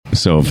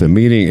So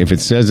if it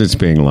says it's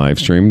being live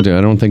streamed, I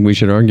don't think we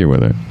should argue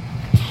with it.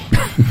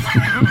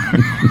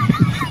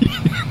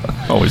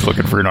 Always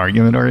looking for an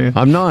argument, are you?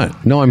 I'm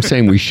not. No, I'm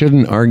saying we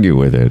shouldn't argue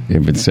with it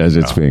if it says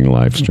it's being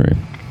live streamed.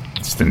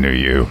 It's the new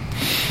you.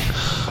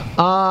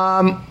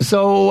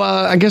 So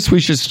I guess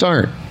we should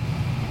start.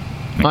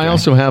 Okay. I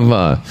also have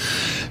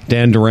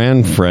Dan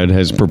Duran. Fred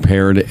has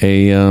prepared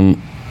a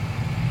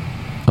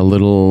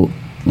little.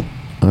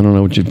 I don't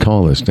know what you'd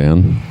call this,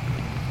 Dan.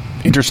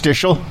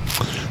 Interstitial.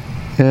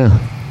 Yeah.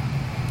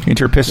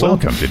 Interpistle.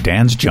 Welcome to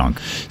Dan's Junk.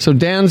 So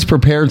Dan's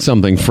prepared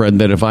something, Fred,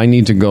 that if I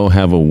need to go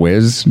have a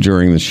whiz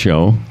during the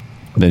show,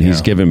 then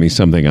he's given me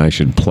something I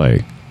should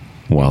play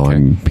while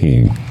I'm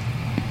peeing.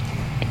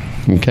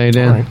 Okay,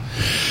 Dan? All right.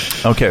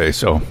 Okay,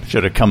 so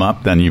should it come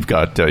up, then you've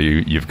got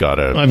you've got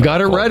a... I've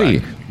got it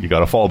ready. You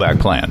got a fallback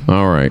plan.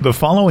 All right. The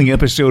following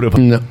episode of...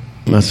 No,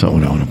 that's not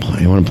what I want to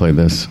play. I want to play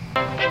this.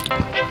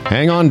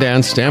 Hang on,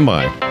 Dan. Stand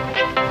by.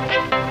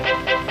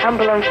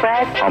 Humble and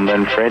Fred. Humble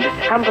and Fred.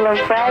 Humble and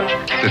Fred.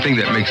 The thing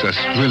that makes us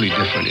really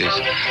different is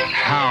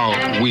how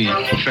we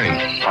think.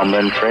 Humble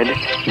and Fred.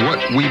 What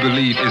we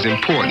believe is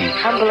important.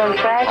 Humble and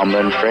Fred. Humble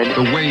and Fred.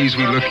 The ways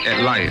we look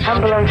at life.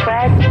 Humble and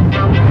Fred.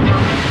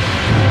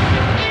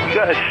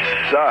 Yes,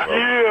 sir.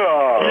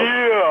 Yeah.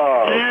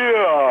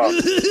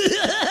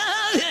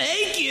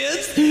 Hey,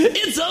 kids.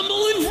 It's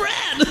Humble and Fred.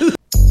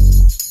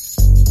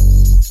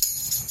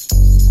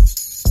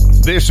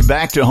 This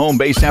back-to-home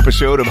base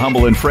episode of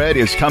Humble and Fred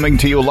is coming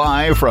to you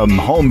live from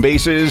home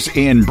bases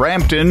in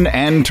Brampton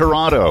and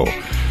Toronto,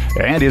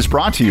 and is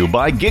brought to you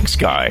by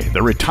GigSky,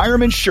 the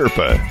Retirement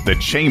Sherpa, the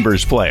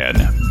Chambers Plan,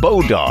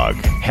 Bodog,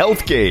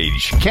 Health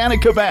Gauge, Canna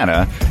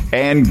Cabana,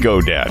 and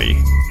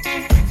GoDaddy.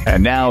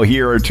 And now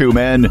here are two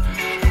men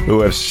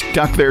who have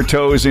stuck their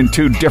toes in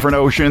two different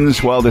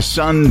oceans while the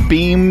sun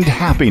beamed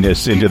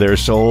happiness into their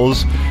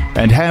souls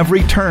and have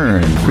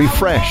returned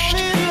refreshed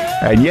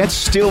and yet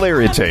still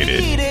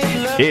irritated.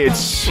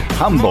 It's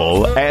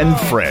Humble and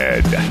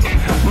Fred.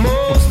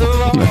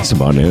 That's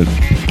about it.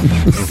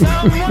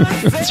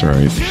 That's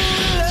right.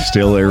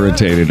 Still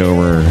irritated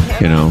over,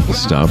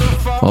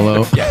 stuff.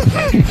 Although,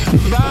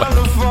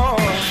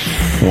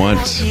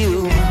 what?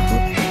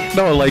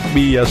 No, like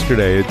me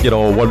yesterday,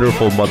 a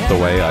wonderful month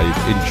away.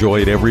 I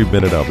enjoyed every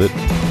minute of it.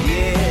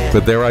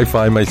 But there I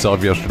find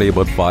myself yesterday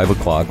about 5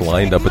 o'clock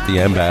lined up at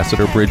the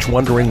Ambassador Bridge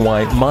wondering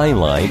why my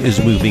line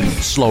is moving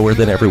slower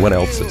than everyone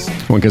else's.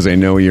 Well, because they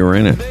know you were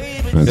in it.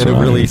 And it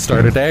really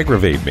started to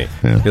aggravate me.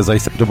 Because I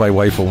said to my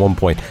wife at one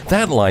point,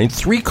 that line,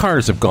 3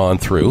 cars have gone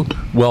through.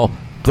 Well,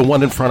 the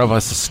one in front of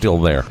us is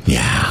still there.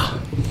 Yeah.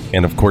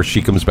 And, of course,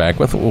 she comes back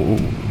with,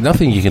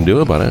 nothing you can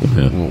do about it.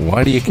 Yeah.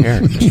 Why do you care?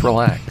 Just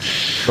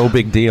relax. No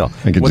big deal.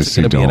 What's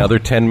it going to be, another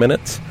 10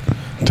 minutes?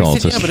 I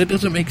said, yeah, but it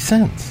doesn't make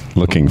sense.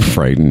 Looking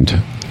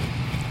frightened.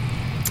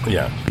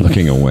 Yeah.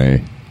 Looking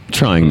away.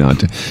 Trying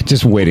not to.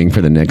 Just waiting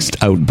for the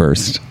next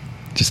outburst.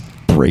 Just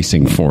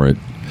bracing for it.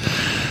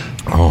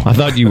 Oh. I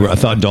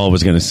thought Dahl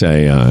was going to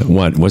say,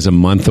 what, was a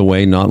month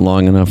away not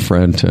long enough,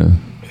 Fred, to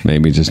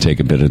maybe just take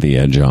a bit of the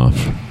edge off?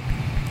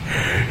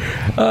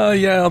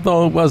 Yeah,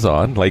 although it was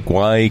odd. Like,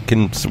 why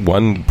can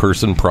one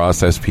person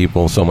process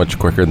people so much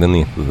quicker than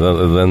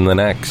the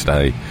next?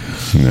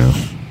 No.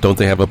 Don't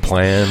they have a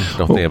plan?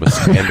 Don't they have a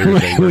standard?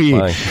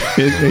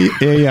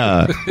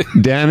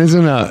 Dan,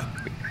 isn't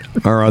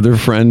our other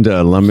friend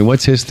Lummy?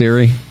 What's his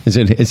theory? Is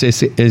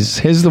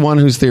his the one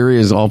whose theory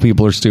is all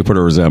people are stupid,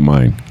 or is that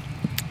mine?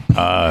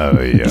 Yeah.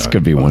 This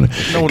could be one.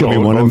 Could be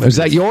one of them. Is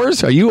that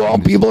yours? Are you all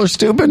people are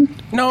stupid?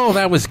 No,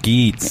 that was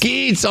Geets.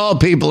 Geets, all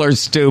people are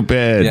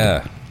stupid.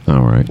 Yeah.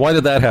 All right. Why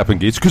did that happen,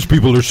 Geets? Because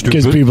people are stupid.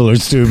 Because people are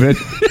stupid.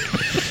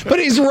 But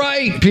he's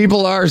right.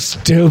 People are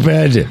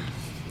stupid.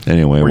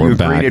 Anyway, we're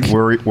back.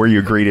 Were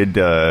you greeted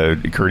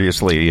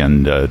courteously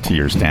and to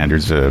your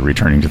standards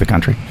returning to the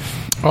country?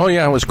 Oh,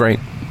 yeah, it was great.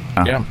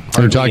 Yeah.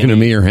 Are you talking to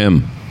me or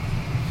him?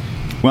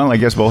 Well, I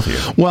guess both of you.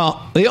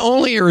 Well, the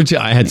only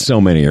I had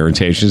so many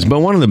irritations,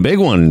 but one of the big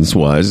ones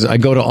was I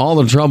go to all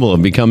the trouble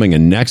of becoming a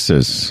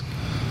Nexus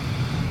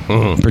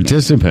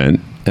participant,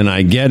 and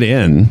I get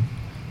in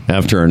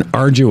after an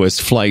arduous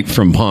flight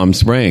from Palm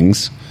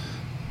Springs,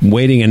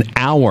 waiting an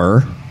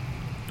hour,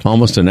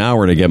 almost an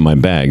hour to get my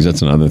bags.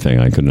 That's another thing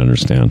I couldn't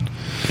understand.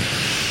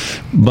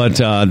 But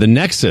the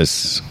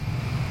Nexus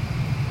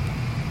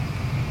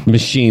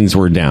machines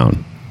were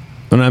down.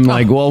 And I'm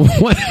like, well,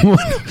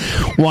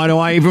 why do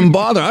I even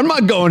bother? I'm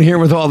not going here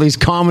with all these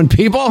common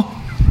people.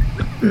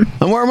 And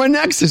where are my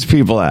Nexus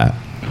people at?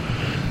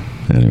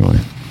 Anyway.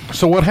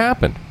 So what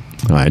happened?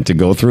 I had to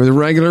go through the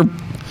regular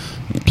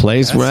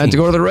place where I had to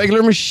go to the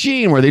regular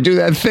machine where they do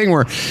that thing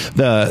where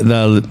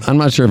I'm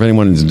not sure if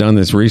anyone has done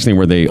this recently,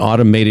 where the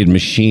automated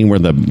machine where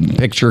the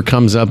picture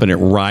comes up and it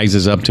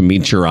rises up to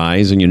meet your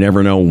eyes and you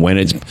never know when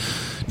it's... Do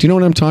you know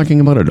what I'm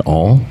talking about at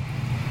all?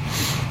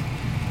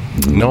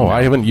 No,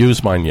 I haven't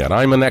used mine yet.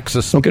 I'm a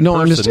Nexus. Okay, no,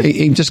 person.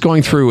 I'm just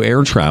going through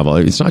air travel.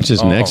 It's not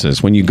just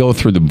Nexus. When you go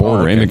through the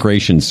border,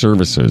 immigration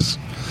services.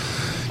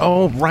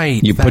 Oh,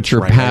 right. You put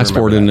your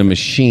passport in the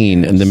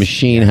machine, and the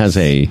machine has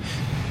a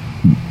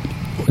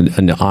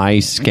an eye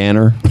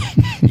scanner.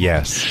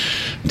 Yes.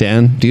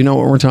 Dan, do you know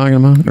what we're talking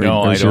about?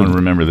 No, I don't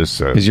remember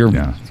this. Is your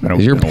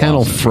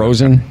panel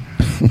frozen?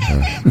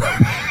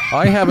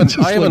 I haven't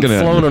looking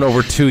at flown in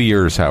over 2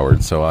 years,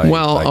 Howard. So I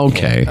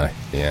okay.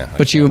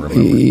 But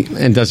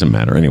it doesn't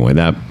matter anyway.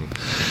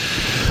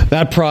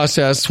 That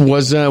process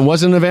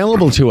wasn't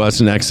available to us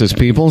Nexus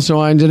people, so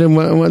I did it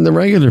with the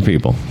regular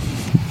people.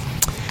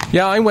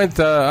 Yeah, I went.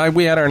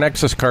 We had our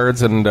Nexus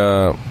cards, and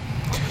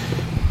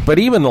but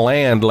even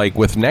land, like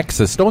with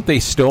Nexus, don't they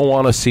still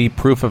want to see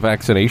proof of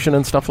vaccination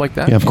and stuff like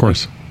that? Yeah, of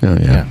course.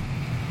 Yeah.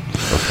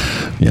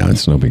 Yeah,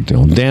 it's no big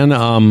deal. Dan,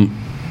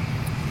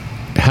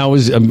 how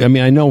is? I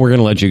mean, I know we're going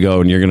to let you go,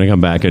 and you're going to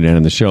come back at the end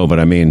of the show, but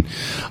I mean,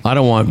 I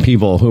don't want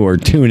people who are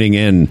tuning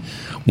in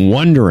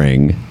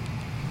wondering.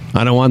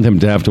 I don't want them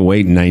to have to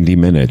wait 90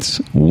 minutes.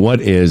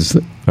 What's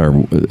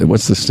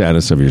the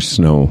status of your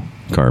snow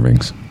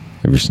carvings?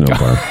 Of your snow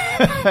bar?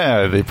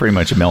 They pretty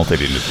much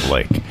melted into the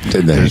lake.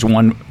 Did they?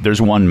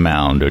 There's one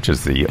mound, which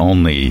is the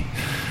only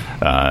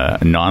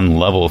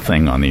non-level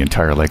thing on the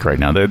entire lake right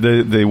now.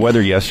 The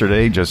weather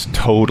yesterday just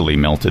totally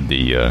melted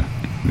the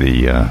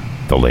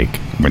lake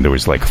when there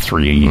was like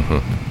 3,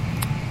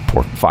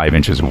 4, 5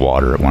 inches of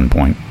water at one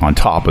point on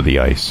top of the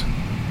ice.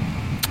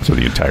 So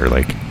the entire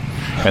lake,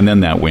 and then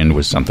that wind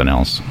was something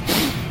else.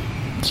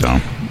 So.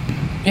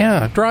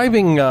 Yeah,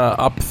 driving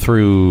up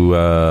through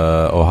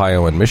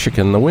Ohio and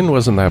Michigan, the wind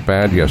wasn't that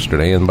bad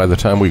yesterday, and by the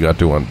time we got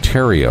to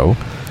Ontario,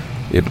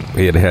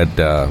 it had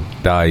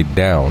died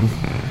down.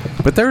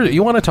 But there,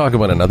 you want to talk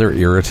about another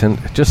irritant?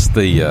 Just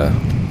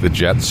the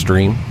jet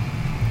stream.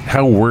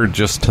 How we're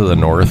just to the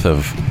north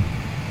of,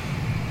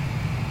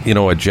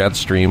 a jet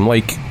stream.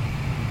 Like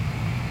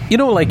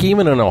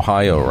even in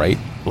Ohio, right?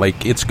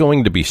 Like, it's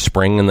going to be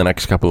spring in the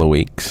next couple of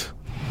weeks.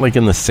 Like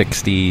in the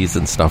 60s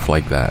and stuff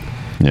like that.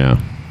 Yeah.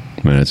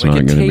 Man, it's not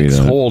going to be that. It takes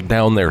hold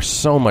down there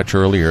so much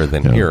earlier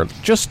than here.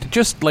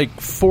 Just like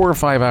 4 or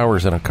 5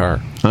 hours in a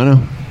car. I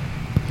know.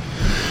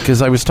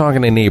 Because I was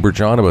talking to neighbor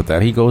John about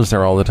that. He goes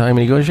there all the time, and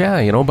he goes,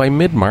 by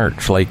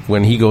mid-March, like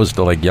when he goes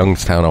to like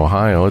Youngstown,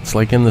 Ohio, it's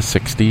like in the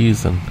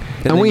 60s.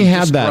 And we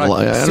had that.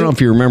 I don't know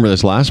if you remember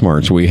this last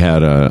March. We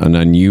had an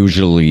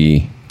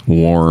unusually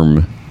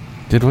warm.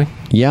 Did we?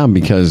 Yeah,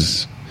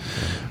 because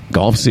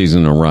golf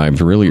season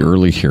arrived really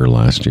early here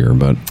last year,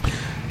 but.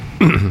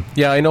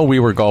 Yeah, I know we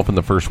were golfing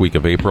the first week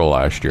of April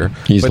last year.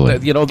 Easily.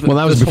 But,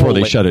 that was before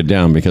they shut it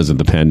down because of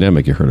the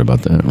pandemic. You heard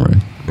about that, right?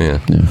 Yeah.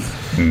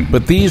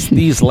 But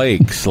these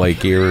lakes,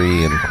 like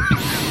Erie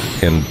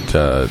and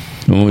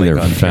they're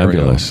Ontario,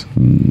 fabulous.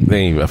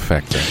 They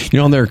affect it.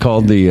 They're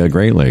called the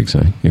Great Lakes.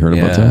 You heard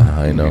about that? Yeah,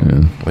 I know.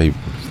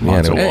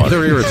 Yeah.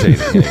 They're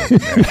irritating.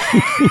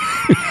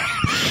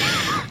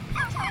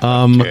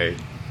 Okay.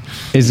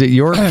 Is it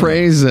your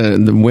phrase,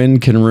 the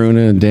wind can ruin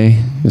a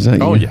day? Is that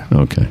you? Oh, yeah.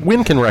 Okay.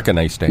 Wind can wreck a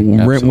nice day.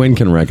 Wind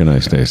can wreck a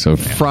nice day. So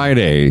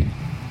Friday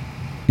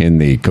in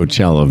the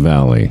Coachella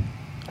Valley,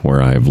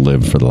 where I've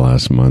lived for the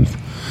last month,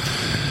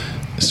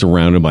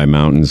 surrounded by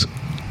mountains.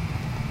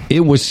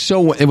 It was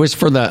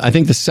for I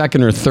think the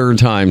second or third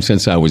time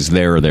since I was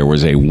there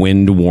was a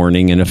wind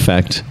warning in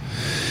effect.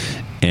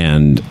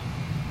 And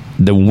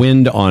the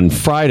wind on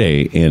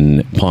Friday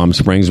in Palm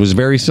Springs was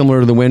very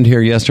similar to the wind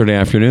here yesterday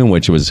afternoon,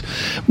 which was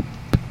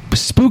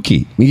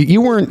spooky.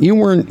 You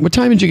weren't. What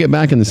time did you get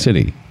back in the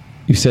city?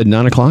 You said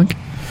 9:00.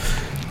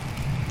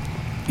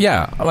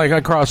 Yeah, like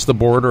I crossed the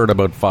border at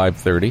about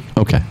 5:30.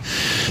 Okay,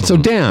 so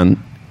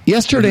Dan,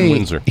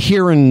 yesterday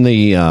here in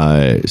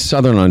the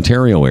southern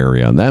Ontario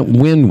area, that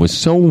wind was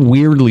so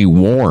weirdly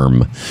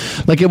warm,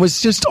 like it was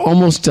just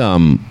almost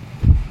a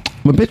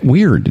bit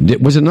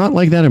weird. Was it not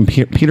like that in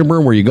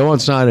Peterborough, where you go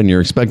outside and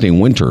you're expecting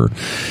winter,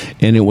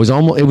 and it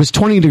was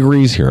 20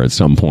 degrees here at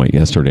some point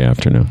yesterday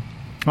afternoon?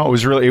 Oh,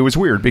 it was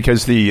weird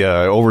because the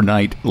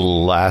overnight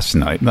last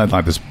night,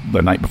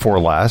 the night before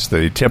last,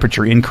 the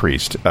temperature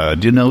increased,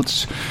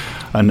 denotes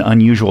an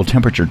unusual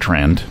temperature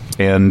trend,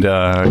 and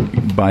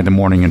by the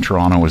morning in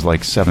Toronto it was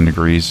like 7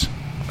 degrees.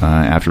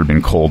 After it had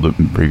been cold the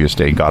previous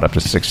day, got up to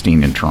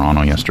 16 in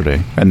Toronto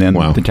yesterday, and then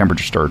the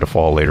temperature started to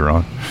fall later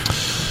on.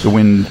 The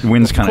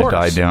winds kind of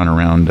died down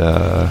around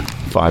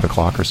 5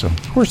 o'clock or so.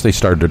 Of course, they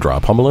started to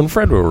drop. Humble and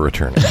Fred were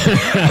returning.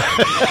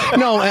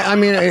 No, I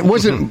mean it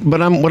wasn't.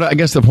 But I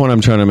guess the point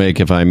I'm trying to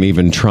make, if I'm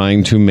even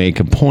trying to make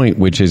a point,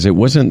 which is it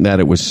wasn't that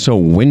it was so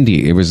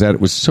windy; it was that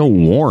it was so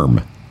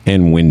warm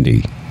and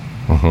windy.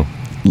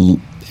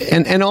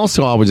 And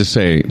also, I would just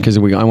say, because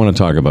I want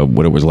to talk about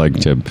what it was like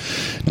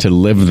to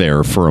live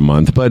there for a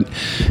month, but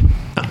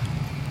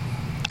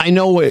I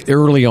know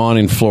early on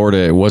in Florida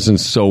it wasn't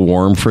so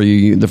warm for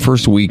you. The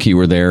first week you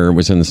were there, it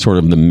was in sort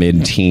of the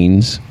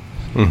mid-teens,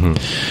 and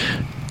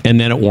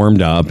then it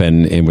warmed up,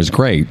 and it was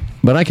great.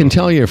 But I can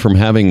tell you from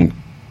having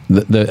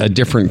a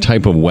different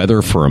type of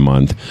weather for a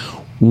month,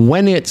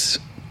 when it's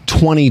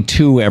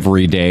 22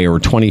 every day or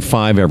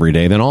 25 every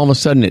day, then all of a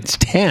sudden it's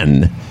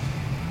 10.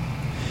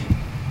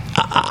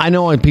 I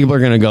know people are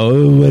going to go,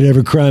 oh,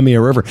 whatever, cry me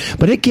a river,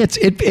 but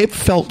it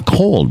felt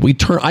cold.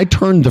 I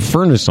turned the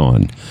furnace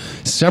on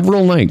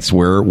several nights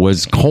where it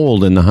was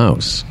cold in the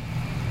house.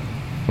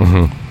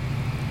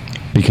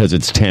 because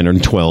it's 10 or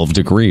 12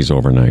 degrees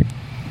overnight.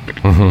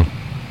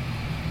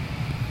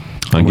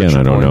 Again,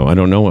 I don't know. I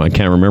don't know. I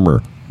can't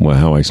remember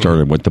how I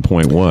started, what the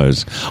point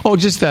was. Oh,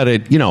 just that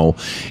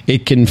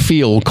it can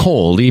feel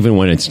cold even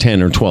when it's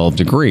 10 or 12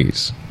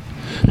 degrees.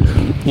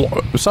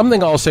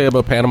 Something I'll say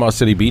about Panama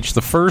City Beach,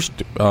 the first,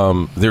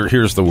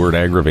 here's the word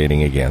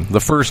aggravating again.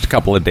 The first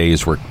couple of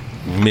days were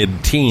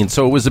mid-teens,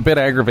 so it was a bit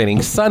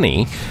aggravating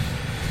sunny.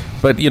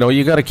 But,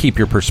 you got to keep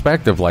your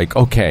perspective like,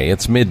 okay,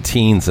 it's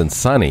mid-teens and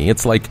sunny.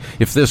 It's like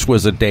if this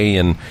was a day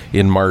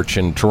in March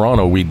in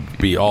Toronto, we'd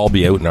all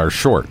be out in our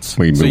shorts.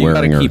 We'd be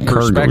wearing our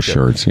cargo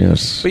shorts,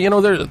 yes.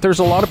 But, there's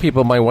a lot of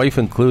people, my wife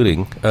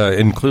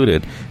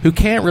included, who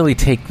can't really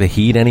take the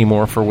heat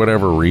anymore for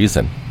whatever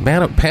reason.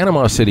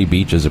 Panama City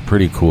Beach is a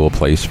pretty cool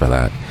place for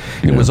that.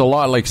 It was a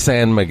lot like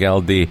San Miguel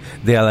de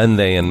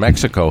Allende in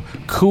Mexico.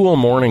 Cool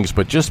mornings,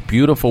 but just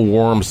beautiful,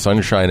 warm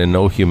sunshine and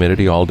no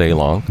humidity all day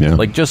long. Yeah.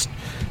 Like, just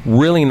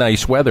really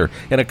nice weather.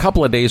 And a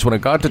couple of days when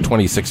it got to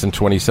 26 and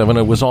 27,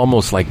 it was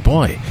almost like,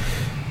 boy,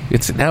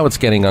 it's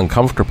getting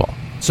uncomfortable.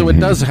 So it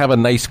does have a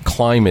nice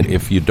climate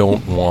if you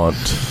don't want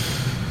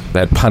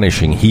that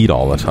punishing heat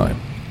all the time.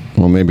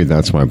 Well, maybe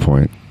that's my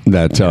point.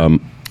 That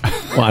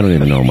I don't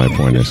even know what my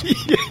point is.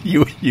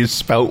 You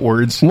spout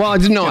words. Well,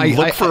 no, I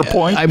look for a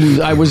point.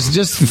 I was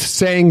just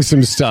saying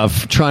some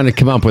stuff, trying to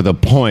come up with a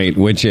point,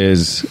 which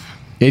is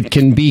it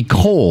can be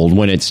cold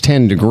when it's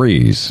 10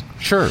 degrees.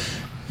 Sure.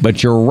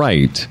 But you're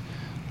right.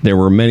 There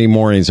were many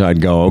mornings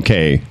I'd go,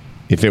 okay,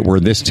 if it were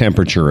this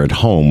temperature at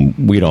home,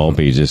 we'd all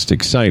be just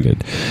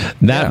excited.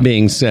 That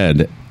being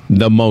said,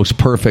 the most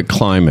perfect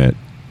climate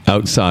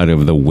outside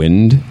of the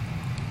wind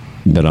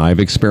that I've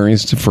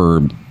experienced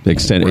for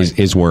extent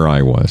is where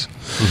I was.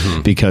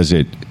 Because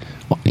it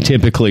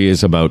typically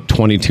is about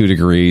 22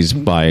 degrees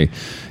by,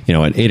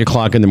 at 8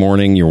 o'clock in the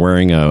morning, you're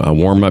wearing a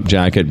warm-up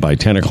jacket. By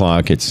 10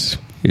 o'clock, it's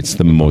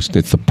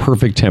the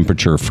perfect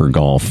temperature for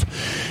golf.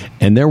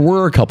 And there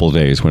were a couple of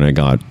days when I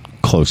got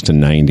close to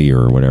 90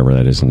 or whatever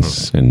that is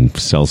in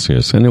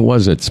Celsius, and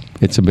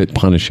it's a bit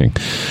punishing.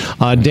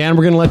 Dan,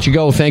 we're going to let you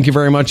go. Thank you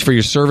very much for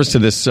your service to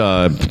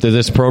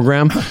this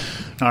program.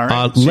 All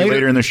right. See you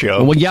later in the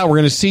show. Well, yeah, we're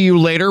going to see you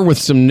later with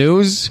some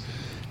news,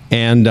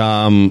 and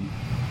I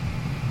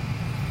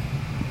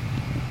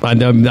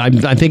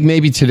think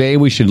maybe today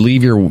we should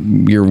leave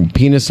your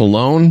penis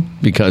alone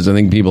because I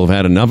think people have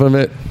had enough of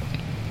it.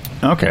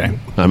 Okay.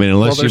 I mean,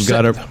 unless you've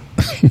got a...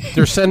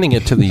 They're sending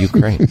it to the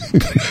Ukraine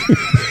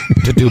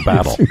to do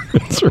battle.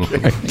 That's right.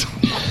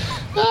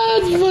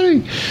 That's funny.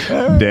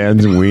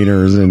 Dan's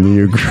wieners in the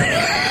Ukraine.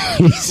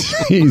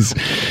 He's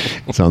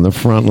on the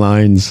front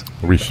lines.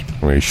 We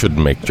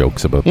shouldn't make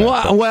jokes about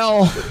that.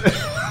 Well,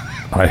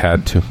 I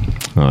had to.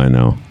 I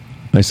know.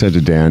 I said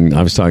to Dan,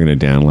 I was talking to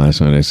Dan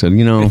last night, I said,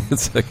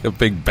 It's like a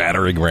big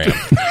battering ram.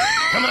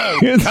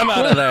 Come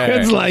out of there.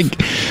 It's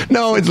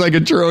like a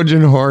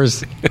Trojan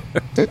horse.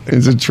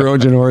 It's a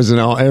Trojan horse, and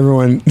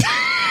everyone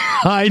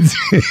hides.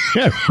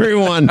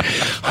 Everyone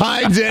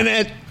hides in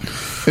it,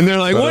 and they're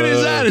like, "What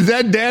is that? Is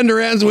that Dan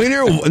Duran's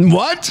wiener?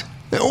 What?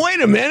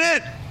 Wait a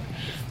minute!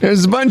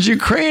 There's a bunch of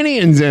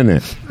Ukrainians in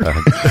it."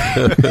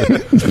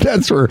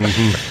 That's where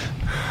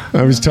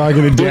I was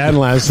talking to Dan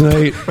last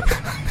night.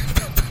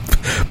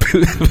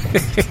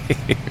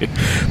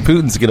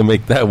 Putin's going to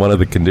make that one of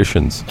the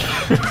conditions.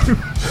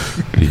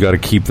 You got to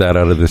keep that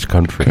out of this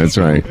country. That's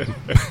right.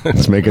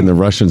 It's making the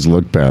Russians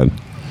look bad.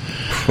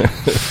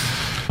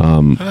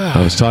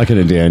 I was talking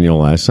to Daniel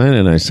last night,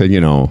 and I said,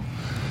 and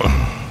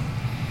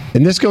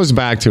this goes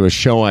back to a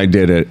show I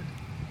did at.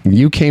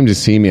 You came to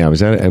see me. I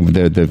was at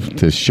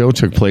the show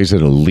took place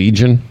at a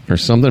Legion or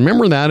something.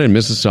 Remember that in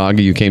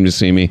Mississauga? You came to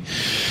see me.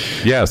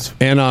 Yes,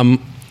 and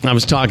I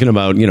was talking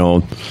about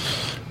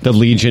the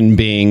Legion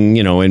being,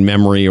 in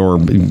memory or,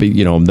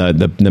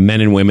 the men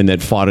and women that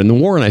fought in the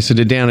war. And I said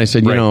to Dan,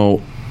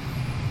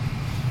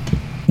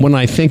 when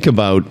I think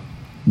about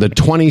the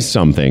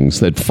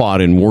 20-somethings that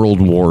fought in world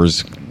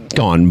wars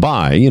gone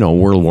by,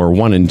 World War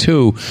I and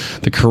II,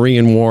 the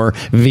Korean War,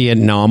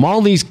 Vietnam,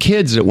 all these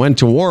kids that went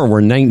to war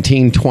were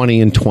 19, 20,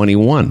 and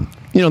 21.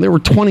 There were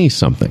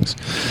 20-somethings.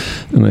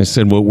 And I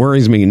said, what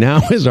worries me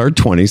now is our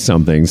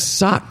 20-somethings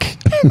suck.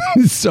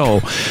 So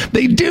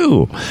they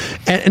do.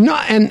 And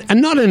not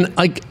in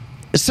like,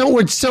 so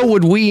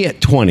would we at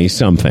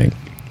 20-something.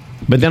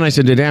 But then I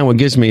said to Dan, what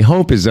gives me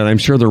hope is that I'm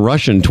sure the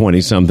Russian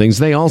 20-somethings,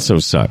 they also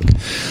suck.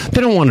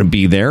 They don't want to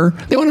be there.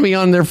 They want to be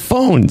on their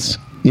phones.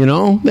 They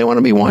want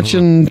to be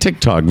watching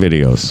TikTok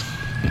videos.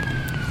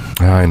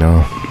 I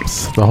know.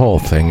 It's the whole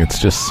thing. It's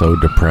just so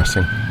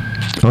depressing.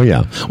 Oh,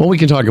 yeah. Well, we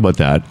can talk about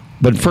that.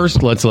 But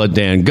first, let's let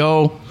Dan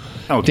go.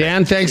 Okay.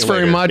 Dan, thanks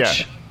very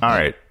much. Yeah. All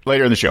right.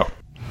 Later in the show.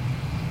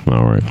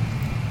 All right.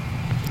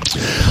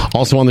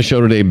 Also on the show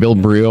today, Bill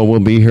Brio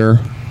will be here.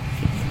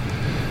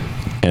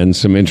 And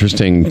some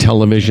interesting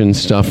television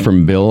stuff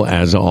from Bill,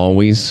 as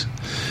always.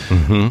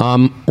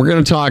 Mm-hmm. We're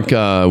going to talk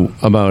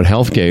about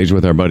Health Gauge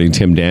with our buddy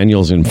Tim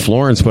Daniels in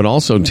Florence, but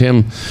also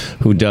Tim,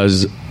 who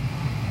does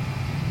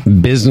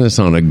business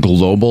on a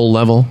global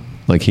level.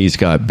 Like, he's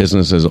got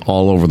businesses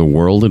all over the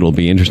world. It'll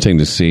be interesting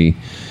to see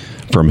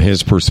from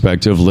his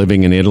perspective,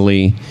 living in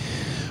Italy,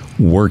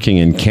 working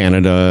in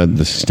Canada,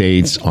 the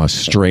States,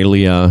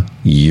 Australia,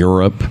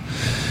 Europe.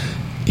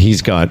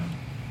 He's got,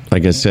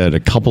 like I said, a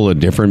couple of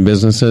different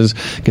businesses.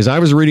 Because I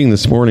was reading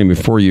this morning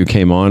before you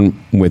came on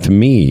with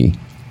me,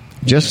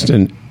 just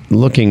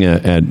looking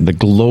at the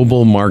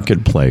global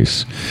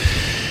marketplace.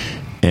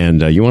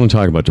 And you want to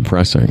talk about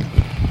depressing.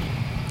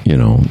 You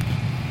know,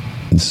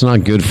 it's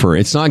not good for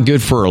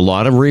a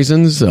lot of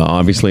reasons,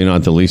 obviously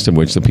not the least of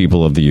which the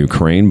people of the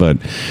Ukraine,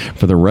 but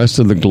for the rest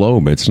of the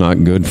globe, it's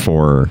not good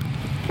for,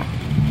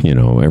 you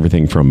know,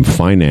 everything from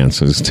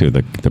finances to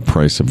the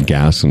price of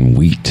gas and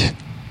wheat,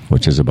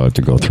 which is about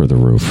to go through the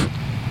roof.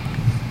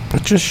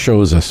 It just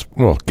shows us,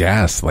 well,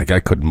 gas, like I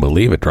couldn't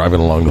believe it,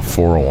 driving along the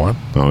 401.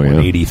 Oh, yeah.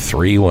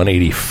 183,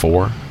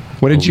 184.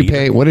 What did you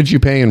pay? What did you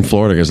pay in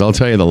Florida? Because I'll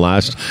tell you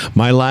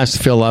my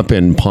last fill up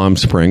in Palm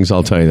Springs,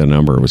 I'll tell you the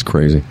number. It was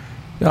crazy.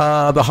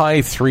 The high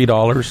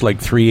 $3, like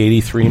 $3.80,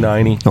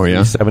 $3.90. Oh, yeah?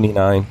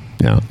 $3.79.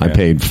 Yeah. I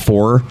paid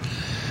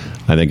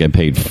I think I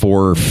paid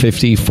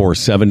 $4.50,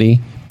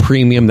 $4.70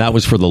 premium. That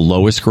was for the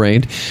lowest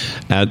grade.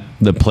 At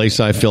the place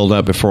I filled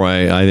up before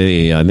I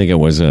think it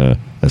was a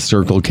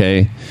Circle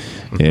K,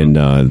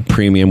 and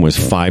premium was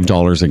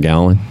 $5 a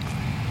gallon.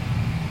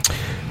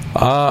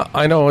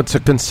 I know it's a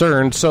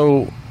concern.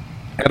 So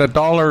at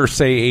 $1,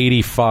 say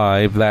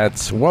 85,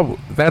 that's over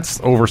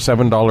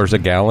 $7 a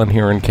gallon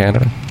here in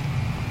Canada,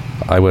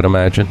 I would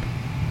imagine.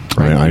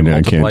 I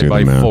can't do by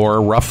the math.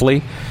 4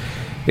 roughly.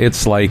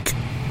 It's like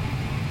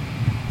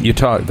you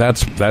talk.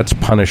 That's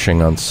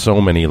punishing on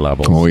so many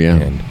levels. Oh yeah.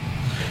 And,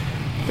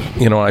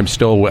 you know, I'm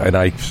still, and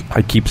I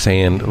keep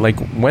saying, like,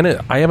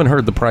 I haven't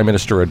heard the Prime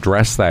Minister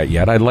address that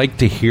yet. I'd like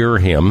to hear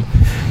him.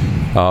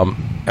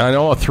 I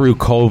know through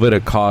COVID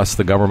it cost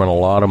the government a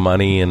lot of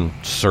money, and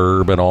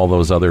CERB and all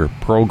those other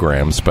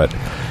programs, but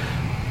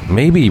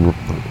maybe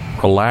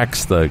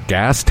relax the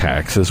gas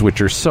taxes, which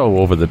are so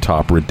over the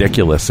top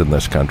ridiculous in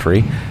this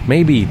country.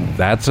 Maybe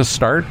that's a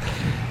start.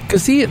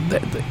 Because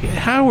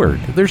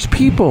Howard, there's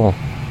people.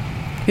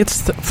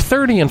 It's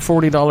 $30 and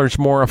 $40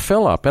 more a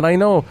fill-up. And I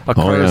know a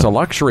car is a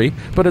luxury,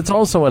 but it's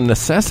also a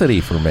necessity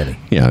for many.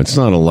 Yeah, it's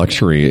not a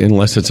luxury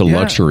unless it's a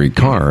luxury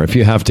car. If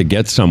you have to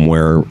get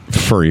somewhere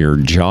for your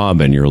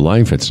job and your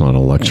life, it's not a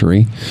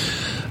luxury.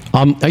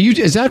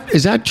 Is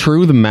that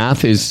true? The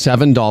math is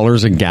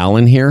 $7 a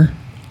gallon here?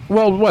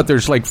 Well, what?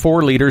 There's like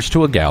 4 liters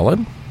to a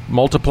gallon.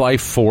 Multiply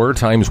 4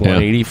 times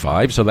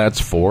 185, so that's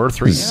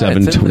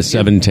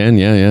 710.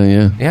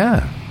 Yeah.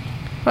 Yeah.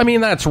 I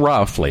mean, that's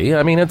roughly.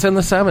 I mean, it's in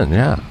the 7,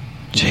 yeah.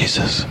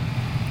 Jesus.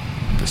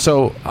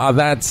 So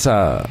that's,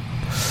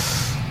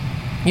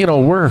 you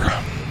know,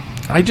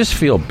 I just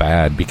feel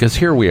bad because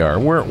here we are.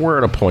 We're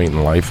at a point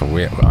in life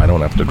where I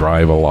don't have to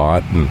drive a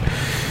lot, and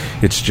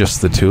it's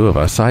just the two of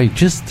us.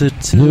 Just the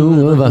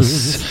two of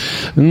us.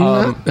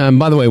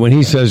 By the way, when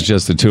he says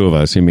just the two of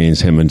us, he means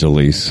him and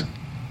Delise.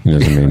 He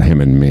doesn't mean him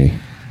and me.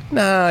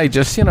 Nah, I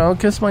just, you know,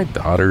 because my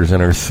daughter's in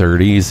her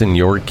 30s and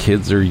your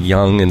kids are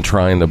young and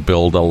trying to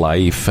build a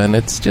life, and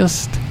it's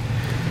just,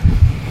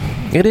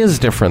 it is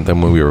different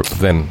than when we were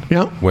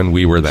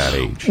that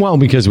age. Well,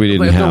 because we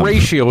didn't have... The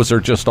ratios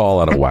are just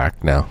all out of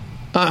whack now.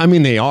 I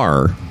mean, they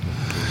are.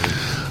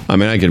 I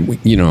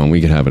mean, we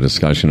could have a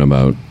discussion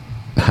about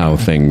how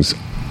things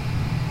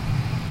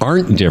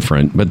aren't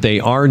different, but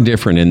they are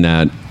different in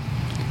that,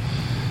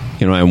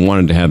 you know, I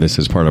wanted to have this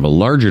as part of a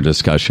larger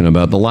discussion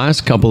about the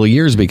last couple of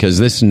years, because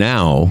this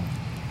now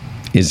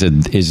is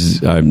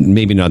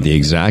maybe not the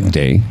exact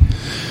day,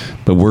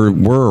 but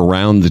we're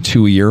around the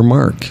 2-year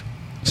mark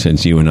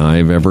since you and I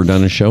have ever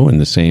done a show in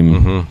the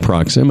same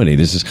proximity.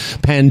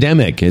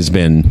 Pandemic has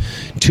been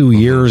 2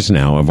 years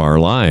now of our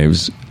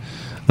lives.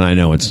 And I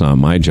know it's not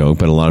my joke,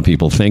 but a lot of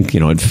people think, you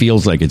know, it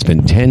feels like it's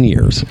been 10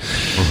 years.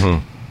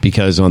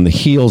 Because on the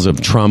heels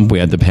of Trump, we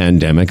had the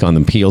pandemic. On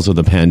the heels of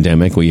the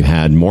pandemic, we've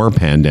had more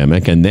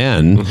pandemic. And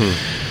then,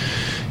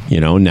 you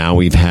know, now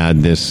we've had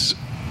this...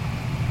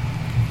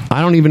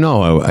 I don't even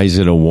know. Is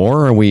it a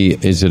war?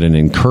 Is it an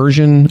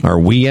incursion? Are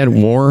we at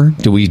war?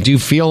 Do you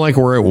feel like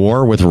we're at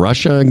war with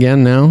Russia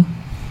again now?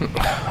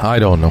 I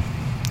don't know.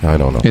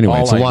 Anyway,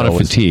 it's a lot of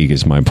fatigue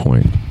is my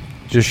point.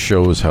 Just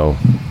shows how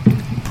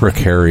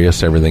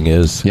precarious everything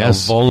is.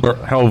 Yes.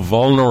 How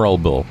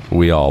vulnerable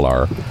we all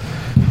are.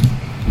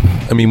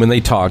 I mean, when they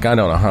talk, I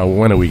don't know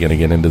when are we going to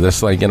get into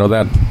this? Like, you know,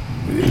 that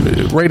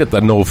right at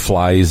the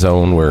no-fly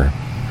zone where,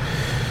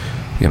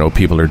 you know,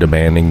 people are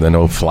demanding the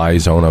no-fly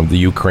zone of the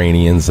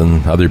Ukrainians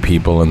and other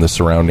people in the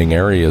surrounding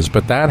areas.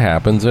 But that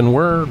happens, and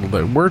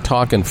we're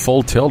talking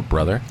full tilt,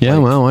 brother. Yeah,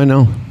 well, I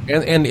know.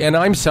 And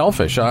I'm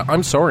selfish.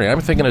 I'm sorry. I'm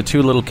thinking of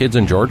 2 little kids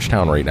in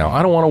Georgetown right now.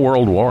 I don't want a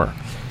world war.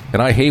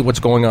 And I hate what's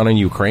going on in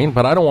Ukraine,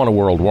 but I don't want a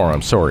world war.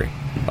 I'm sorry.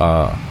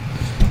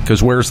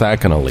 Because where's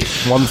that going to lead?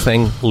 One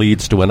thing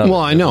leads to another.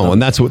 Well, I know,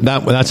 and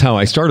that's how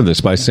I started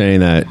this, by saying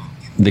that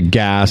the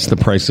gas, the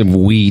price of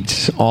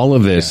wheat, all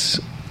of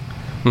this.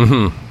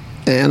 And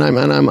I'm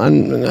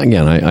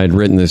again, I'd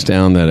written this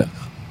down that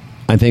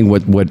I think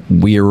what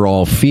we are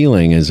all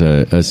feeling is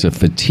a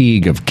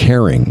fatigue of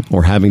caring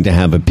or having to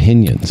have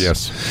opinions.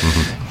 Yes.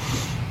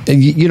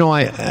 And, you know,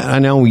 I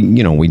know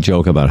we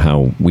joke about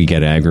how we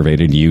get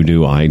aggravated. You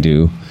do, I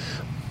do.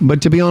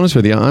 But to be honest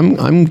with you,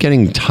 I'm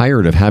getting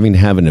tired of having to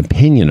have an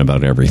opinion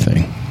about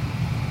everything.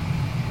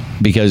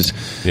 Because,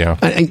 Yeah.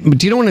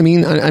 Do you know what I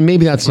mean?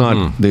 Maybe that's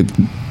not the.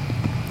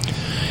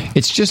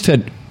 It's just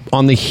that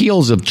on the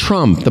heels of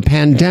Trump, the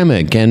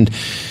pandemic, and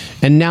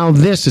now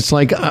this, it's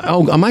like,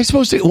 am I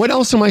supposed to? What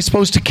else am I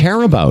supposed to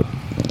care about?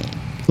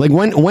 Like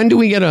when do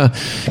we get a?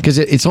 Because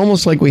it's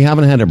almost like we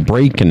haven't had a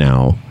break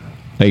now,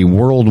 a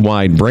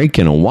worldwide break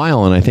in a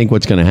while, and I think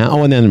what's going to happen.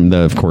 Oh, and then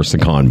of course the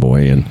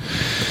convoy,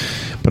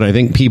 but I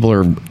think people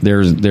are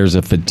there's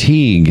a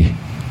fatigue.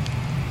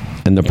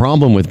 And the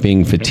problem with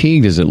being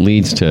fatigued is it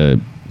leads to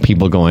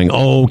people going,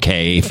 oh,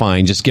 okay,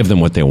 fine, just give them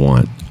what they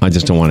want. I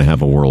just don't want to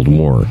have a world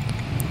war.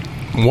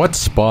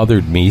 What's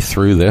bothered me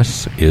through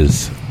this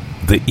is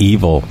the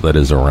evil that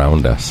is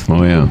around us.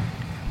 Oh, yeah.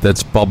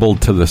 That's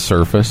bubbled to the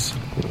surface.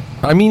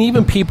 I mean,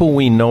 even people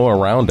we know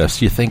around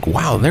us, you think,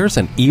 wow, there's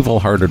an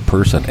evil-hearted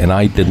person, and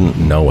I didn't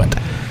know it.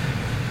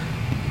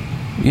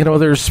 You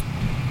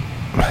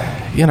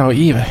know,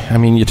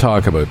 you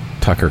talk about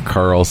Tucker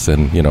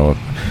Carlson,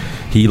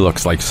 he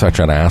looks like such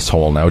an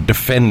asshole now,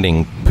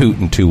 defending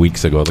Putin 2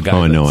 weeks ago. The guy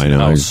I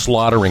know.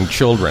 Slaughtering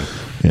children.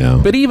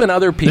 Yeah. But even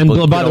other people...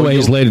 And by the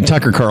way,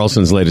 Tucker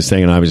Carlson's latest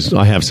thing, and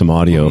I have some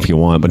audio if you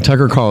want, but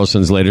Tucker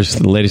Carlson's latest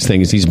thing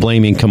is he's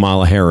blaming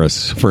Kamala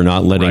Harris for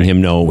not letting him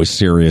know it was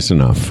serious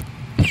enough.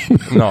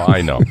 No,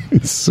 I know.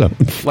 It's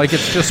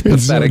just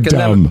pathetic. So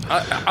dumb. And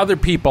then other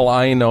people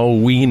I know,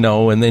 we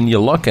know, and then you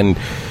look and...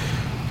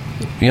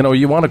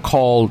 you want to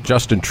call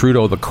Justin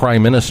Trudeau the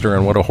Prime Minister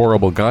and what a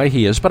horrible guy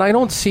he is, but I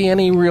don't see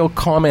any real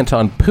comment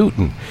on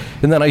Putin.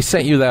 And then I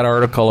sent you that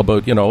article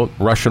about,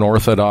 Russian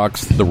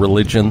Orthodox, the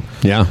religion.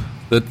 Yeah.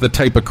 The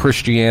type of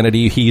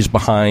Christianity he's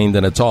behind,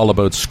 and it's all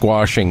about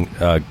squashing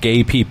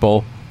gay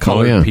people,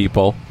 colored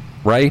people,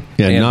 right?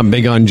 Yeah, and not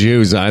big on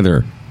Jews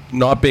either.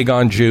 Not big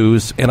on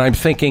Jews. And I'm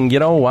thinking, you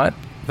know what?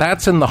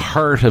 That's in the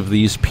heart of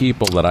these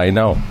people that I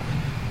know.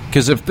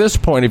 Because at this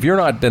point, if you're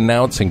not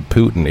denouncing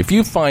Putin, if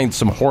you find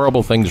some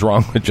horrible things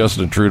wrong with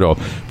Justin Trudeau,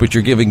 but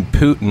you're giving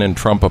Putin and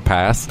Trump a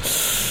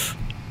pass,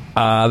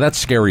 that's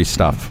scary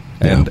stuff.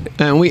 Yeah. And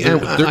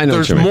I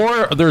know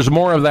there's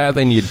more of that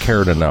than you'd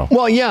care to know.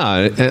 Well, yeah,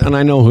 and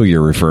I know who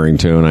you're referring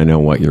to, and I know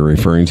what you're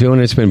referring to,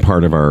 and it's been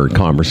part of our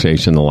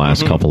conversation the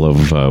last couple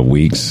of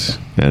weeks,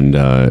 and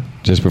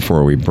just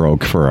before we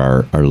broke for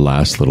our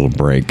last little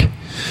break.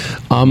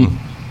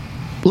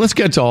 Let's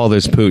get to all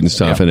this Putin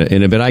stuff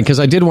in a bit,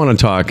 because I did want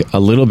to talk a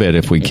little bit,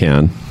 if we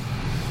can,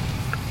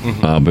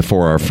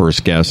 before our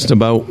first guest,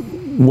 about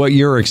what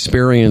your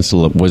experience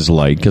was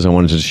like, because I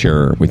wanted to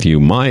share with you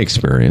my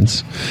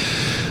experience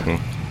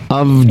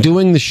of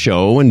doing the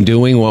show and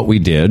doing what we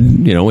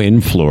did,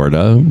 in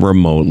Florida,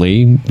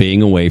 remotely,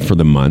 being away for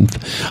the month.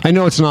 I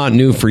know it's not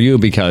new for you,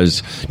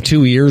 because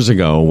 2 years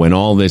ago, when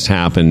all this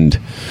happened...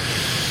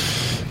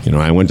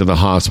 I went to the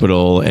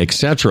hospital,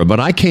 etc. But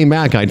I came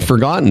back. I'd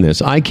forgotten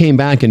this. I came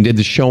back and did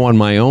the show on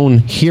my own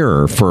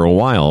here for a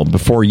while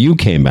before you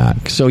came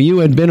back. So you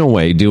had been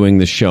away doing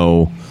the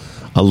show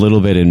a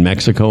little bit in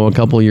Mexico a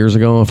couple of years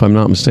ago, if I'm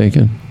not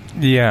mistaken.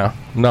 Yeah,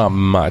 not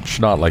much.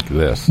 Not like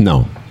this.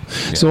 No.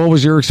 Yeah. So what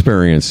was your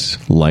experience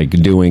like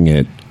doing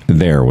it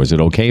there? Was it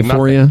okay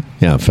for you?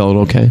 Yeah, felt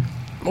okay?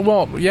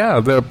 Well, yeah,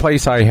 the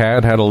place I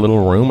had a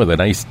little room with a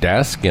nice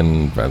desk,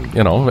 and,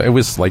 it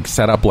was like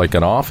set up like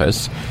an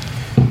office.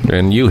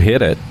 And you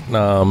hit it.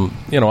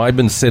 I've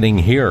been sitting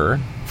here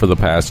for the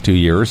past 2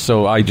 years,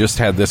 so I just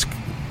had this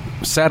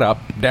set up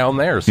down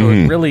there. So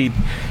it really,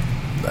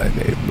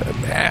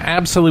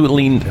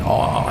 absolutely,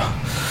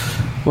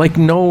 like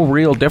no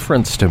real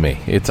difference to me.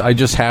 I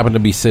just happened to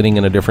be sitting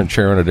in a different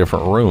chair in a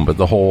different room, but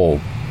the whole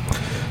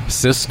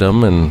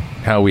system and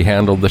how we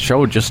handled the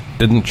show just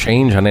didn't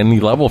change on any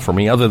level for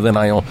me, other than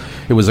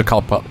it was a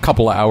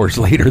couple of hours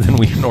later than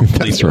we normally do.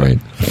 That's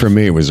right. For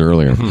me, it was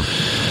earlier.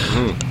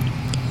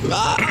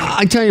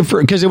 I tell you,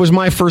 because it was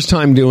my first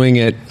time doing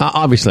it.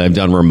 Obviously, I've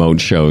done remote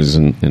shows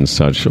and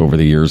such over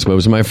the years, but it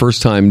was my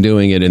first time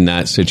doing it in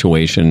that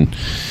situation.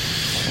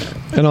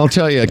 And I'll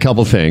tell you a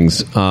couple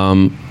things.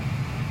 I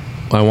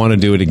want to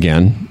do it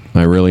again.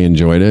 I really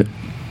enjoyed it.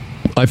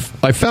 I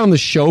found the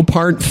show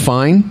part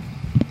fine.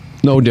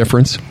 No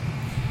difference.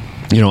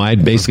 I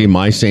had basically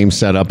my same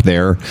setup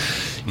there.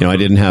 I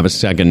didn't have a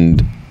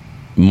second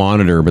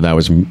monitor, but that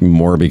was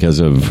more because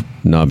of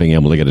not being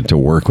able to get it to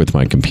work with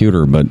my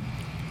computer. But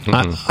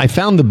I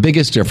found the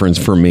biggest difference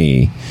for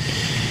me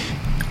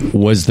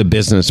was the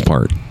business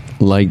part.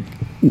 Like,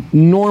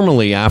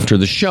 normally after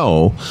the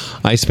show,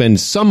 I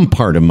spend some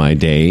part of my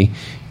day,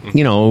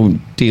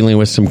 dealing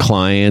with some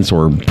clients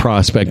or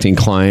prospecting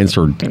clients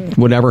or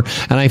whatever.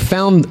 And I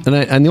found,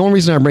 and the only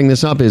reason I bring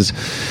this up is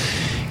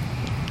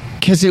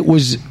because it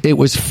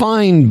was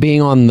fine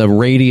being on the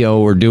radio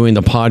or doing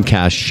the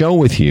podcast show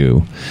with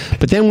you.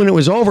 But then when it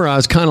was over, I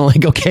was kind of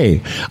like,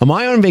 okay, am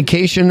I on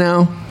vacation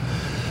now?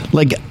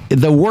 Like,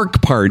 the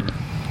work part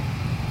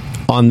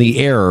on the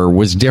air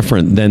was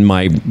different than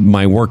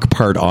my work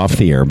part off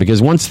the air,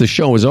 because once the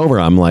show was over,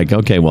 I'm like,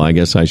 okay, well, I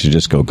guess I should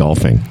just go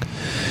golfing.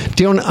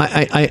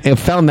 I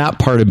found that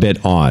part a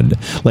bit odd.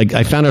 Like,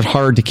 I found it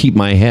hard to keep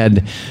my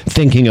head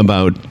thinking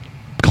about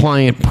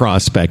client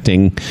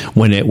prospecting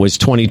when it was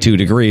 22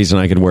 degrees and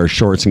I could wear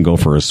shorts and go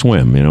for a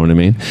swim. You know what I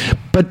mean?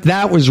 But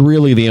that was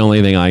really the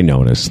only thing I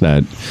noticed,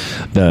 that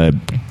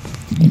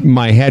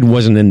my head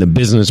wasn't in the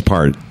business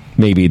part,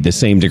 maybe the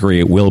same degree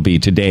it will be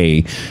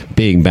today,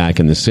 being back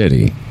in the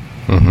city.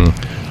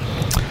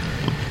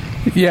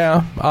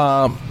 Yeah.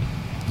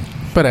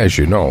 But as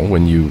you know,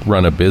 when you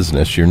run a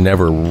business, you're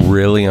never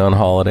really on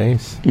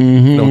holidays.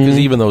 Because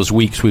even those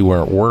weeks we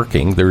weren't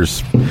working,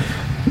 there's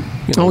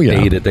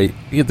day-to-day.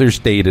 There's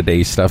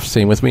day-to-day stuff.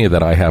 Same with me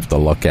that I have to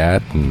look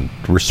at and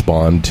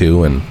respond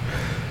to, and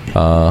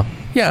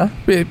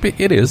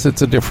it is.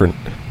 It's a different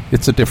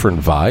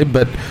vibe,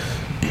 but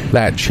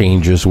that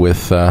changes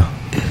with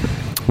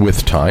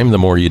time. The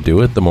more you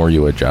do it, the more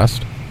you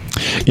adjust.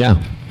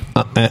 Yeah,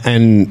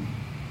 and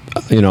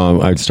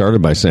I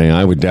started by saying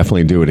I would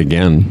definitely do it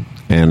again.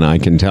 And I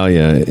can tell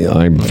you,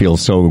 I feel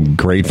so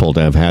grateful to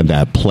have had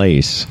that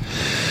place.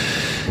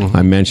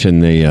 I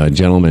mentioned the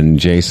gentleman,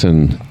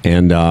 Jason,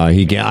 and I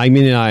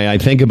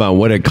think about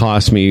what it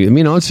cost me.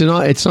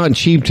 It's not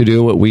cheap to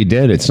do what we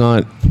did. It's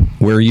not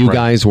where you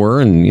guys were,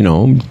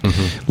 and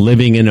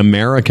living in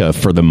America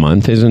for the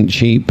month isn't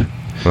cheap.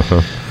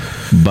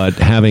 But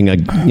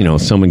having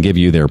someone give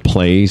you their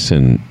place,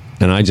 and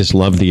I just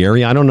love the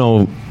area. I don't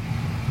know.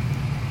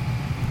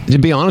 To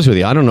be honest with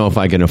you, I don't know if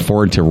I can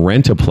afford to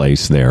rent a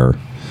place there.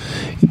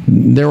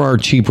 There are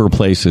cheaper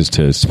places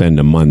to spend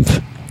a month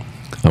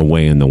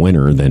away in the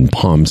winter than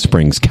Palm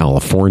Springs,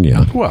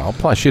 California. Well,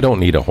 plus you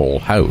don't need a whole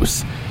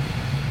house.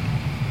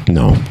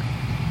 No.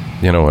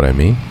 You know what I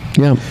mean?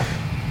 Yeah.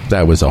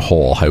 That was a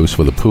whole house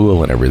with a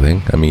pool and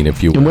everything. I mean,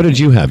 if you... And what did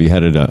you have? You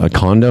had a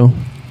condo?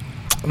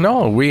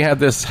 No, we had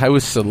this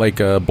house like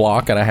a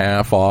block and a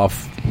half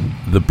off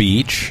the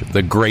beach,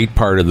 the great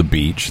part of the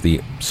beach, the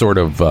sort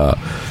of...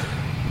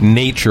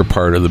 nature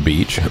part of the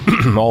beach.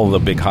 All the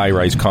big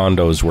high-rise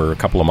condos were a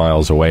couple of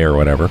miles away or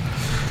whatever.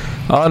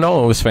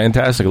 No, it was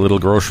fantastic. A little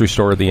grocery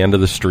store at the end of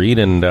the street,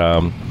 and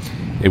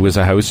it was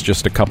a house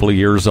just a couple of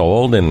years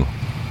old, and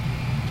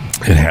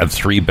it had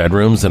 3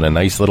 bedrooms and a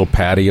nice little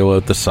patio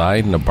out the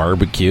side and a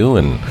barbecue,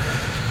 and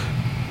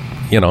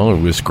it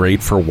was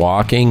great for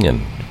walking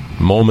and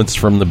moments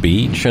from the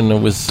beach, and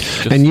it was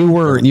just... And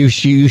you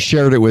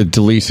shared it with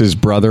Delisa's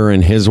brother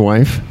and his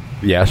wife?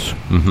 Yes.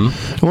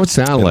 Mm-hmm. What's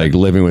that like,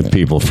 living with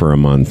people for a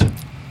month?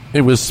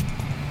 It was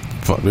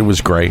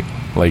great.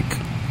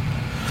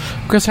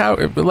 Because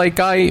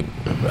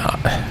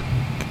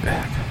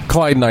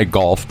Clyde and I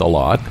golfed a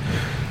lot,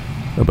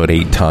 about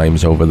 8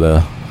 times over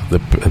the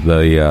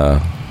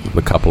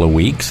couple of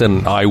weeks,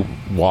 and I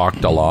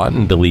walked a lot,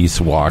 and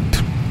Delise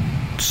walked,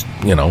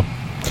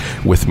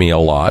 with me a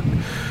lot.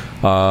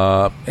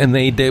 And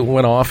they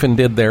went off and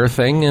did their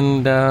thing,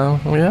 and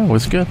it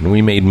was good. And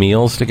we made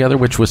meals together,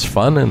 which was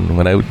fun, and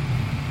went out.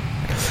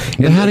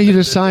 And how do you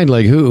decide,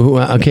 who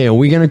okay, are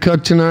we going to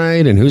cook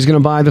tonight, and who's going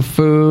to buy the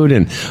food,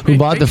 and who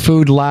bought the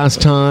food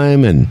last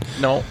time? And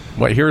no,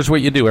 well, here's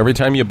what you do. Every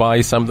time you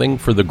buy something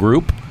for the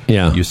group,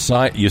 you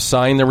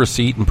sign the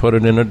receipt and put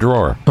it in a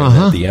drawer.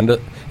 And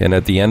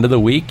at the end of the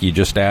week, you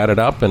just add it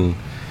up and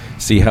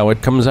see how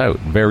it comes out.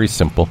 Very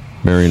simple.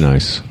 Very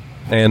nice.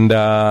 And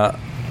the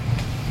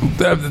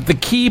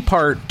key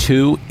part,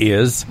 too,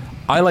 is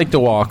I like to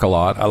walk a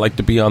lot. I like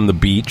to be on the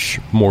beach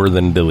more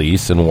than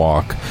Delise and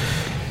walk.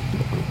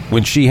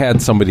 When she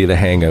had somebody to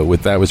hang out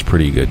with, that was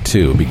pretty good,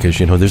 too, because,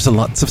 there's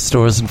lots of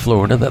stores in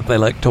Florida that they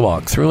like to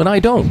walk through, and I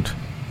don't.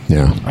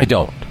 Yeah. I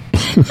don't.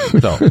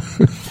 So,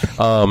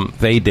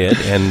 they did,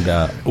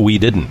 and we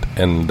didn't,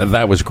 and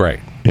that was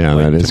great. Yeah,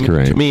 that is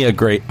great. To me, a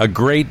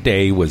great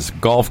day was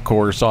golf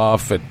course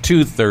off at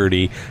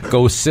 2:30.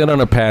 Go sit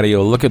on a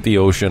patio, look at the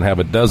ocean, have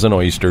a dozen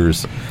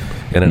oysters,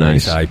 and a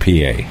nice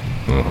IPA.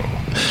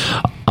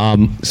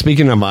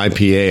 Speaking of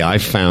IPA, I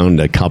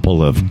found a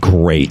couple of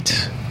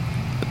great,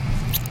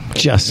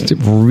 just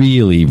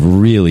really,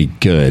 really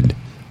good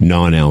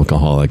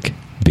non-alcoholic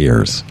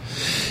beers,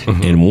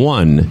 and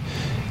one.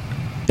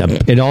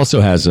 It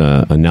also has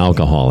an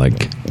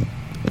alcoholic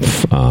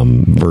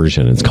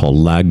version. It's called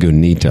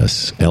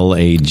Lagunitas,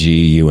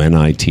 Lagunitas.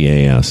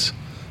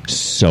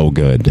 So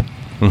good.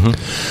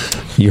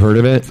 You heard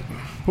of it?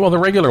 Well, the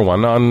regular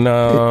one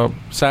on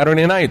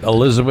Saturday night,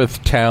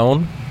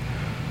 Elizabethtown,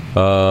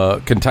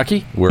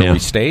 Kentucky, where we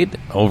stayed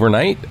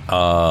overnight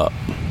to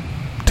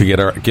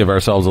give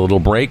ourselves a little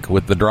break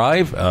with the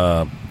drive.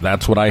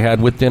 That's what I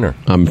had with dinner.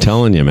 I'm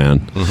telling you,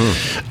 man.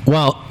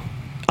 Well,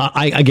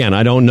 I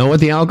don't know what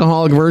the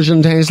alcoholic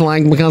version tastes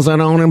like because I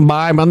don't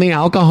imbibe on the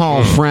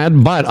alcohol,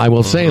 Fred. But I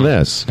will say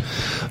this: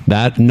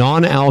 that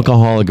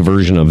non-alcoholic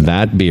version of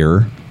that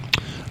beer,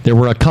 there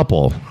were a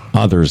couple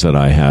others that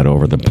I had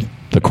over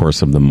the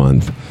course of the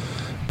month,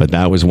 but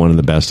that was one of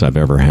the best I've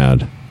ever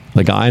had.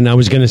 Like, and I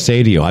was going to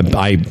say to you,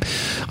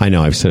 I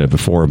know I've said it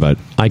before, but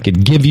I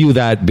could give you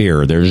that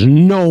beer. There's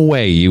no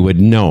way you would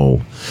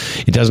know.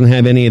 It doesn't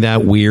have any of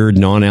that weird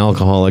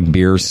non-alcoholic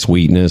beer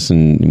sweetness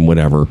and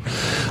whatever.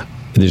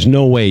 There's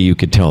no way you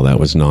could tell that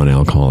was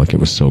non-alcoholic. It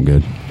was so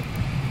good.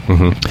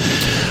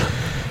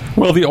 Mm-hmm.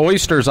 Well, the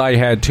oysters I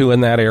had, too,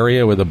 in that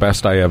area were the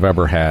best I have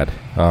ever had.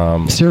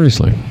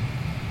 Seriously.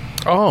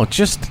 Oh,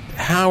 just,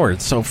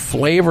 Howard, so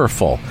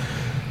flavorful.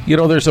 You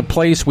know, there's a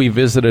place we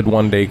visited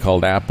one day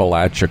called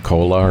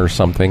Apalachicola or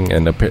something,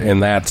 and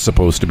that's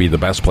supposed to be the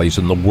best place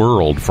in the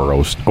world for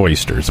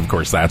oysters. Of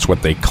course, that's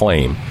what they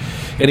claim.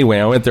 Anyway,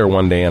 I went there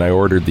one day and I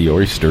ordered the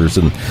oysters,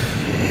 and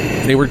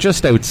they were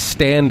just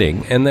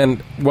outstanding. And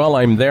then while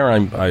I'm there,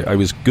 I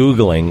was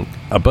Googling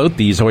about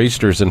these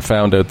oysters and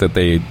found out that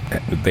they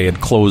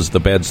had closed the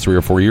beds 3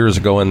 or 4 years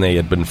ago, and they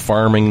had been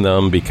farming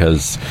them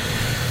because...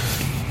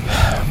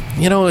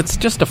 You know, it's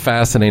just a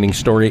fascinating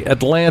story.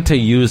 Atlanta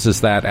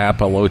uses that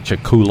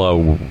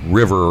Apalachicola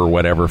River or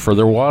whatever for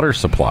their water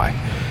supply.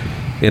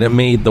 And it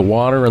made the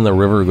water in the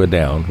river go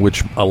down,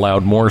 which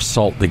allowed more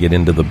salt to get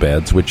into the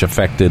beds, which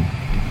affected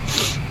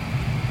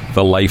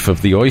the life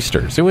of the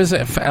oysters. It was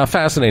a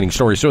fascinating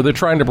story. So they're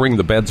trying to bring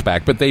the beds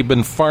back, but they've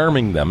been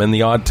farming them. And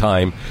the odd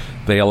time,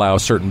 they allow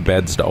certain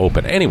beds to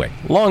open. Anyway,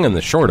 long and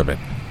the short of it,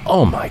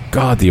 oh my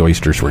God, the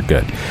oysters were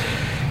good.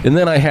 And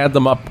then I had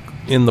them up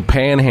in the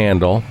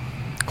Panhandle,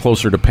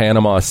 closer to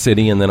Panama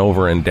City, and then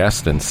over in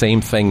Destin.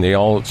 Same thing. They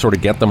all sort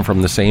of get them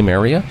from the same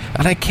area.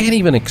 And I can't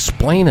even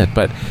explain it,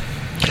 but...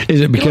 Is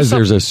it because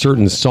there's a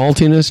certain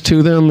saltiness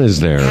to them? Is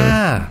there?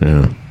 Yeah.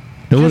 And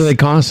what do they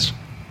cost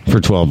for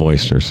 12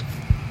 oysters?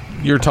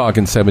 You're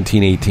talking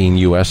 17, 18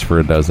 US for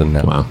a dozen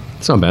now. Wow.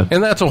 It's not bad.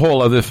 And that's a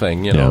whole other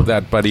thing. You know,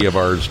 that buddy of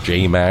ours,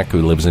 J-Mac,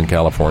 who lives in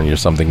California or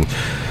something,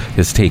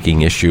 is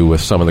taking issue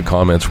with some of the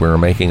comments we were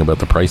making about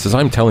the prices.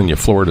 I'm telling you,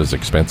 Florida's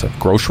expensive.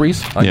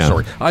 Groceries? I'm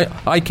sorry.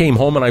 I came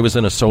home and I was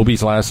in a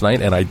Sobeys last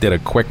night and I did a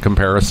quick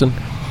comparison.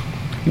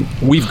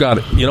 We've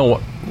got, you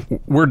know,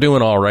 we're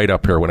doing all right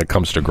up here when it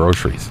comes to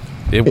groceries.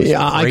 It was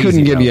I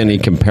couldn't give you any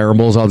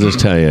comparables. I'll just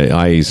tell you,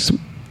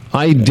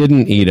 I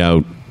didn't eat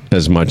out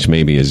as much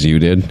maybe as you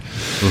did.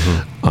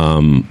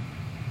 Mm-hmm.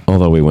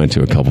 Although we went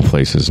to a couple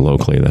places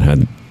locally that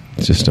had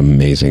just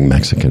amazing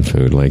Mexican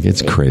food. Like,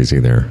 it's crazy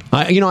there.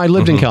 I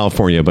lived in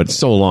California, but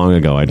so long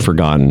ago I'd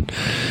forgotten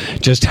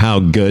just how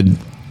good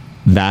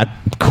that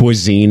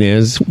cuisine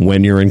is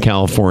when you're in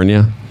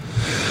California.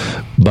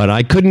 But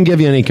I couldn't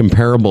give you any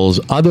comparables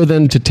other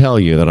than to tell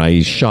you that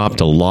I shopped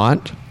a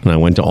lot, and I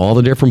went to all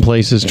the different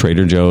places,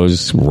 Trader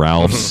Joe's,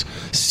 Ralph's,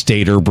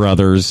 Stater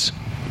Brothers,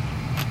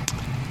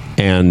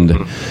 and,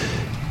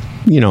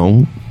 you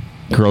know...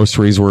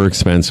 Groceries were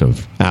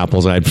expensive.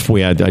 Apples, I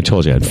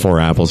told you I had 4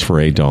 apples for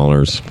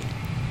 $8.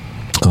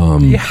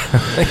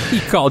 He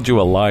called you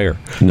a liar.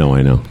 No,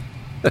 I know.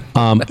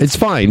 It's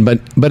fine,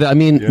 but I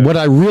mean, what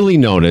I really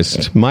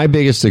noticed, my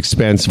biggest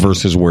expense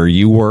versus where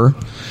you were,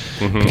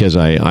 because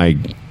I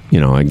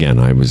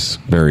was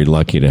very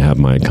lucky to have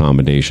my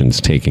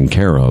accommodations taken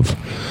care of,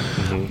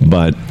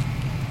 but,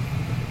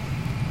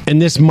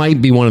 and this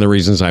might be one of the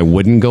reasons I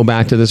wouldn't go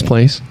back to this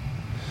place.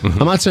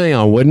 I'm not saying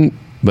I wouldn't,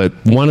 but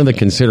one of the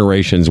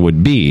considerations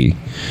would be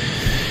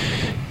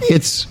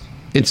it's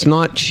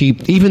not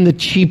cheap. Even the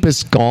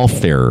cheapest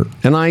golf there,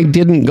 and I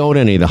didn't go to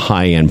any of the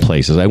high-end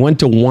places. I went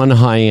to one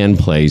high-end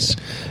place,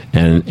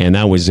 and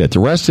that was it. The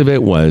rest of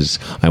it was,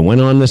 I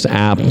went on this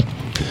app,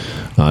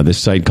 this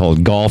site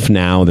called Golf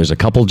Now. There's a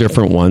couple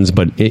different ones,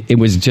 but it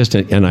was just,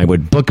 and I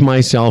would book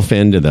myself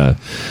into the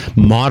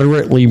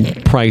moderately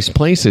priced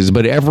places,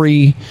 but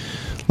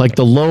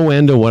the low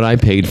end of what I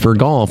paid for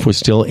golf was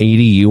still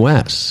 $80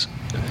 US.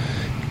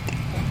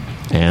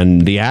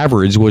 And the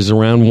average was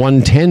around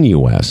 $110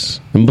 US.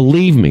 And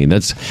believe me,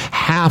 that's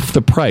half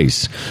the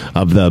price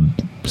of the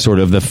sort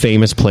of the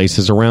famous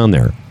places around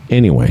there.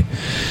 Anyway,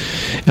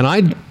 and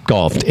I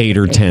golfed 8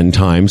 or 10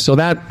 times, so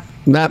that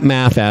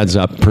math adds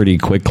up pretty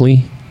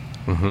quickly.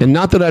 And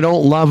not that I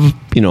don't love,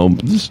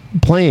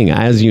 playing,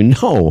 as you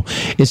know.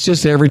 It's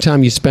just that every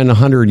time you spend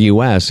 $100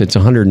 US, it's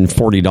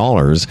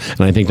 $140.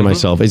 And I think to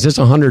myself, is this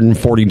a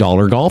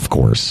 $140 golf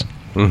course?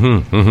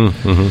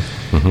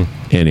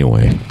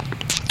 Anyway.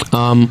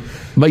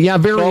 But yeah,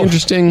 very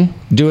interesting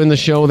doing the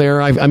show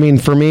there. I mean,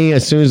 for me,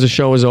 as soon as the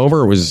show was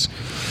over, it was,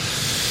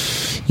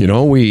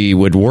 we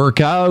would work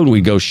out,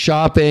 we'd go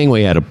shopping,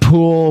 we had a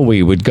pool,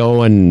 we would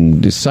go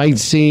and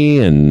sightsee,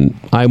 and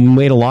I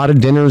made a lot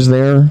of dinners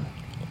there.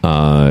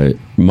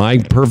 My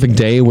perfect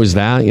day was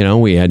that,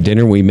 we had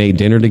dinner, we made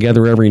dinner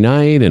together every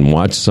night and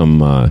watched some,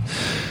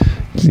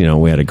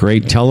 we had a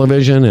great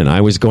television, and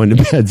I was going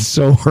to bed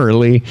so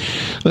early.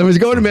 I was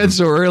going to bed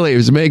so early, it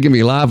was making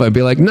me laugh. I'd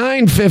be like,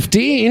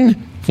 9:15?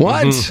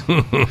 What?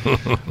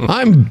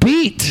 I'm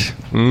beat.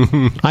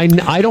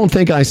 I don't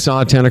think I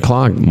saw 10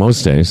 o'clock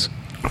most days.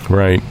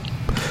 Right.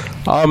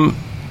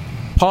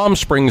 Palm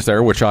Springs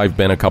there, which I've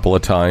been a couple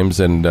of times,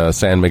 and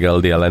San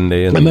Miguel de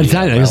Allende.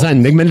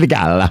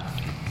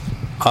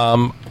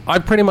 I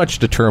pretty much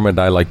determined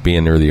I like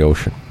being near the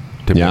ocean,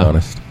 to be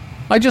honest.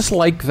 I just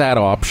like that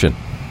option.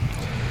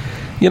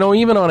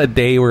 even on a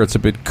day where it's a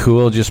bit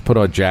cool, just put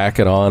a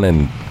jacket on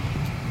and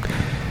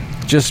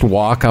just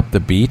walk up the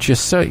beach. You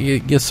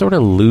sort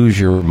of lose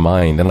your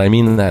mind, and I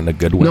mean that in a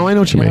good way. No, I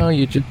know what you mean.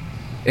 You just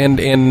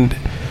and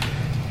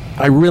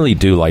I really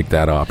do like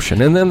that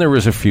option. And then there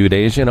was a few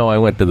days, I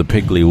went to the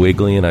Piggly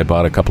Wiggly and I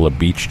bought a couple of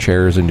beach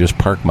chairs and just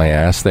parked my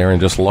ass there and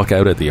just look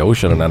out at the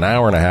ocean, and an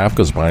hour and a half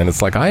goes by and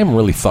it's like I haven't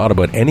really thought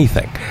about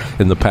anything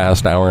in the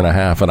past hour and a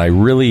half, and I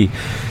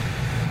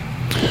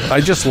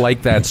just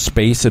like that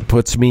space it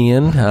puts me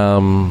in.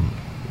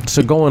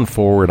 So going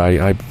forward,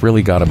 I've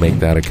really got to make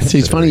that a consideration. See,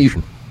 it's funny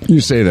you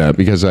say that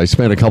because I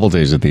spent a couple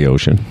days at the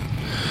ocean.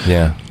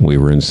 Yeah. We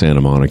were in Santa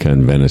Monica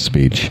and Venice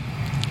Beach.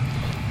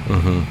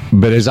 Mm-hmm.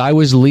 But as I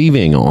was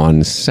leaving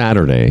on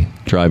Saturday,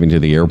 driving to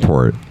the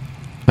airport,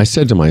 I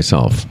said to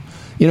myself,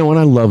 you know what,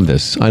 I love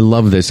this. I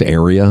love this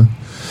area.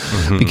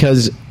 Mm-hmm.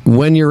 Because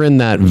when you're in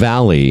that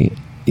valley,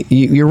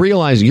 you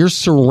realize you're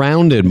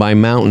surrounded by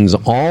mountains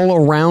all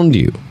around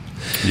you.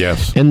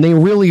 Yes. And they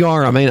really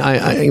are. I mean,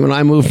 when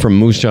I moved from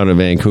Moose Jaw to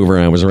Vancouver,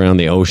 and I was around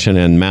the ocean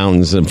and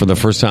mountains, and for the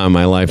first time in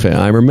my life,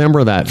 I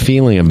remember that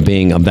feeling of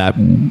being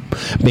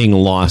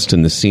lost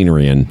in the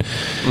scenery, and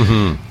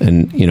mm-hmm.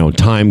 and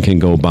time can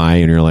go by,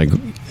 and you're like,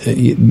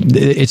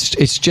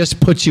 it's just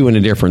puts you in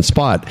a different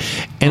spot.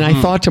 And mm-hmm.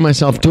 I thought to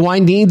myself, do I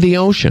need the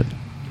ocean?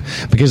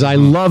 Because I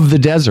love the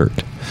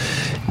desert.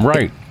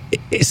 Right.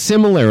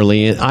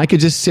 Similarly, I could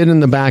just sit in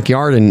the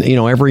backyard and,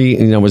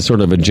 it was sort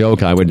of a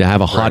joke. I would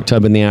have a hot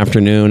tub in the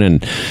afternoon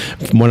and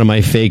one of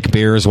my fake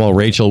beers while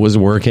Rachel was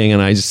working,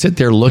 and I just sit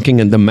there looking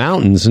at the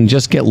mountains and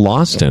just get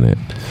lost in it.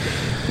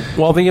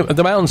 Well,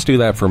 the mountains do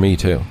that for me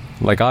too.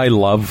 Like I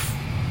love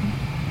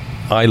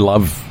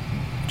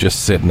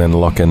just sitting and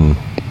looking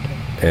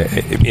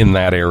in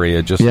that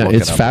area. Just looking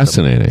it's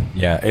fascinating.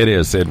 Yeah, it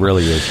is. It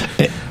really is.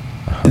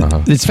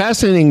 It's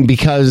fascinating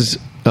because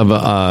of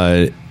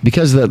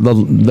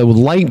the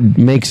light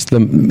makes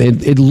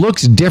it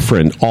looks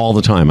different all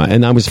the time,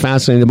 and I was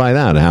fascinated by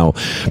that. How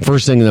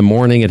first thing in the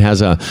morning it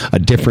has a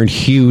different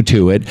hue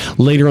to it.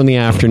 Later in the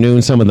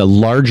afternoon, some of the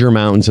larger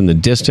mountains in the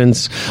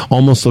distance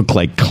almost look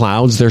like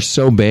clouds. They're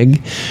so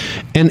big,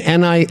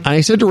 and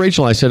I said to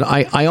Rachel, I said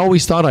I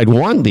always thought I'd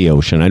want the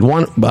ocean. I'd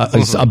want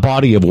a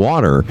body of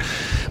water,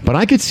 but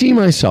I could see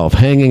myself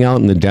hanging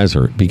out in the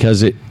desert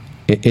because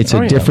it's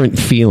a different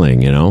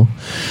feeling.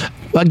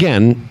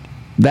 Again,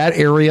 that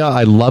area,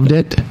 I loved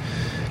it.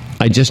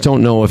 I just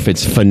don't know if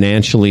it's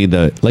financially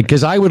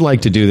because I would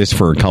like to do this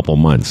for a couple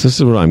months. This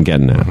is what I'm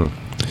getting at.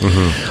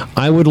 Mm-hmm.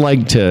 I would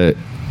like to,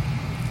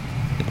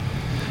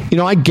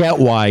 I get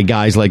why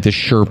guys like the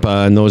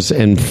Sherpa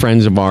and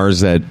friends of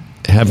ours that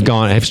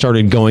have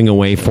started going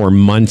away for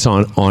months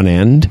on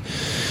end.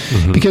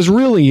 Mm-hmm. Because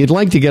really, you'd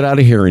like to get out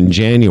of here in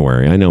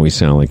January. I know we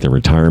sound like the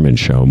retirement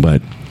show,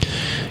 but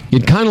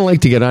you'd kind of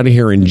like to get out of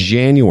here in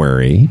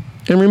January.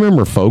 And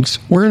remember, folks,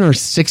 we're in our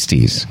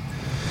 60s.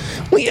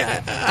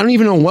 I don't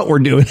even know what we're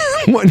doing.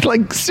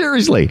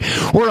 Seriously,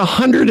 we're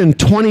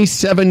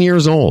 127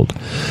 years old.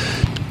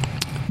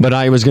 But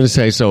I was going to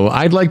say, so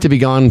I'd like to be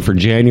gone for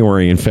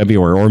January and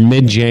February, or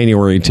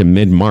mid-January to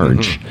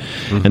mid-March.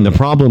 Mm-hmm. Mm-hmm. And the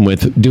problem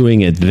with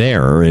doing it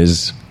there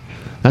is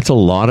it's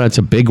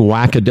a big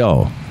whack of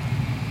dough.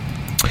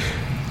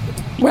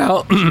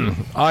 Well,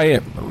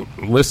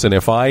 listen,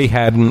 if it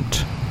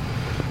hadn't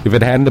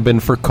have been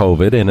for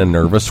COVID and a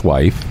nervous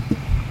wife,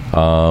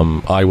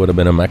 I would have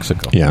been in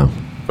Mexico. Yeah.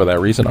 For that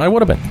reason, I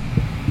would have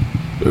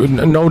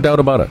been. No doubt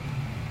about it.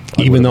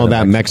 Even though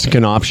that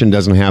Mexican option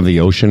doesn't have the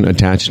ocean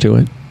attached to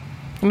it?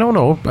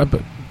 No. But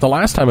the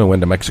last time I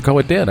went to Mexico,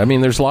 it did. I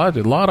mean, there's a lot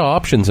of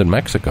options in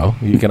Mexico.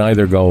 You can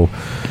either go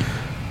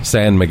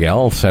San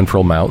Miguel,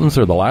 Central Mountains,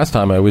 or the last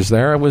time I was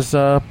there, I was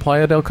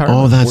Playa del Carmen.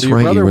 Oh, that's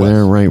right. You were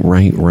there. Right.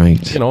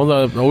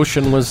 The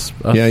ocean was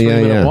a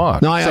 3-minute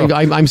walk. No,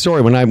 I'm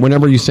sorry.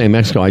 Whenever you say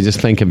Mexico, I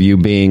just think of you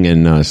being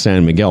in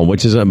San Miguel,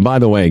 which is, by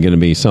the way, going to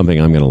be something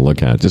I'm going to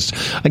look at. Just,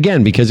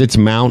 again, because it's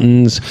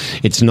mountains,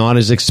 it's not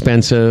as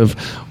expensive.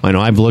 I know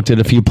I've looked at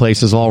a few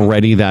places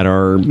already that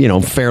are,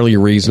 fairly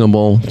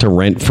reasonable to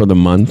rent for the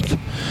month.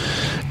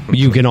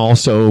 You can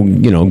also,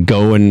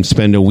 go and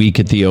spend a week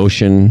at the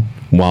ocean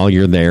while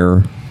you're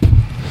there.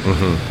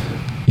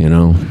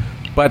 Mm-hmm.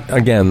 But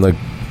again,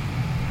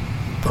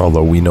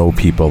 although we know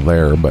people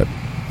there, but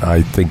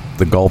I think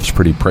the golf's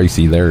pretty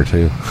pricey there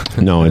too.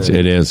 No, it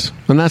is,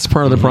 and that's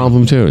part of the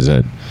problem too. Is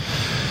that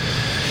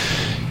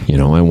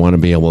I want to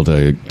be able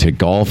to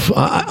golf.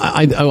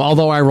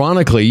 Although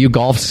ironically, you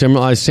golf same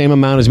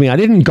amount as me. I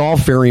didn't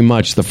golf very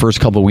much the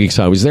first couple of weeks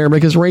I was there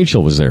because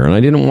Rachel was there, and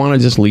I didn't want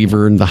to just leave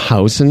her in the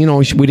house. And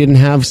we didn't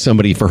have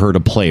somebody for her to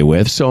play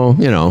with, so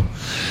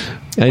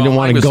I didn't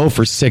want to go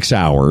for 6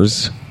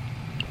 hours.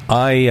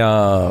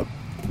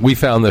 We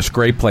found this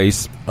great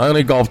place. I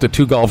only golfed at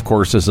 2 golf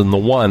courses, and the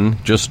one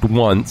just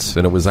once,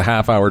 and it was a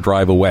half-hour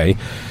drive away.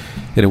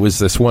 And it was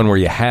this one where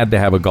you had to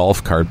have a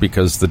golf cart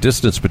because the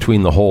distance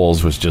between the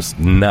holes was just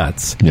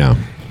nuts. Yeah.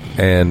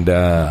 And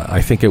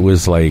I think it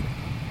was like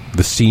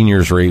the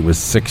seniors rate was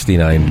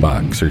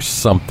 $69 or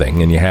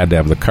something, and you had to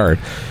have the cart.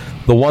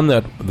 The one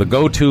that the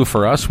go-to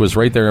for us was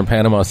right there in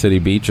Panama City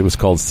Beach. It was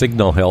called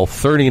Signal Hill,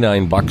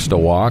 $39 to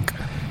walk,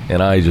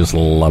 and I just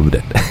loved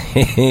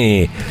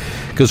it.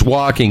 Because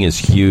walking is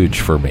huge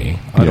for me.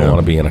 I don't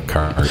want to be in a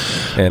car.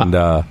 And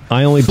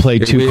I only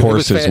played two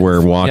courses where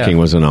walking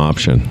was an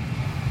option.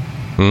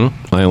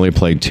 I only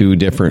played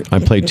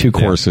two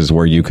courses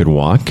where you could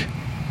walk.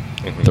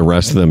 The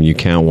rest of them you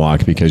can't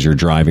walk because you're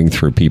driving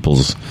through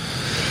people's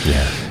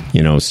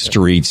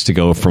streets to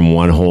go from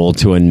one hole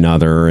to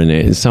another, and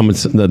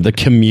the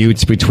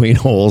commutes between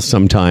holes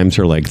sometimes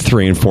are like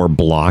 3 and 4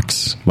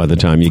 blocks by the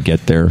time you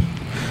get there.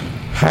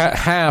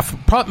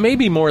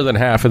 Maybe more than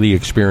half of the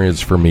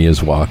experience for me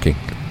is walking.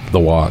 The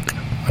walk,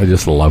 I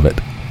just love it.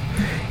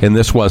 And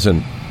this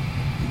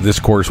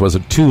course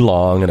wasn't too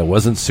long, and it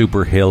wasn't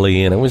super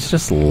hilly, and it was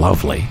just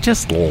lovely,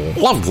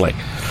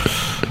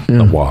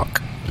 The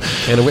walk.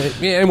 And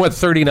what,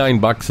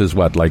 $39 is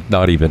what, like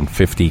not even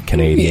 50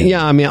 Canadian?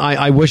 Yeah, I mean,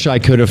 I wish I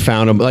could have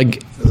found them.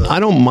 Like,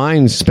 I don't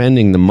mind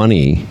spending the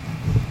money.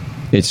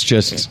 It's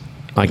just,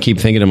 I keep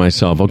thinking to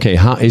myself, okay,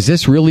 is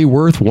this really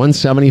worth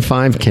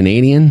 $175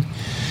 Canadian?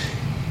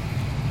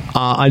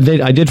 I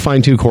did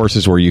find 2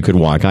 courses where you could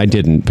walk. I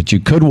didn't, but you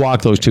could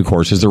walk those 2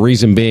 courses. The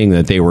reason being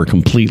that they were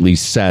completely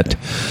set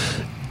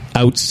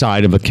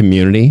outside of a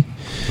community.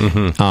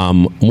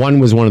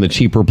 One was one of the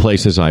cheaper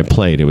places I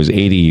played. It was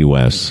 $80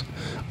 US.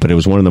 But it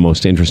was one of the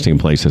most interesting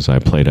places I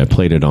played. I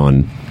played it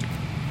on,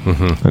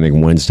 I think,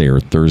 Wednesday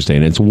or Thursday,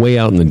 and it's way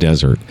out in the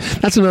desert.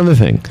 That's another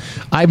thing.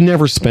 I've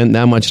never spent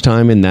that much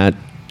time in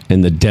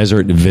the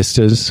desert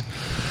vistas.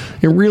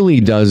 It really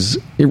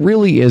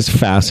is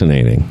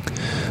fascinating.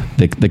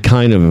 The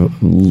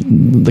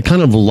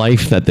kind of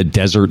life that the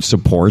desert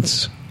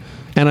supports.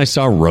 And I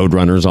saw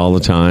roadrunners all the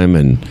time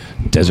and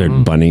desert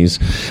bunnies.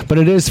 But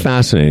it is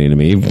fascinating to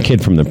me. Even a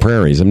kid from the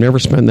prairies. I've never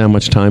spent that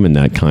much time in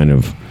that kind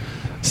of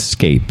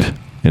scape.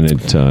 And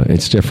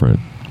it's different.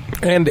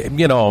 And,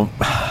 I'm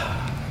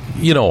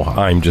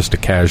just a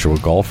casual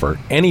golfer.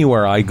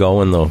 Anywhere I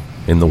go in the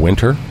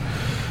winter,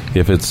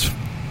 if it's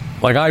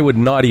like, I would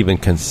not even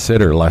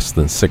consider less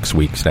than 6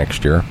 weeks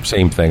next year.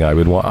 Same thing I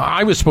would want.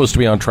 I was supposed to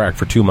be on track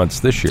for 2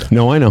 months this year.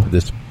 No, I know.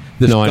 This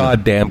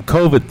goddamn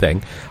COVID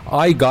thing.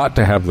 I got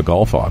to have the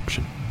golf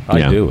option.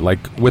 I do. Like,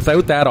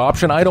 without that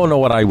option, I don't know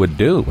what I would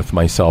do with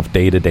myself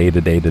day to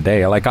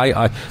day. Like,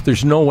 I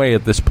there's no way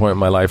at this point in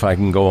my life I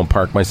can go and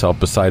park myself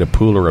beside a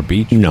pool or a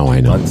beach. No, I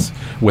know.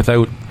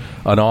 Without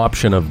an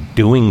option of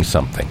doing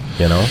something,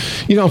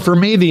 for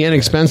me, the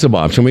inexpensive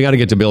option, we got to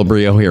get to Bill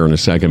Brio here in a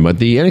second, but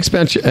the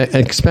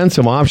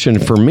expensive option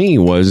for me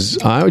was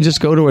I would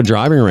just go to a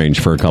driving range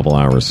for a couple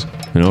hours,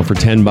 for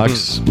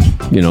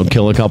 $10,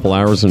 kill a couple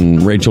hours,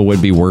 and Rachel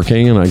would be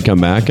working, and I'd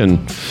come back, and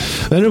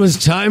then it was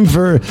time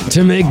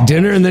to make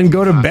dinner and then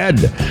go to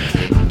bed.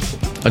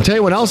 I'll tell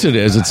you what else it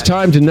is. It's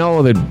time to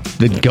know that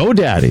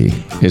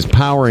GoDaddy is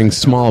powering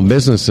small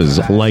businesses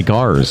like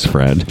ours,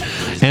 Fred,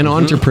 and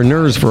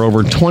entrepreneurs for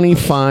over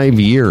 25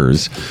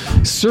 years,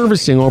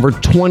 servicing over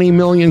 20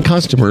 million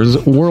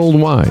customers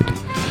worldwide.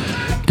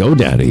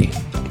 GoDaddy.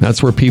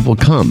 That's where people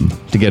come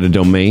to get a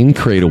domain,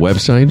 create a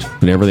website,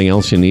 and everything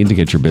else you need to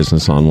get your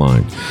business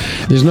online.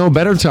 There's no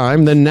better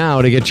time than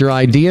now to get your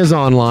ideas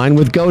online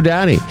with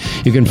GoDaddy.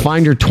 You can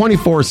find your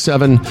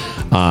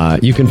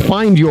 24/7, you can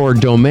find your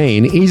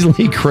domain,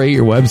 easily create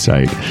your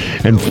website,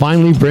 and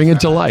finally bring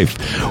it to life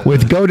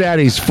with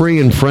GoDaddy's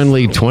free and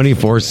friendly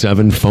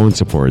 24/7 phone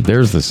support.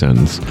 There's the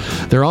sentence.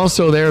 They're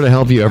also there to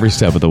help you every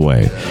step of the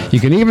way.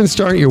 You can even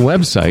start your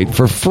website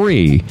for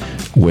free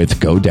with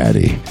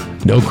GoDaddy.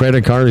 No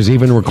credit card is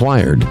even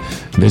required.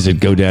 Visit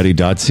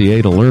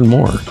GoDaddy.ca to learn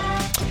more.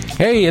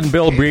 Hey, and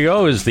Bill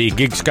Brio is the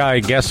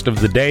GigSky guest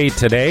of the day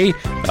today.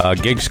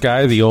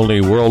 GigSky, the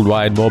only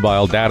worldwide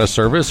mobile data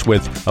service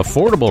with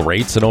affordable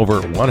rates in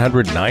over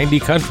 190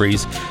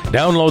 countries.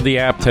 Download the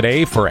app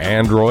today for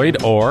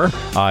Android or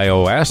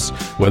iOS.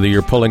 Whether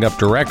you're pulling up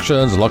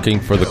directions, looking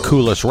for the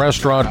coolest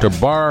restaurant or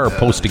bar, or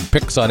posting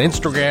pics on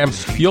Instagram,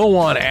 you'll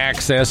want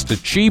access to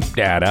cheap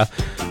data,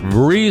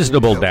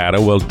 reasonable data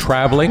while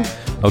traveling.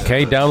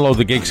 Okay, download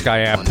the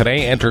GigSky app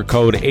today. Enter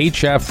code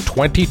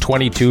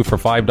HF2022 for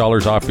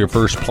 $5 off your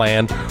first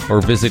plan,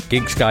 or visit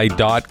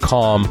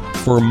gigsky.com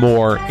for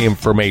more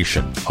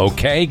information.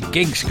 Okay,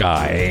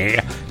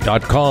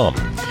 gigsky.com.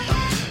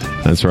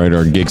 That's right,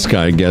 our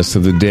GigSky guest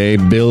of the day,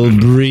 Bill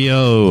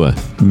Brio.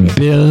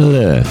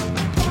 Bill.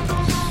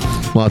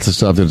 Lots of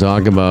stuff to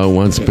talk about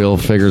once Bill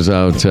figures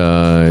out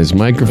his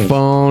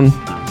microphone.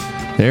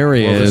 There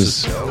he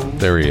is.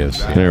 There he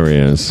is. There he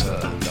is.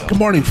 Good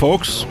morning,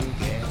 folks.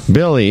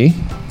 Billy.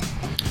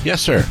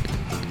 Yes, sir.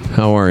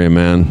 How are you,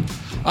 man?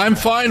 I'm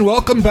fine.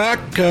 Welcome back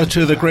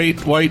to the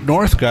Great White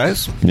North,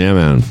 guys. Yeah,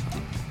 man.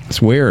 It's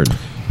weird.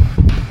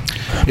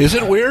 Is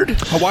it weird?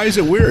 Why is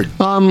it weird?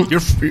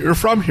 You're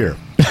from here.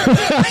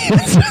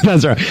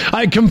 That's right.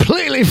 I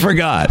completely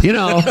forgot.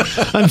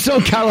 I'm so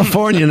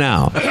California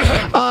now.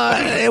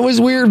 It was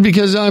weird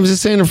because I was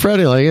just saying to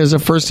Freddie, like, it's the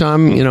first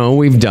time,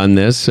 we've done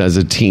this as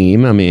a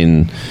team. I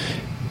mean,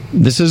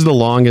 this is the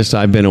longest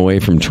I've been away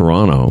from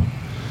Toronto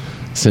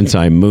since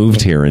I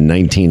moved here in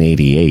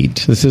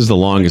 1988. This is the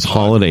longest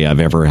holiday I've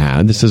ever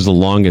had. This is the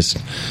longest,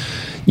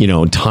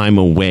 time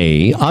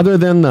away, other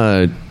than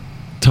the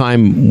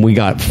time we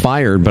got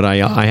fired, but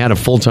I had a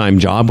full-time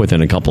job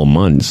within a couple of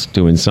months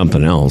doing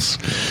something else.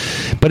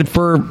 But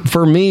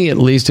for me, at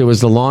least, it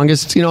was the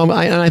longest, and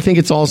I think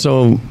it's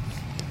also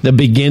the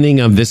beginning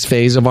of this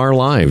phase of our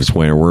lives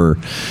where we're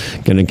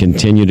going to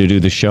continue to do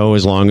the show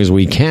as long as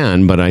we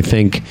can, but I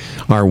think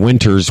our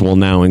winters will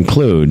now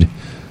include,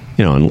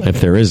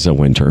 if there is a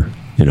winter,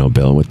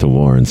 Bill, with the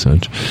war and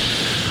such.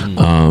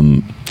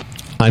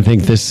 I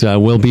think this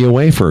will be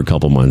away for a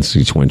couple months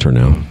each winter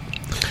now.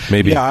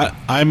 Maybe. Yeah,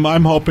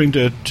 I'm hoping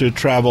to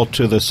travel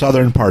to the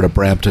southern part of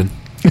Brampton.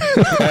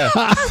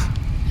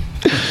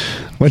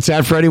 What's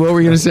that, Freddie? What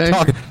were you going to say?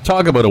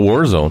 Talk about a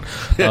war zone.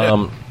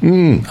 No,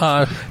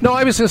 I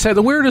was going to say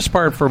the weirdest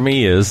part for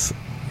me is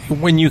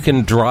when you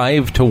can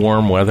drive to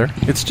warm weather.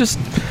 It's just,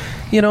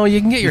 you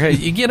can get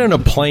you get in a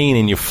plane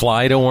and you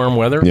fly to warm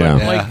weather. Yeah.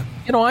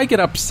 But I get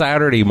up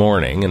Saturday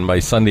morning and by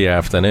Sunday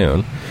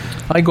afternoon,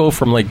 I go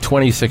from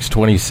 26,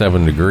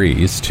 27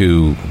 degrees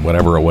to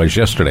whatever it was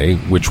yesterday,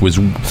 which was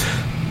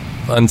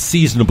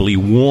unseasonably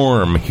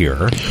warm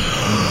here.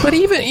 But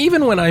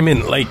even when I'm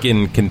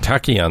in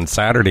Kentucky on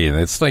Saturday,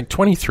 it's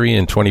 23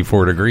 and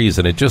 24 degrees,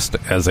 and it just,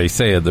 as I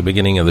say at the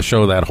beginning of the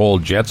show, that whole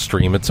jet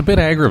stream, it's a bit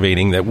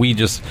aggravating that we're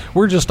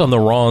just on the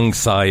wrong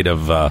side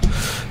of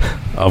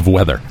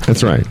weather.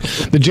 That's right.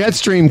 The jet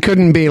stream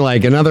couldn't be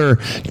another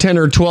 10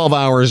 or 12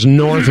 hours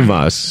north of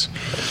us.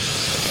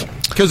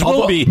 Because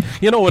we'll be,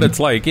 what it's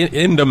like,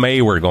 into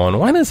May we're going,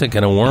 when is it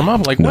going to warm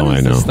up? When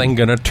is this thing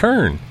going to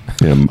turn?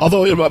 Yeah.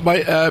 Although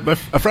a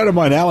friend of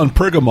mine, Alan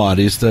Pergamon,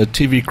 he's the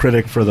TV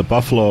critic for the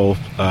Buffalo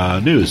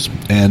News,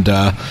 and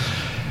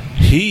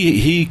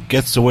he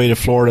gets away to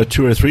Florida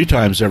 2 or 3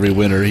 times every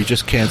winter. He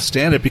just can't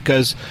stand it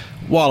because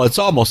while it's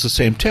almost the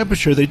same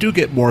temperature, they do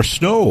get more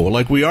snow.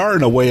 We are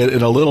in a way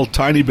in a little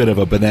tiny bit of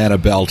a banana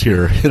belt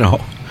here,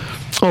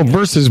 Oh,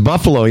 versus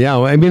Buffalo, yeah.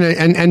 I mean,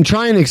 and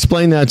try and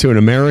explain that to an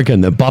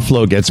American that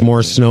Buffalo gets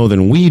more snow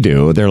than we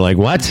do. They're like,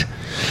 what?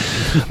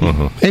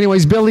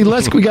 Anyways, Billy,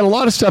 we got a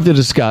lot of stuff to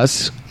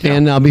discuss. Yeah.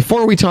 And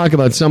before we talk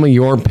about some of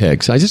your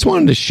picks, I just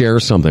wanted to share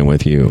something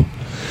with you.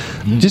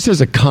 Just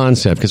as a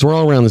concept, because we're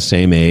all around the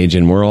same age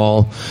and we're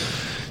all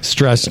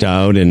stressed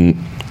out. And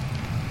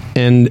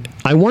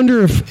I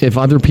wonder if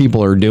other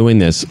people are doing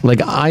this.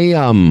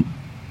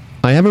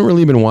 I haven't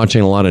really been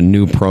watching a lot of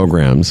new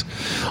programs,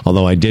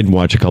 although I did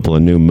watch a couple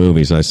of new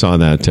movies. I saw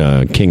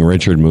that King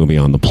Richard movie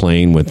on the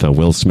plane with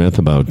Will Smith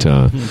about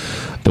the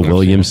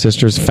Williams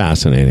sisters.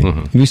 Fascinating.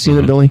 Have you seen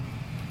it, Billy?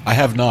 I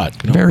have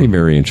not. No. Very,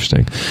 very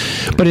interesting.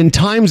 But in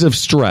times of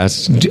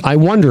stress, I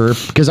wonder,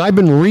 because I've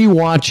been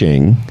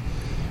rewatching,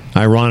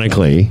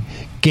 ironically,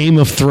 Game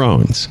of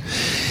Thrones.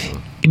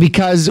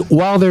 Because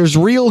while there's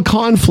real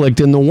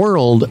conflict in the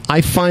world, I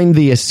find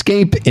the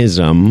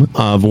escapism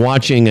of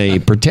watching a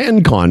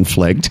pretend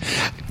conflict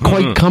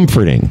quite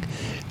comforting.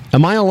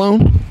 Am I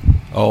alone?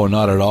 Oh,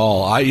 not at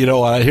all.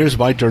 Here's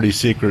my dirty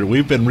secret.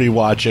 We've been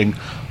rewatching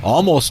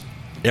almost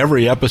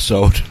every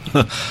episode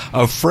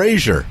of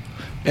Frasier.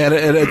 And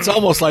it's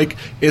almost like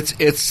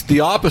it's the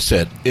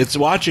opposite. It's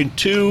watching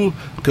 2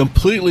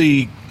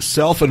 completely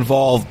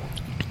self-involved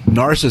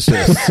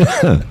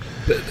narcissists.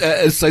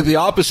 It's like the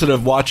opposite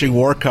of watching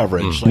war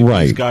coverage.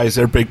 Right. These guys,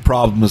 their big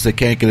problem is they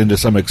can't get into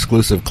some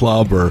exclusive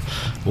club or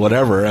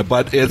whatever.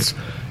 But it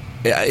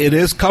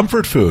is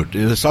comfort food.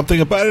 There's something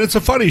about it. It's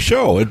a funny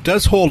show. It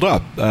does hold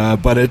up.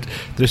 But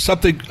there's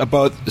something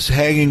about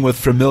hanging with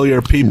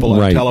familiar people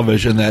on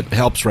television that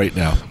helps right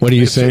now. What do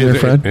you say there,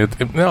 Fred?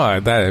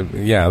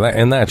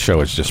 And that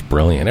show is just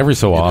brilliant. Every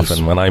so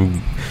often when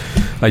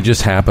I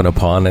just happen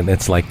upon it, and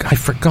it's like, I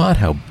forgot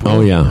how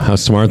brilliant. Oh, yeah, how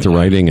smart the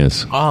writing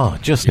is. Oh,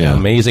 just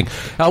amazing.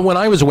 When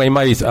I was away,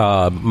 my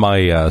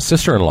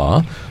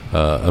sister-in-law,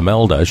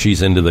 Imelda,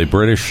 she's into the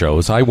British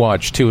shows. I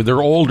watch, too.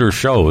 They're older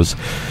shows.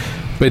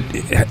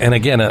 And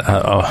again,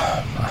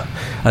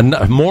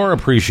 more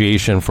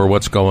appreciation for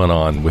what's going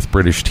on with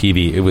British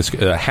TV. It was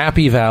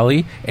Happy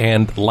Valley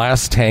and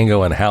Last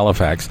Tango in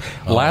Halifax.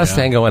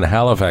 Tango in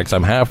Halifax,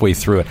 I'm halfway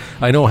through it.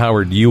 I know,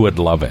 Howard, you would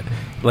love it.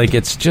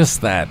 It's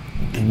just that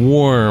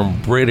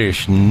warm,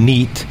 British,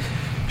 neat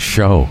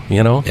show,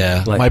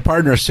 Yeah. My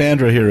partner,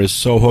 Sandra, here is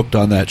so hooked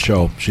on that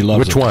show. She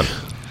loves it. Which one?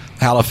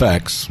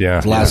 Halifax.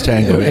 Yeah. Last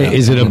Tango. Yeah.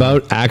 Is it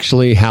about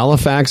actually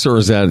Halifax, or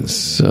is that...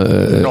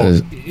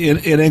 no,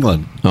 in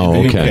England. Oh,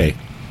 in okay.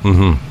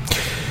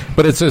 Mm-hmm.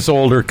 But it's this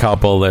older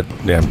couple that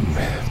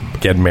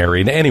get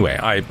married. Anyway,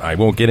 I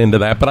won't get into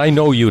that, but I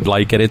know you'd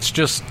like it. It's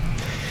just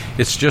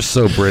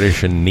so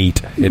British and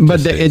neat.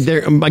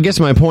 I guess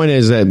my point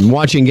is that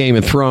watching Game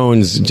of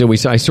Thrones,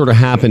 I sort of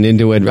happened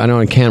into it.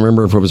 I can't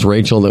remember if it was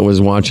Rachel that was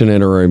watching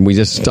it or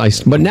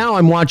but now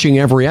I'm watching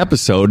every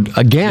episode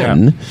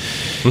again. Yeah.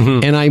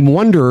 Mm-hmm. And I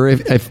wonder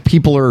if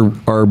people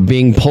are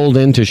being pulled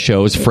into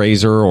shows,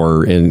 Frasier,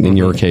 or in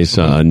your case,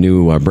 a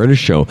new British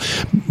show,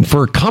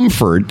 for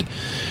comfort.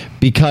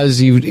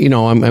 because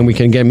and we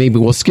can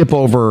we'll skip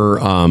over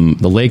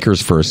the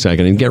Lakers for a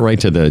second and get right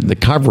to the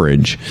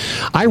coverage.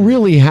 I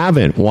really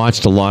haven't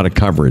watched a lot of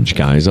coverage,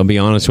 guys. I'll be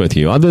honest with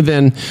you. Other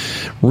than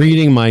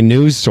reading my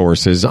news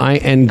sources,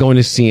 and going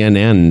to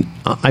CNN,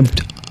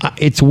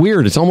 it's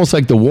weird. It's almost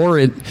like the war,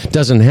 it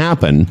doesn't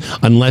happen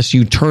unless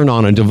you turn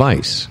on a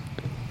device.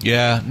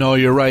 Yeah, no,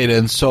 you're right.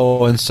 And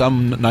so in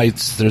some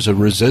nights there's a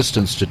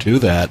resistance to do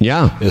that.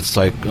 Yeah. It's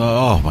like,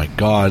 oh my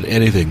God,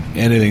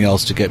 anything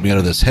else to get me out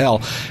of this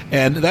hell.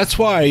 And that's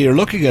why you're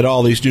looking at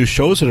all these new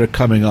shows that are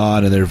coming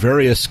on, and they're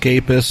very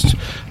escapist.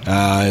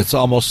 It's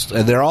almost,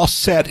 and they're all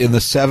set in the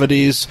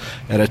 70s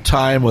at a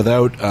time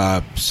without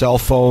cell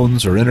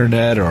phones or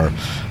internet or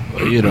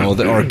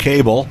or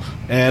cable.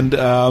 And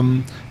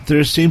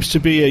there seems to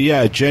be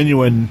a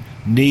genuine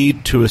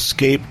need to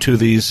escape to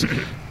these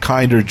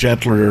kinder,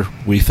 gentler,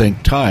 we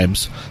think,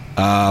 times.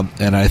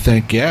 And I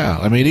think,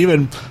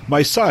 even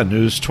my son,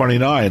 who's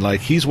 29,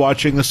 he's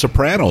watching The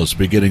Sopranos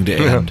beginning to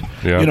end.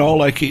 Yeah.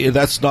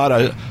 That's not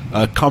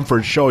a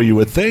comfort show, you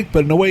would think,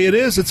 but in a way it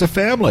is. It's a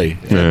family.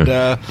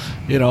 Yeah.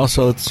 And,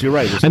 so you're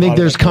right. I think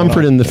there's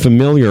comfort in the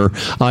familiar.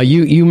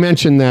 You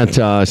mentioned that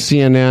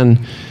CNN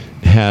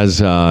has,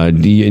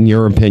 in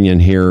your opinion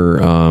here,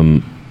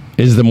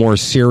 is the more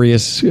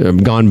serious,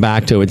 gone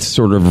back to its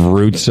sort of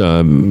roots,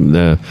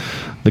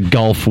 the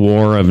Gulf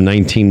War of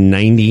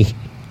 1990?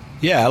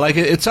 Yeah,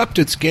 it's upped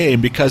its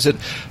game because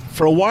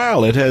for a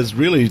while it has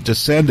really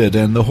descended,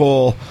 and the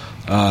whole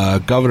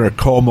Governor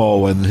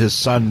Cuomo and his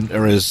son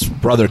or his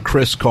brother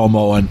Chris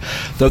Cuomo and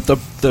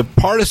the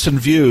partisan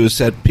views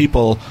that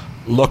people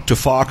look to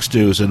Fox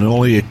News and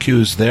only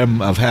accuse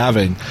them of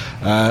having,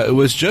 it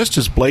was just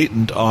as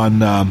blatant on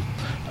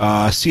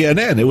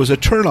CNN. It was a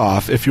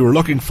turnoff if you were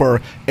looking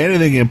for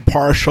anything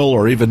impartial,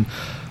 or even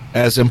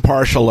as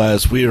impartial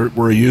as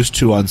we're used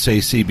to on, say,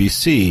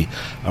 CBC,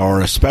 or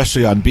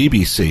especially on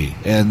BBC.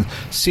 And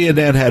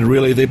CNN had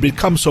they've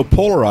become so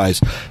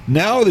polarized.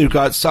 Now they've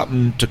got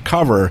something to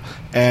cover,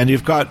 and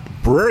you've got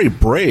very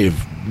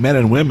brave men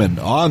and women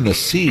on the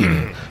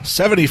scene.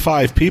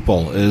 75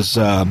 people is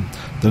the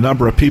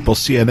number of people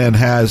CNN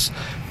has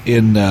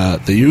in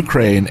the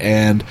Ukraine,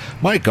 and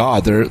my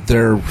God,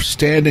 they're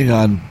standing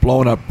on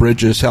blown up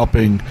bridges,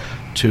 helping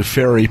to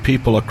ferry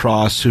people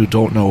across who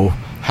don't know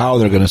how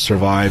they're going to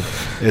survive.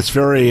 It's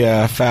very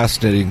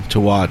fascinating to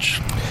watch.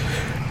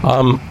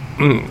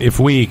 If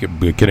we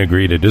can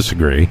agree to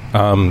disagree,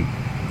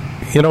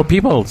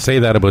 people say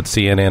that about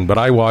CNN, but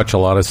I watch a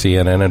lot of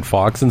CNN and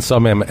Fox and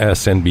some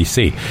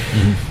MSNBC.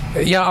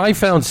 Mm-hmm. Yeah, I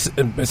found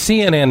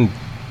CNN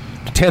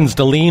tends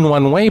to lean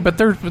one way, but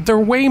they're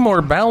way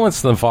more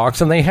balanced than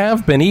Fox, and they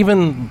have been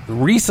even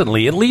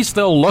recently. At least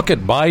they'll look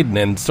at Biden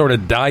and sort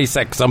of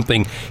dissect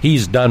something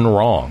he's done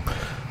wrong.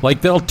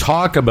 They'll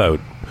talk about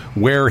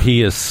where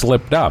he has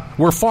slipped up,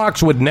 where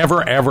Fox would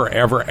never, ever,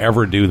 ever,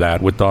 ever do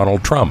that with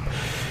Donald Trump.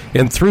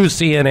 And through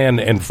CNN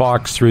and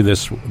Fox, through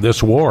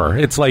this war,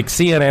 it's like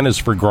CNN is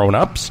for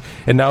grown-ups,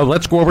 and now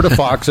let's go over to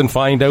Fox and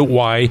find out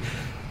why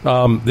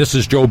this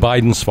is Joe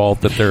Biden's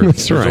fault that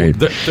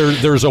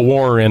there's a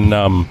war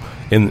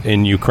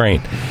in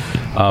Ukraine.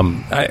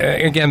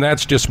 Again,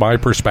 that's just my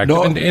perspective.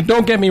 No. And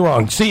don't get me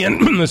wrong,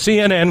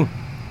 CNN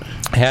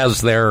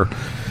has their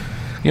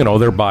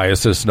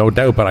biases, no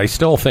doubt, but I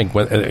still think,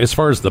 as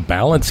far as the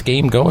balance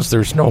game goes,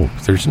 there's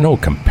no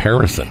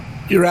comparison.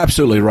 You're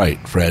absolutely right,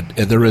 Fred.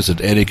 And there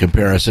isn't any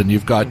comparison.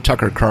 You've got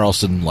Tucker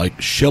Carlson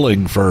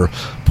shilling for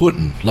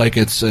Putin.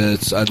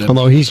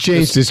 Although he's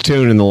changed his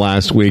tune in the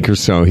last week or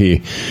so.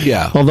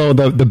 Although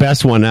the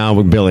best one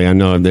now, Billy, I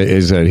know,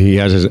 is that he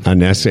has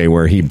an essay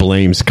where he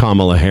blames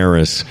Kamala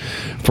Harris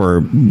for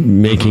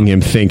making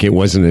him think it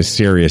wasn't as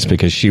serious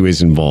because she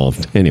was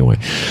involved. Anyway,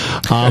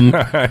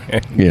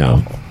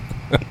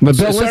 But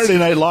Saturday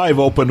Night Live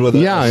opened with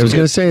I was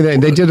going to say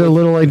they did a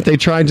little, they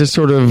tried to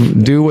sort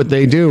of do what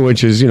they do,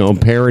 which is,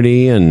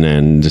 parody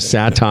and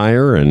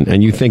satire,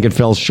 and you think it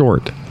fell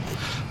short.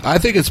 I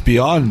think it's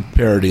beyond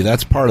parody.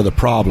 That's part of the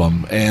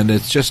problem, and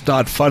it's just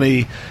not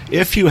funny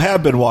if you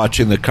have been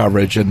watching the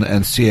coverage and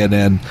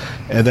CNN,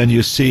 and then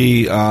you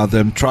see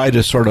them try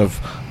to sort of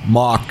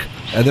mock,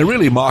 and they're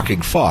really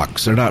mocking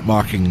Fox. They're not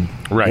mocking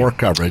war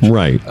coverage.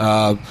 Right.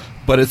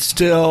 But it's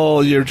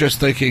still, you're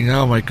just thinking,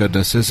 oh my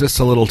goodness, is this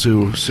a little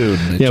too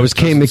soon? It was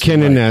Kate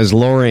McKinnon as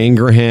Laura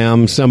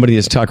Ingraham, somebody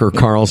as Tucker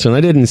Carlson.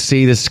 I didn't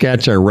see the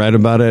sketch, I read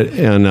about it,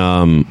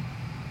 and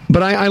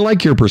but I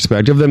like your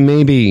perspective that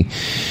maybe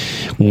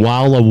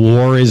while a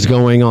war is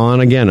going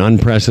on, again,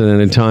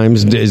 unprecedented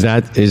times,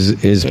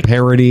 is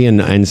parody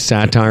and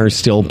satire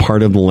still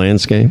part of the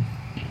landscape?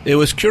 It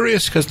was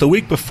curious because the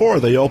week before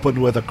they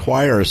opened with a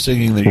choir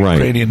singing the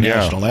Ukrainian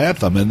national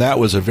anthem, and that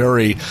was a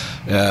very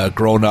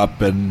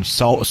grown-up and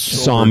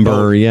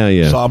somber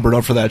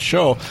note for that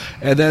show.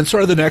 And then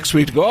sort of the next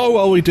week to go, oh,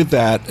 well, we did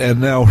that,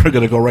 and now we're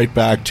going to go right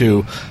back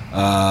to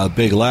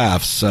big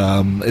laughs.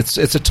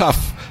 It's a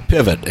tough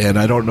pivot, and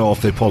I don't know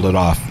if they pulled it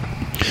off.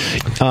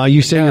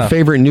 You say your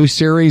favorite new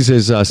series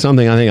is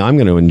something I think I'm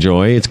going to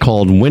enjoy. It's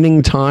called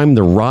Winning Time,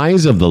 The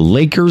Rise of the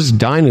Lakers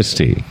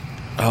Dynasty.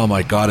 Oh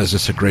my God, is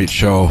this a great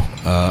show,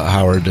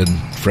 Howard and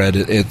Fred?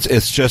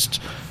 It's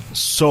just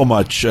so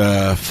much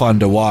fun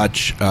to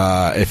watch.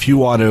 If you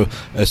want to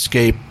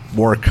escape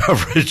war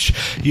coverage,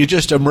 you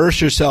just immerse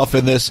yourself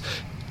in this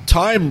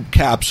time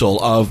capsule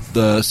of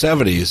the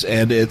 70s,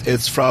 and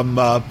it's from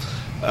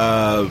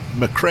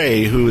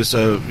McRae, who is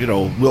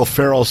Will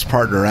Ferrell's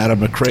partner, Adam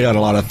McRae, on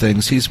a lot of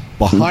things. He's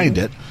behind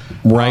it,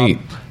 right?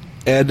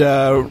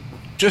 And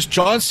just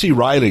John C.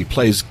 Reilly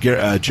plays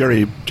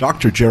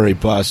Dr. Jerry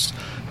Buss,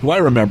 who I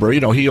remember.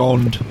 He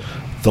owned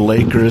the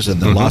Lakers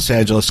and the Los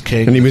Angeles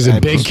Kings, and he was a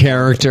big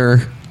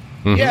character.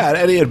 Mm-hmm. Yeah,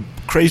 and he had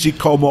crazy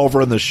comb over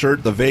and the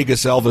shirt, the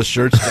Vegas Elvis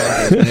shirt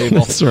down his navel.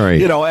 That's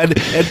right. And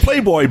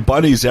Playboy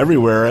bunnies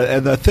everywhere.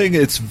 And the thing,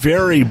 it's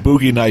very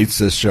Boogie Nights,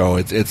 this show.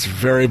 It's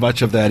very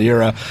much of that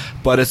era,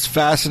 but it's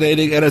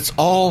fascinating, and it's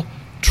all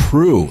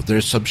true.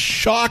 There's some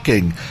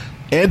shocking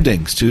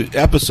endings to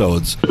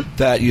episodes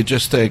that you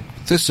just think,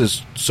 this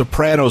is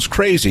Sopranos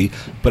crazy,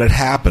 but it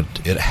happened.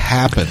 It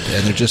happened,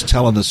 and they're just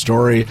telling the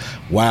story.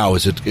 Wow,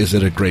 is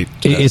it a great?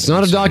 It's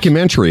not a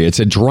documentary. It's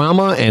a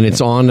drama, and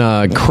it's on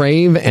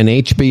Crave and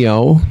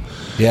HBO.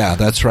 Yeah,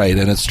 that's right.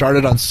 And it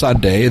started on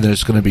Sunday, and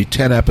there's going to be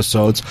 10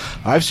 episodes.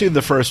 I've seen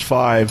the first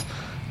 5.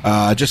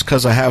 Just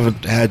because I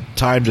haven't had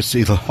time to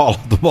see them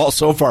all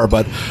so far,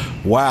 but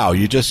wow,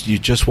 you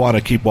just want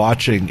to keep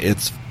watching.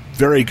 It's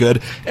very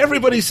good.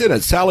 Everybody's in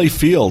it. Sally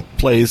Field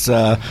plays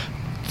the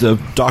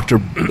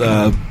Dr.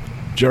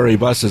 Jerry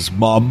Buss's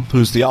mom,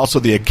 who's also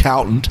the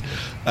accountant.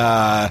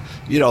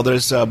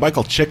 There's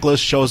Michael Chiklis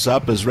shows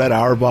up as Red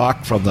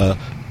Auerbach from the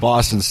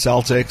Boston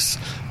Celtics.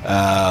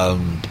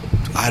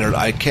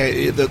 I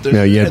can't.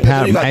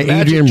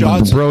 Adrian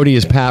Brody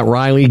is Pat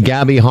Riley,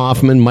 Gabby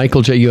Hoffman,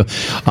 Michael Jason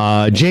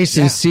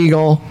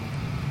Segel,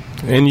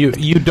 and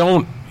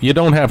you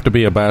don't have to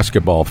be a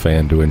basketball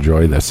fan to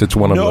enjoy this. It's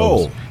one of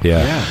those.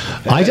 Yeah.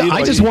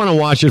 I just want to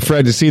watch it,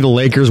 Fred, to see the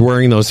Lakers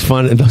wearing those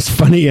funny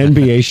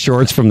NBA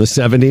shorts from the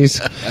 70s.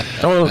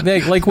 Oh,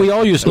 like we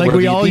all used to. Like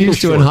we all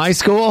used to in high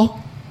school.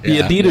 The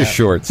Adidas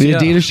shorts. The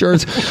Adidas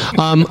shorts.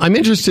 I'm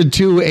interested,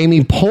 too.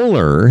 Amy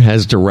Poehler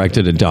has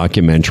directed a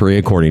documentary,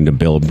 according to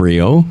Bill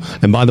Brio.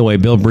 And by the way,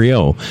 Bill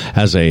Brio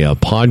has a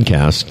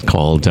podcast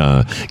called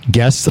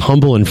Guests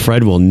Humble and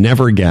Fred Will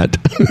Never Get.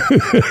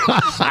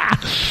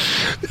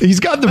 He's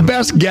got the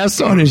best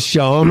guests on his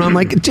show. And I'm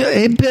like,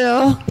 hey,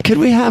 Bill, could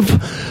we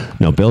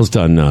have... No, Bill's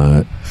done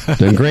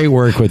great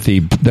work with the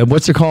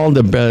what's it called?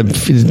 The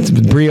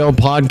Brio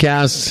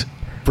podcast.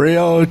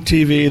 Brio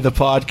TV, the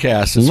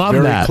podcast. It's Love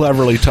very that.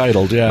 Cleverly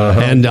titled, yeah.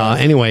 Uh-huh. And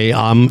anyway,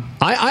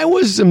 I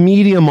was a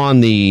medium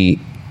on the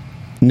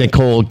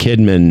Nicole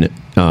Kidman,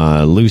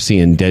 Lucy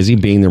and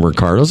Desi being the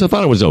Ricardos. I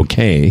thought it was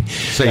okay.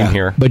 Same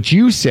here. But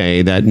you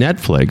say that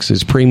Netflix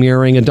is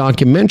premiering a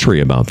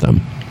documentary about them.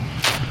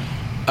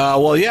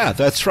 Well, yeah,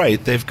 that's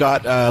right. They've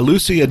got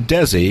Lucy and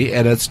Desi,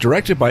 and it's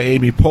directed by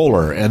Amy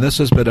Poehler. And this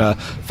has been a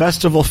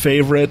festival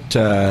favorite.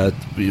 It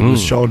was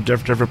shown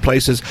different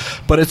places.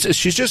 But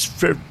she's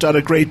just done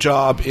a great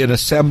job in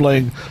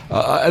assembling,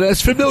 and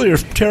it's familiar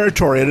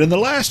territory. And in the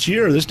last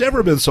year, there's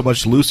never been so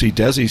much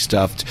Lucy-Desi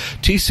stuff.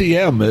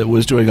 TCM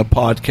was doing a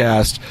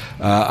podcast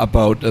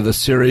about the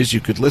series.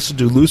 You could listen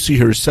to Lucy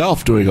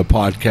herself doing a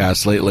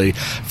podcast lately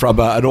from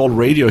an old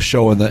radio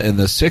show in the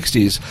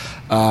 60s.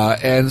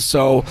 And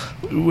so,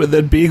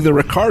 then being the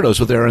Ricardos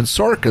with Aaron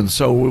Sorkin,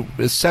 so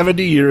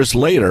 70 years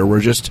later,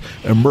 we're just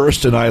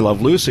immersed in I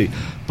Love Lucy.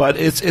 But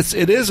it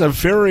is a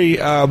very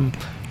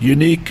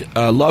unique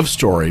love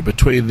story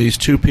between these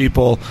two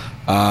people,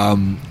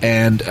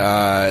 and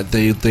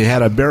they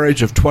had a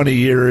marriage of 20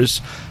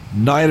 years.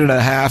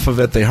 9.5 of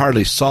it, they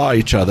hardly saw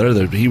each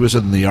other. He was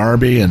in the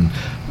army and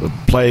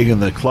playing in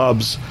the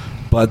clubs.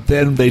 But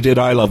then they did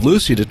I Love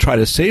Lucy to try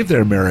to save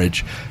their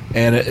marriage.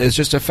 And it's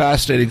just a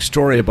fascinating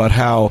story about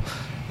how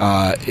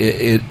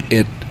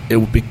it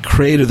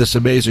created this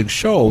amazing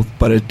show,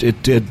 but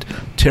it did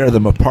tear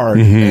them apart.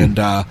 Mm-hmm.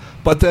 And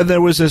but then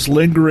there was this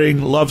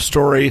lingering love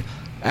story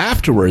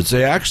afterwards.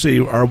 They actually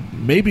are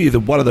maybe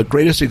one of the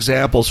greatest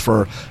examples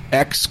for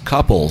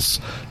ex-couples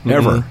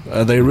ever.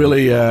 They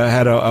really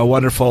had a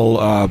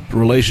wonderful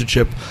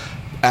relationship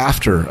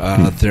after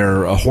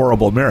their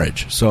horrible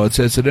marriage. So it's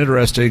an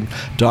interesting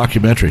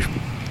documentary.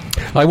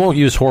 I won't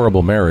use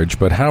horrible marriage,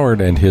 but Howard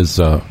and his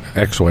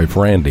ex-wife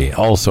Randy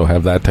also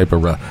have that type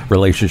of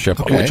relationship,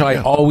 which I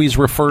always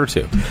refer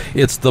to.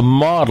 It's the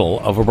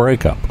model of a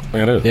breakup.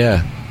 It is.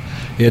 Yeah.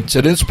 It's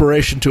an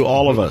inspiration to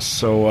all of us.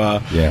 So,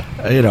 yes,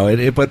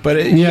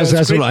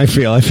 that's what I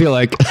feel. I feel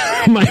like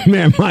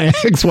my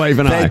ex-wife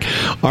and I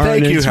are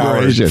an inspiration. Thank you,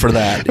 Howard, for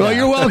that. Well,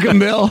 you're welcome,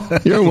 Bill.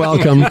 You're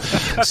welcome.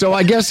 So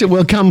I guess it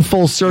will come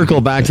full circle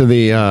back to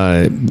the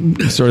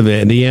sort of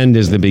the end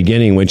is the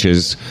beginning, which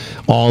is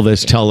all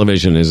this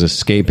television is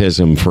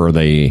escapism for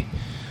the,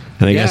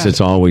 and I guess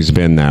it's always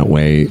been that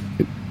way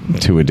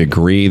to a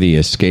degree, the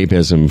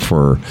escapism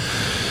for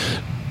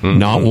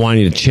not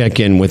wanting to check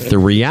in with the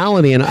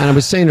reality. And I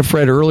was saying to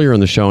Fred earlier in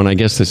the show, and I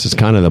guess this is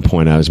kind of the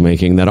point I was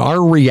making, that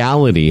our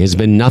reality has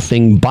been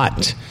nothing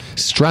but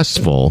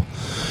stressful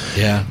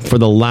for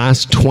the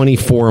last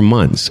 24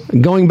 months.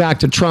 Going back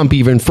to Trump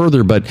even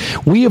further, but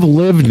we have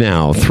lived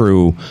now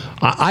through,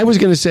 I was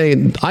going to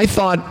say, I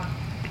thought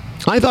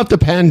the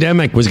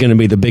pandemic was going to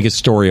be the biggest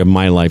story of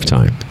my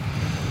lifetime.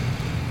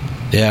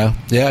 No,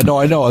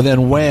 I know. And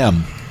then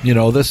wham,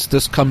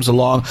 this comes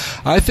along.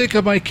 I think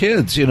of my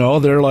kids,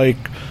 they're like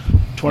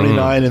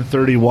 29 and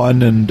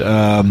 31,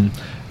 and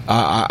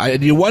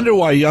you wonder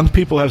why young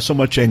people have so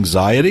much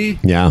anxiety.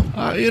 Yeah.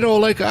 I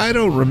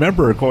don't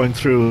remember going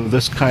through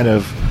this kind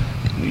of,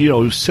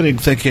 sitting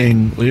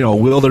thinking,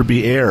 will there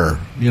be air,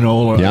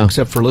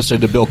 except for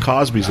listening to Bill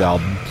Cosby's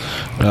album,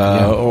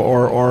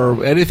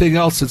 or anything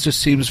else. It just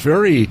seems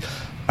very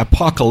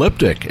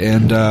apocalyptic,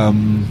 and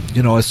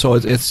so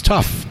it's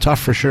tough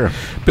for sure.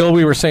 Bill,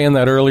 we were saying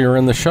that earlier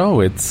in the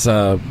show. It's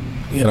the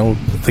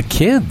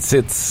kids.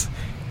 It's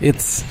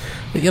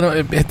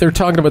they're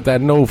talking about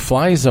that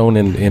no-fly zone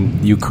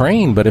in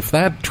Ukraine, but if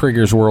that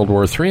triggers World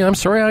War III, I'm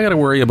sorry, I got to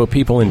worry about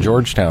people in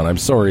Georgetown. I'm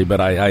sorry, but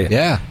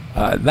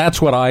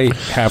that's what I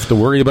have to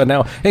worry about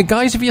now. And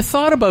guys, have you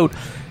thought about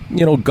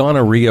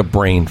gonorrhea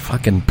brain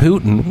fucking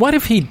Putin? What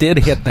if he did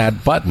hit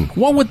that button?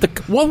 What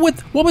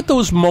would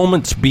those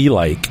moments be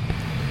like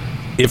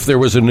if there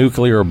was a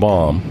nuclear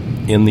bomb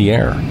in the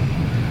air?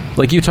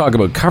 Like, you talk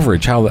about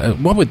coverage,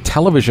 what would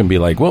television be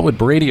like? What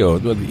would radio,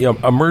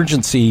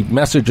 emergency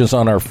messages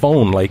on our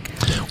phone like?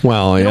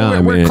 Well,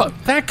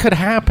 that could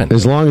happen.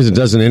 As long as it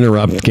doesn't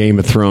interrupt Game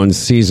of Thrones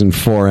season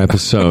 4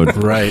 episode.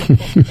 Right.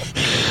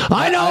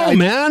 I know,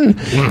 man.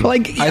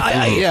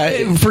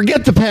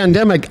 Forget the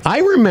pandemic. I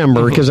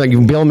remember, because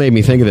Bill made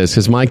me think of this,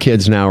 because my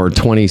kids now are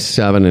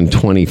 27 and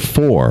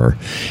 24.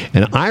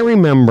 And I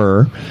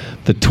remember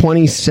the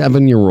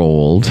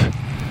 27-year-old...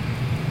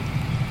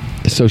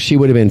 So she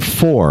would have been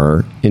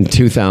 4 in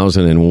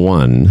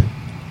 2001.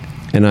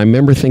 And I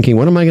remember thinking,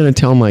 what am I going to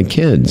tell my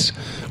kids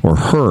or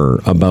her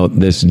about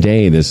this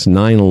day, this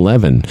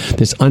 9/11,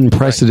 this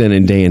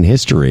unprecedented day in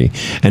history?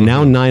 And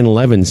now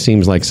 9/11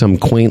 seems like some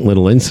quaint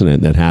little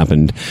incident that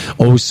happened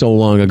so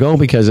long ago,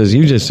 because, as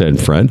you just said,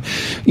 Fred,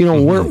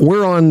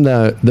 we're on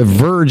the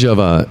verge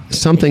of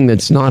something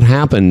that's not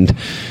happened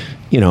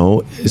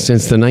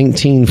since the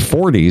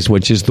 1940s,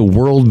 which is the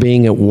world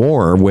being at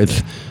war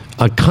with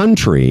a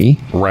country.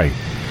 Right.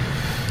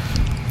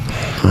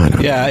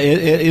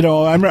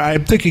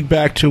 I'm thinking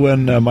back to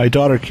when my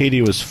daughter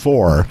Katie was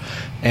 4,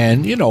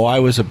 and I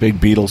was a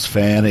big Beatles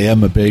fan. I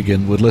am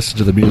and would listen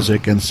to the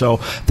music, and so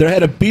there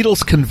had a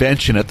Beatles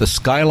convention at the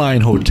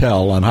Skyline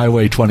Hotel on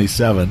Highway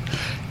 27,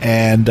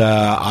 and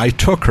I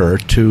took her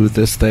to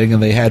this thing,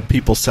 and they had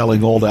people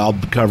selling old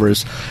album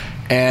covers.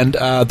 And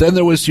then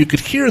you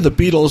could hear the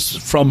Beatles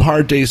from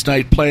Hard Day's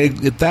Night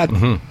playing at that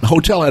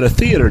hotel, had a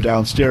theater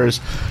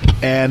downstairs.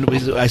 And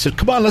I said,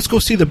 come on, let's go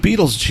see the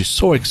Beatles. And she's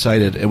so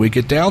excited. And we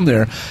get down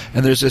there,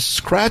 and there's this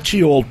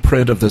scratchy old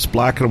print of this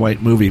black and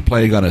white movie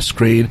playing on a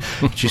screen.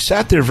 She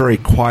sat there very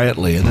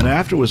quietly. And then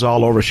after it was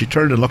all over, she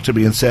turned and looked at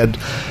me and said,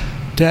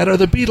 Dad, are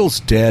the Beatles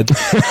dead?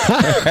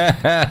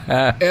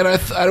 And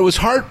it was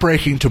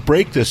heartbreaking to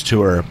break this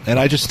to her. And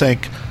I just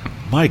think,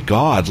 my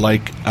God,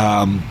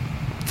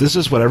 this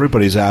is what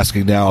everybody's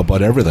asking now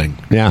about everything.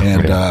 Yeah,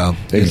 and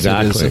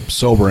exactly. It's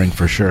sobering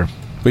for sure.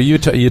 But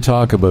you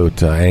talk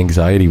about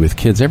anxiety with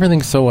kids.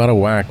 Everything's so out of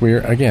whack. We were,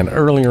 again,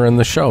 earlier in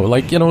the show,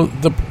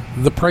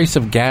 the price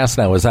of gas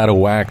now is out of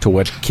whack to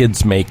what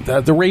kids make.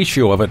 The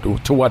ratio of it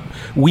to what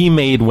we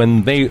made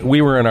when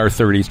we were in our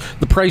 30s.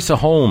 The price of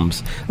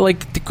homes, to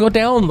go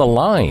down the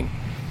line.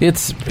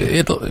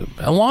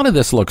 A lot of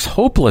this looks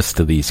hopeless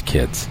to these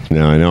kids.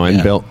 No, I know.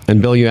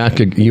 And Bill, you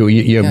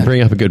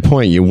bring up a good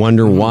point. You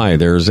wonder why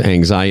there's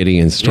anxiety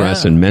and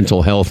stress and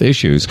mental health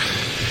issues.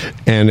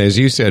 And as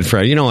you said,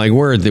 Fred,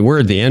 we're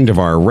at the end of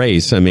our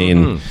race. I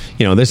mean,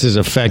 this is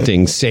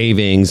affecting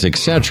savings,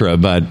 etc.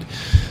 But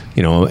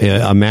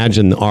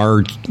imagine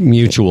our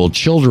mutual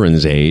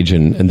children's age,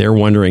 and they're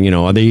wondering,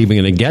 are they even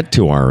going to get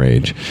to our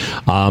age?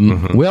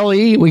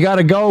 Willie, we got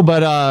to go,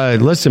 but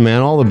listen,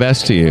 man, all the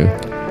best to you.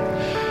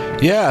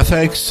 Yeah,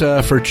 thanks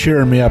for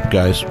cheering me up,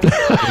 guys.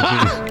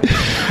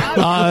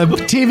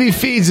 TV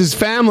feeds his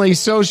family,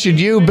 so should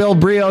you. Bill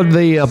Brio,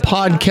 the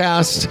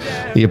podcast,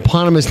 the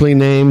eponymously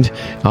named,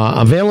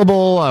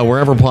 available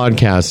wherever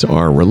podcasts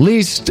are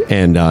released.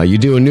 And you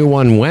do a new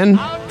one when?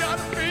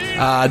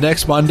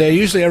 Next Monday,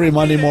 usually every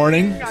Monday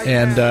morning.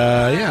 And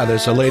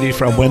there's a lady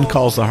from When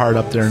Calls the Heart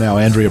up there now,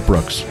 Andrea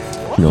Brooks.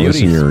 No,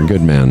 listen, you're a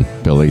good man,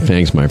 Billy.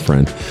 Thanks, my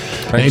friend.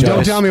 Hey,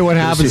 don't tell me what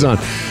happens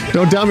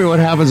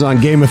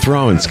on Game of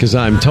Thrones, because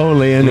I'm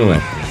totally into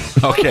it.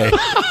 Okay.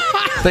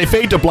 They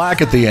fade to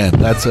black at the end.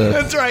 That's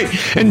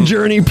right. And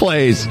Journey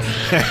plays.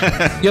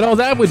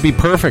 That would be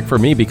perfect for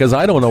me, because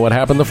I don't know what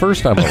happened the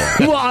first time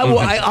around. Well,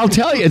 I'll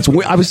tell you.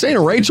 I was saying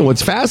to Rachel,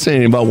 what's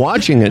fascinating about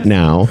watching it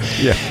now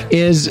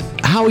is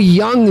how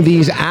young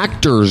these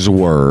actors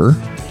were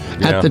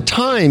at the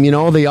time.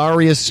 The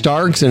Arya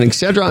Starks and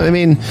etc. I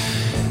mean,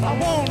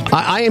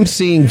 I am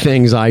seeing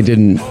things I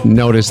didn't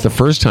notice the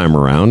first time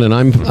around, and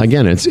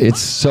it's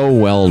so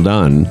well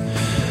done.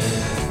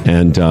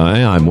 And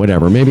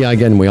whatever. Maybe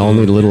again we all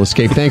need a little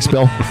escape. Thanks,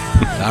 Bill.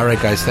 All right,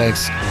 guys.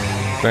 Thanks.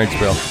 Thanks,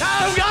 Bill.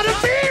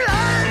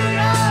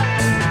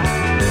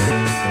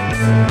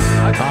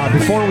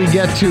 Before we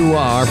get to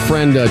our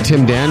friend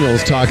Tim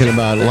Daniels talking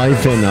about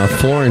life in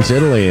Florence,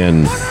 Italy,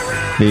 and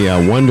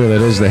the wonder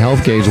that is the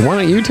health gauge, why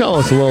don't you tell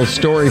us a little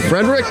story,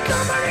 Frederick?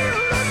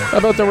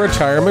 About the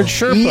retirement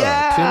Sherpa,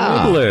 Yeah.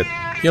 Tim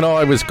Niblett. You know,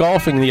 I was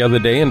golfing the other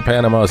day in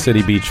Panama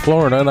City Beach,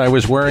 Florida, and I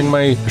was wearing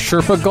my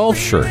Sherpa golf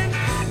shirt.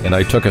 And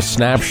I took a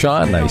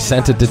snapshot and I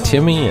sent it to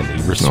Timmy, and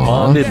he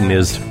responded in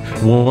his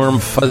warm,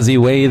 fuzzy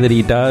way that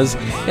he does.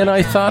 And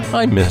I thought,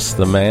 I miss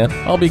the man.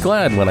 I'll be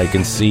glad when I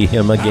can see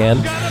him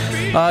again.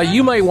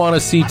 You might want to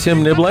see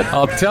Tim Niblett.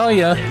 I'll tell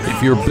you,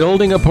 if you're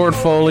building a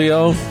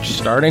portfolio,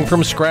 starting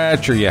from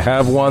scratch, or you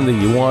have one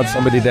that you want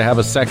somebody to have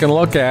a second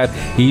look at,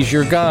 he's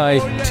your guy,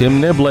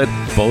 Tim Niblett,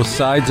 both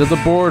sides of the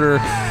border.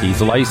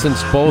 He's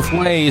licensed both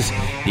ways.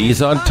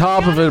 He's on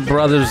top of it,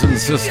 brothers and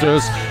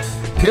sisters.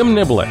 Tim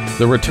Niblett,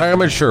 the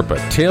retirement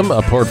Sherpa. Tim,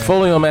 a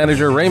portfolio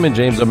manager. Raymond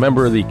James, a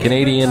member of the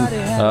Canadian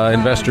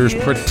Investors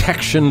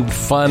Protection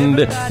Fund.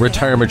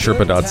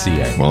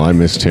 RetirementSherpa.ca. Well, I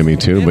miss Timmy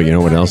too, but you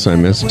know what else I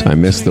missed? I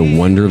missed the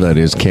wonder that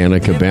is Canna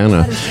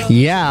Cabana.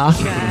 Yeah,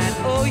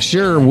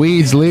 sure,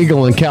 weed's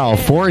legal in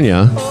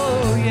California.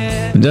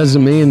 It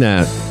doesn't mean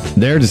that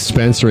their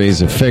dispensaries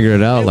have figured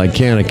it out like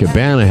Canna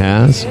Cabana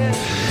has.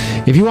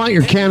 If you want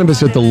your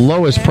cannabis at the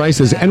lowest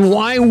prices, and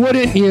why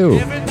wouldn't you?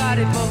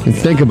 And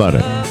think about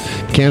it.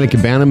 Canna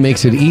Cabana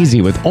makes it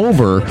easy with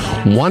over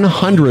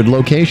 100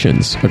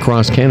 locations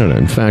across Canada.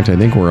 In fact, I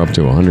think we're up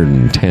to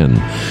 110.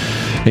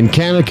 And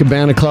Canna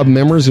Cabana Club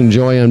members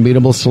enjoy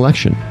unbeatable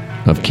selection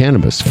of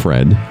cannabis,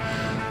 Fred.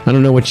 I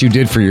don't know what you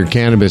did for your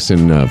cannabis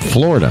in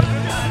Florida.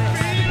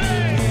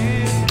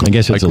 I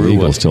guess it's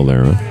illegal still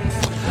there, huh?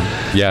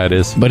 Yeah, it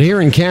is. But here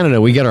in Canada,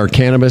 we get our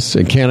cannabis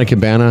at Canna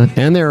Cabana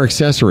and their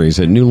accessories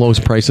at new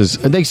lowest prices.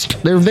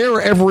 They're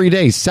there every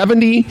day.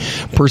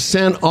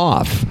 70%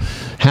 off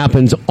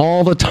happens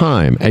all the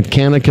time at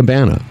Canna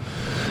Cabana.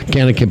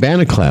 Canna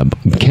Cabana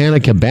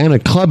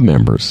Club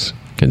members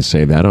can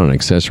save that on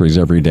accessories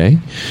every day.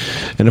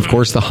 And, of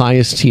course, the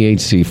highest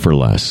THC for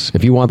less.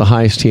 If you want the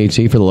highest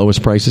THC for the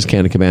lowest prices,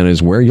 Canna Cabana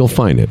is where you'll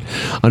find it.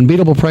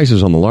 Unbeatable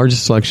prices on the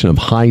largest selection of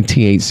high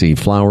THC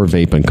flower,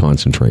 vape, and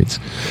concentrates.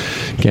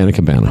 Canna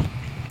Cabana.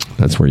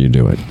 That's where you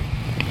do it.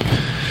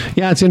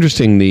 Yeah, it's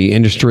interesting. The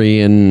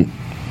industry in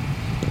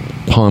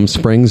Palm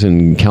Springs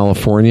in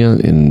California,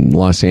 in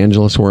Los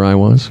Angeles, where I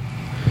was.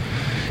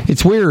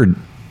 It's weird.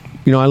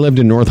 You know, I lived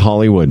in North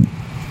Hollywood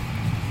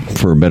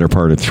for a better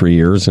part of 3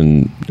 years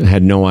and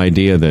had no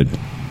idea that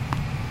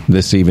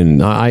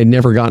I had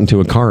never gotten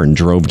to a car and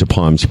drove to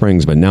Palm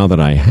Springs, but now that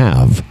I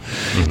have,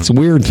 it's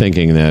weird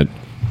thinking that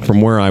from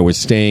where I was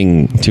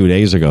staying 2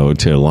 days ago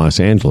to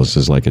Los Angeles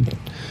is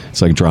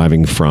it's like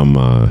driving from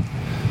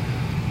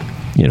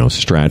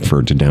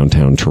Stratford to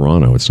downtown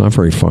Toronto. It's not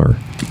very far.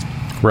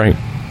 Right.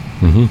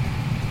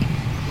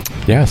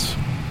 Yes.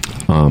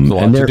 There's a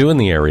lot to do in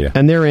the area.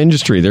 And their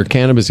industry, their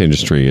cannabis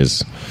industry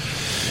is,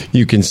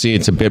 you can see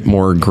it's a bit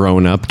more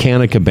grown up.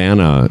 Canna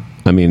Cabana,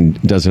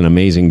 does an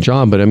amazing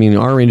job. But,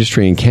 our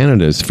industry in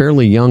Canada is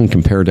fairly young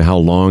compared to how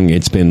long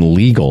it's been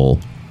legal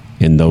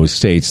in those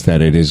states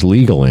that it is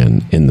legal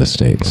in the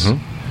States.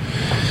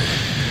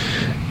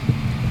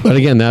 But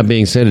again, that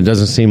being said, it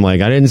doesn't seem like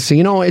I didn't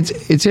see.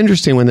 It's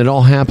interesting when it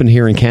all happened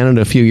here in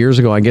Canada a few years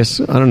ago. I guess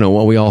I don't know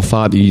what we all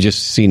thought. You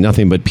just see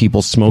nothing but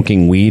people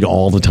smoking weed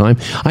all the time.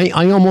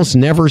 I almost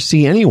never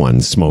see anyone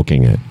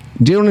smoking it.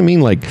 Do you know what I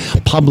mean? Like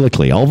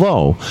publicly.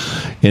 Although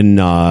in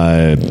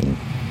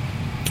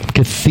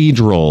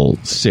Cathedral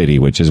City,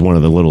 which is one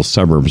of the little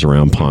suburbs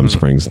around Palm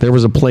Springs, there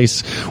was a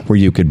place where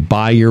you could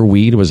buy your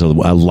weed. It was a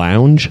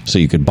lounge, so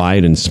you could buy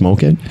it and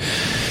smoke it.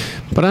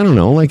 But I don't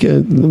know,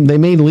 they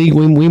made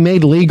we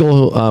made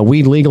legal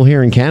weed legal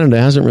here in Canada.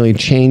 It hasn't really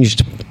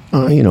changed,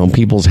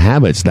 people's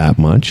habits that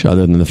much,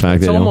 other than the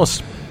fact that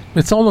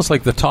it's almost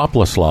like the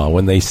topless law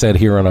when they said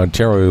here in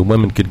Ontario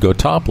women could go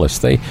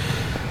topless.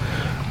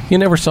 You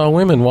never saw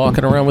women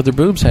walking around with their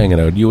boobs hanging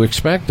out. You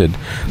expected.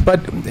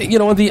 But, the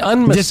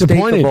unmistakable...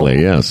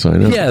 Disappointingly, yes, I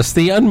know. Yes,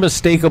 the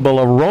unmistakable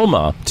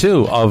aroma,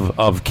 too,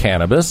 of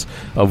cannabis,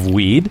 of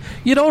weed.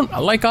 You don't...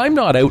 I'm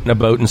not out and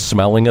about and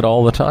smelling it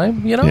all the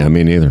time, Yeah,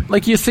 me neither.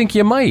 You think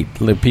you might.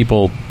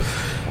 People...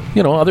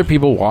 other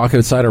people walk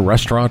outside a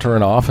restaurant or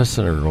an office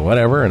or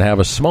whatever and have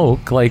a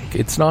smoke.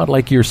 It's not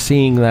like you're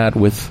seeing that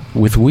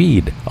with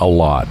weed a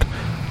lot.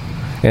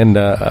 And,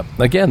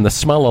 again, the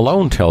smell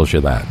alone tells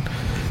you that.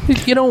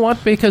 You know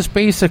what? Because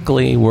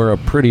basically we're a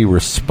pretty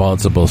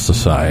responsible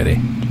society.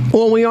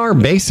 Well, we are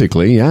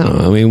basically, yeah.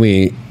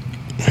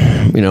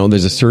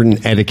 There's a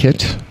certain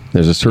etiquette.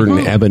 There's a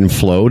certain ebb and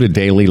flow to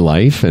daily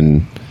life.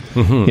 And,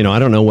 I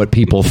don't know what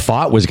people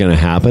thought was going to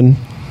happen.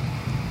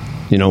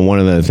 One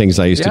of the things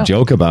I used to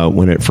joke about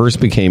when it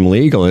first became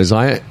legal is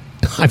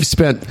I've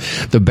spent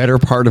the better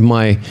part of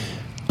my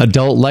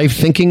adult life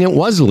thinking it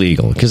was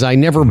legal because I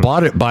never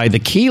bought it by the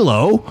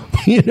kilo.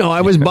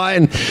 I was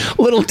buying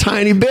little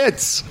tiny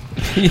bits.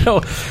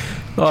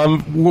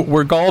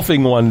 We're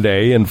golfing one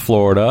day in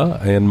Florida,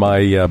 and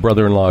my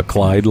brother-in-law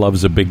Clyde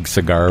loves a big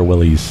cigar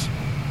while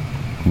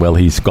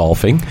he's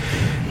golfing.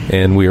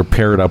 And we are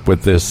paired up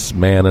with this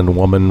man and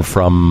woman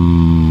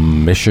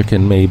from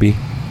Michigan, maybe.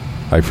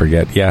 I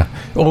forget. Yeah.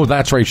 Oh,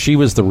 that's right. She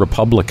was the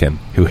Republican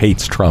who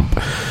hates Trump.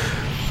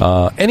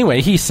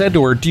 Anyway, he said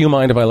to her, "Do you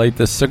mind if I light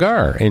this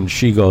cigar?" And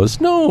she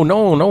goes, No,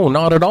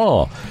 not at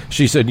all.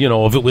 She said,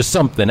 if it was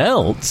something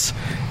else.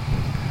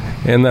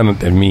 And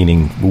then,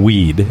 meaning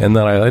weed. And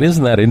then I thought,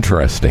 isn't that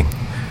interesting?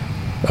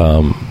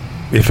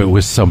 If it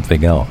was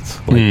something else.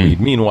 Like weed.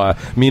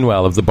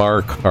 Meanwhile, if the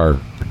bar car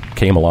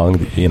came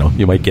along,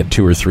 you might get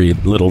 2 or 3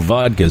 little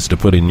vodkas to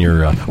put in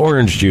your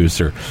orange juice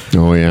or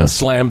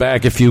slam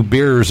back a few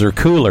beers or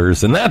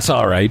coolers, and that's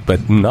all right,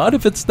 but not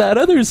if it's that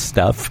other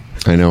stuff.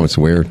 I know, it's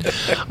weird.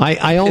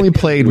 I only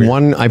played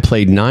I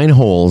played 9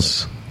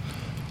 holes,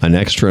 an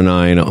extra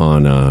 9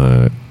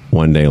 on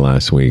one day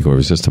last week, where it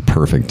was just a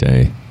perfect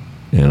day.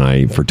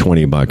 And for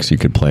 $20 you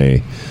could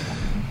play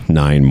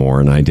 9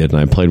 more, and I did.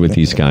 And I played with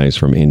these guys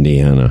from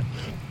Indiana,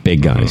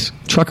 big guys,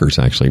 truckers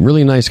actually,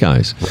 really nice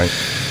guys. Right.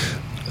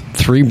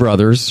 2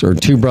 brothers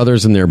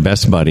and their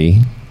best buddy,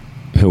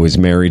 who was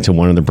married to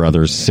one of the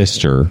brothers'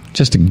 sister.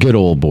 Just good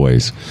old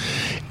boys,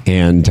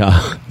 and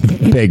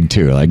big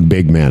too, like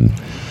big men,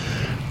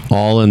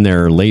 all in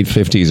their late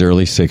 50s,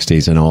 early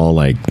 60s, and all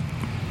like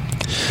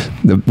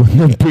the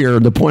beer.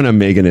 The point I'm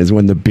making is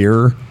when the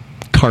beer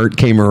cart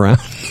came around.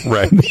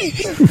 Right.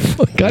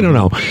 I don't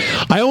know.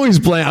 I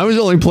was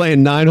only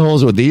playing 9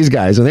 holes with these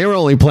guys, and they were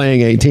only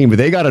playing 18, but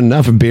they got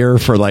enough beer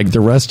for like the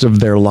rest of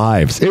their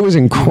lives. It was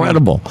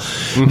incredible.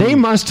 Mm-hmm. They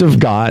must have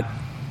got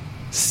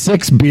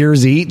 6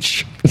 beers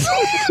each,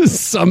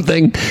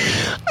 something.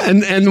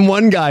 And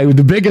one guy,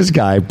 the biggest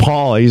guy,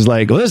 Paul, he's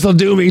like, well, this will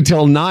do me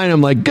till 9.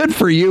 I'm like, good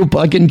for you,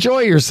 Buck. Enjoy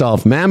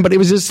yourself, man. But it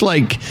was just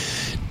like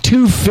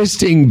 2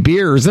 fisting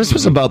beers. This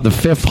was about the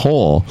 5th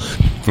hole.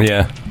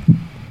 Yeah.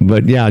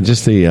 But yeah,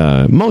 just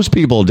most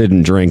people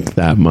didn't drink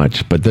that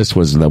much, but this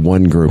was the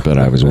one group that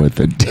I was with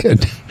that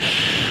did.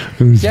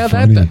 Yeah,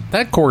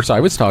 that course I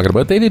was talking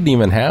about, they didn't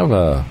even have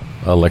a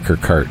liquor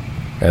cart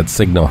at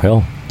Signal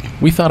Hill.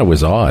 We thought it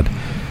was odd.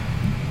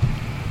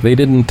 They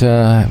didn't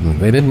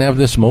have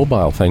this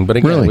mobile thing, but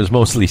again, It was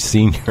mostly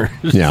seniors.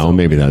 Yeah, well,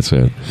 maybe that's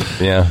it.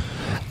 Yeah.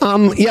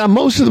 Yeah,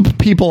 most of the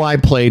people I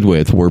played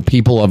with were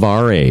people of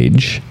our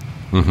age,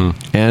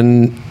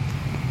 and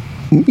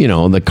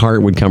the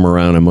cart would come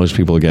around, and most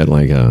people get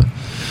like a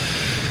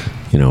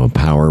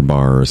power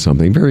bar or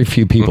something. Very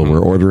few people were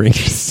ordering.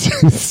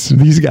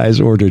 These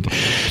guys ordered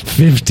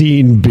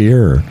 15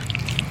 beer.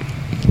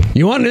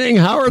 You want anything,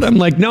 Howard? I'm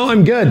like, no,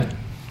 I'm good.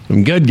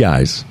 I'm good,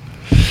 guys.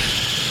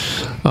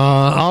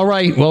 All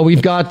right. Well,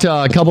 we've got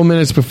a couple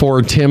minutes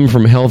before Tim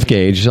from Health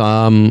Gauge.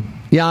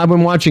 Yeah, I've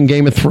been watching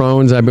Game of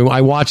Thrones.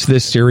 I watched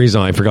this series,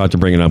 and I forgot to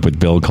bring it up with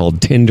Bill,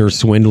 called Tinder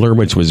Swindler,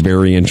 which was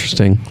very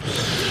interesting.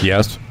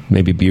 Yes.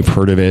 Maybe you've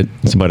heard of it.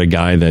 It's about a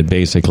guy that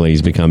basically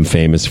has become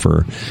famous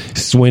for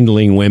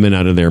swindling women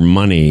out of their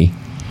money.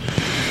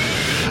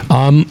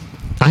 I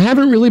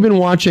haven't really been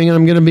watching, and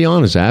I'm going to be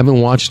honest, I haven't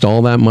watched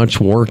all that much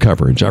war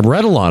coverage. I've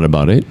read a lot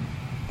about it,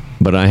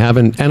 but I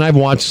haven't, and I've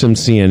watched some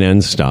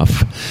CNN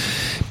stuff,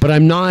 but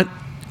I'm not,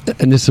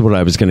 and this is what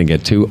I was going to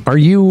get to. Are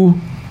you,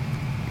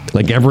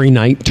 like, every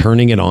night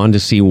turning it on to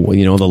see,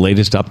 the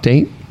latest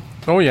update?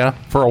 Oh, yeah,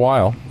 for a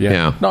while.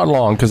 Yeah. Not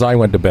long, because I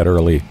went to bed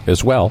early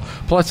as well.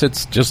 Plus,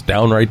 it's just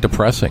downright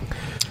depressing.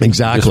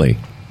 Exactly.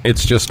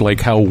 It's just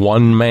like how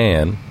one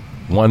man,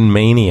 one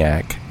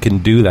maniac, can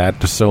do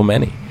that to so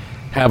many.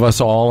 Have us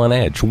all on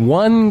edge.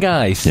 One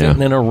guy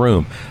sitting in a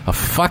room, a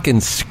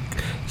fucking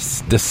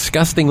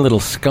disgusting little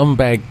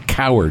scumbag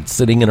coward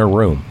sitting in a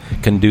room,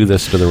 can do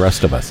this to the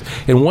rest of us.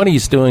 And what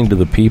he's doing to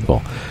the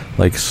people,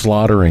 like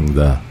slaughtering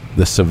the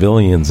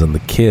civilians and the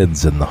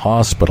kids and the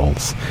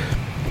hospitals,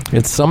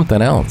 it's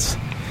something else.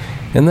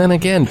 And then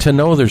again, to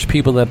know there's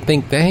people that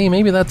think, hey,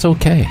 maybe that's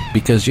okay,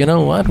 because you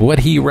know what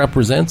he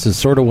represents is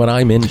sort of what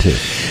I'm into.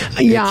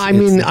 Yeah,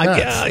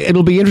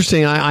 it'll be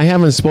interesting. I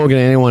haven't spoken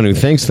to anyone who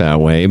thinks that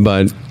way,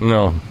 but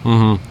no,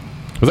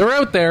 they're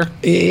out there.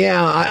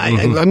 Yeah,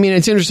 I mean,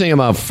 it's interesting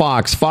about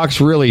Fox. Fox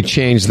really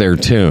changed their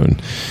tune.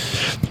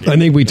 I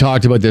think we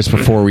talked about this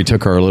before we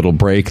took our little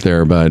break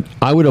there, but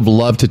I would have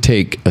loved to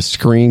take a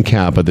screen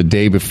cap of the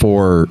day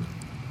before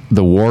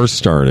the war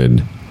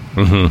started.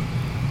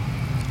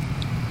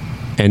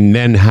 And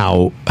then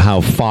how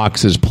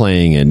Fox is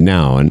playing it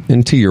now.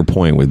 And to your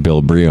point with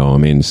Bill Brio, I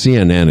mean,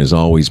 CNN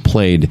always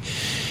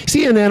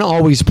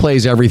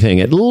plays everything,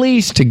 at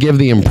least to give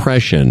the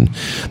impression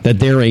that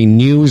they're a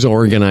news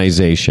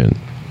organization.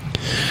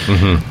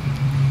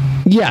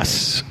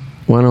 Yes.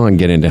 Well, I don't want to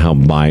get into how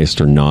biased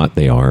or not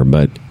they are,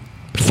 but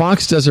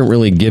Fox doesn't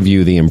really give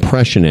you the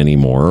impression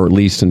anymore, or at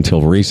least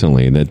until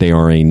recently, that they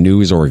are a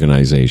news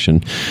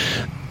organization.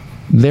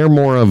 They're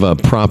more of a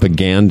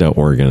propaganda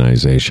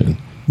organization.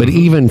 But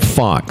even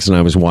Fox, and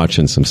I was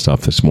watching some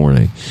stuff this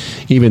morning,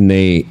 even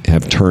they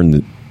have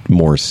turned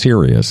more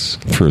serious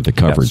through the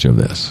coverage of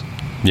this.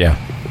 Yeah.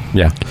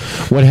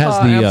 What has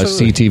the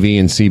absolutely. CTV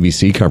and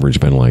CBC coverage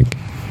been like?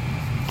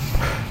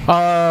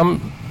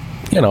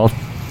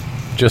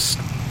 Just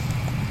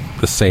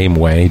the same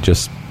way,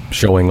 just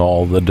showing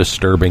all the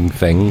disturbing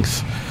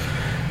things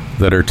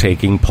that are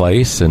taking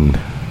place, and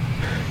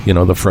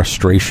the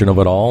frustration of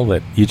it all,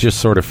 that you just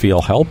sort of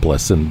feel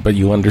helpless, but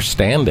you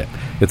understand it.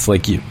 It's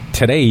like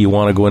today you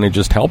want to go in and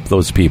just help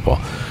those people,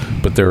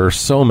 but there are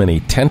so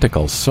many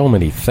tentacles, so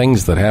many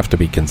things that have to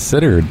be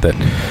considered that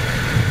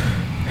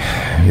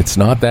it's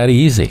not that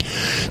easy.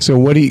 So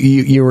what do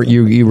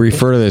you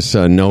refer to this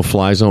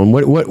no-fly zone?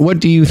 What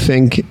do you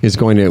think is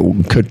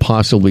could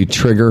possibly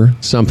trigger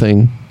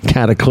something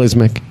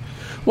cataclysmic?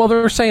 Well,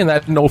 they're saying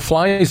that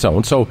no-fly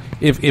zone. So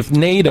if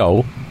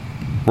NATO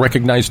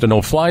recognized a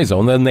no-fly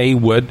zone, then they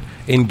would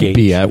engage.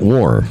 Be at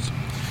war.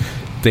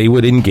 They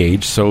would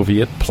engage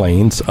Soviet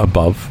planes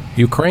above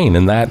Ukraine,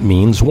 and that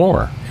means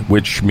war,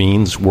 which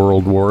means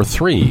World War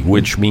III,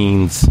 which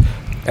means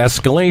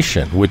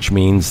escalation, which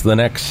means the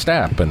next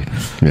step, and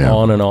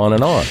on and on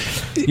and on.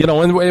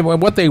 And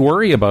what they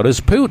worry about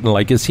is Putin.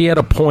 Like, is he at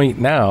a point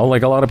now,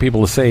 like a lot of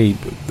people say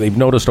they've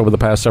noticed over the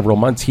past several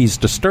months, he's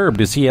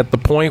disturbed. Is he at the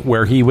point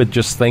where he would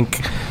just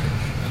think,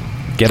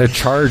 get a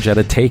charge at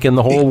taking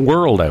the whole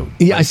world out?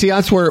 Yeah, I see.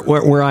 That's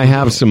where I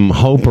have some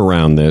hope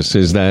around this,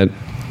 is that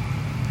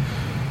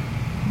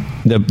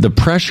the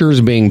pressures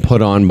being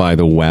put on by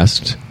the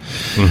West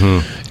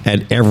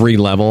at every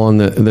level. And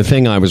the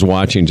thing I was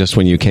watching just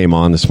when you came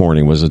on this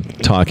morning was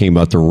talking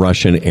about the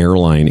Russian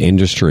airline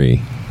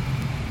industry.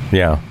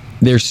 Yeah.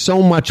 There's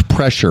so much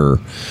pressure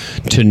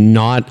to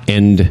not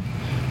end,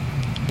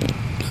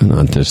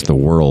 not just the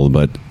world,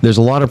 but there's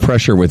a lot of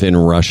pressure within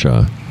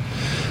Russia.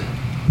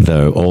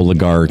 The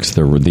oligarchs,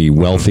 the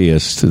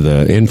wealthiest,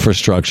 the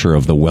infrastructure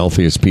of the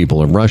wealthiest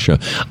people of Russia.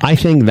 I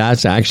think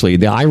that's actually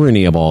the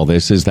irony of all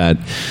this, is that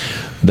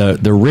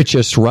the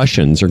richest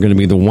Russians are going to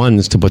be the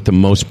ones to put the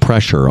most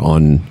pressure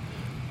on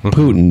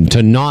Putin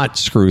to not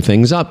screw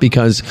things up,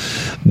 because,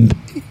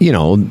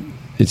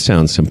 it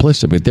sounds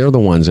simplistic, but they're the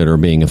ones that are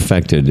being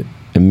affected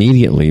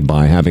immediately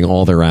by having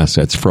all their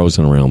assets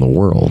frozen around the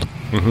world.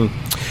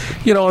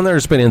 And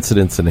there's been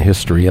incidents in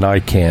history, and I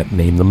can't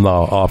name them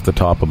off the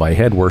top of my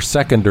head, where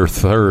second or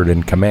third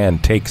in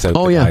command takes out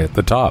the guy at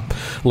the top.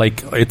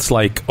 Like, it's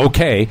like,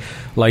 okay,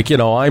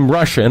 I'm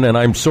Russian, and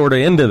I'm sort of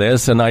into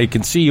this, and I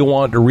can see you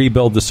want to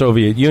rebuild the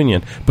Soviet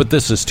Union, but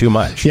this is too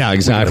much. Yeah,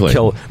 exactly.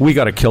 We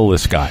got to kill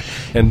this guy.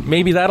 And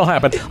maybe that'll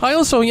happen. I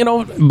also,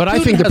 But I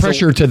think the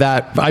pressure to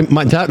that,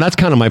 that's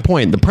kind of my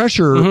point. The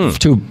pressure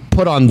to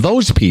put on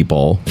those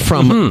people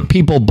from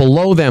people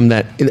below them,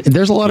 that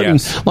there's a lot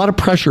of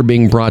pressure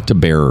being brought to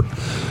bear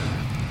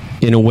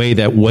in a way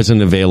that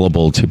wasn't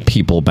available to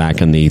people back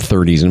in the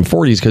 30s and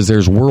 40s, because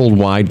there's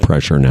worldwide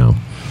pressure now.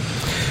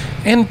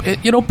 And,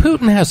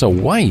 Putin has a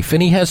wife,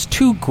 and he has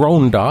 2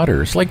 grown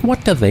daughters. Like,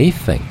 what do they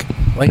think?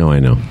 No, I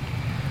know.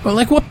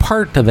 Well, what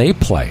part do they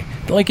play?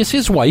 Like, is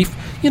his wife,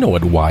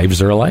 what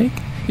wives are like?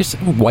 Is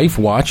his wife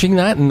watching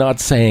that and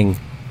not saying,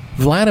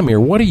 Vladimir,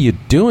 what are you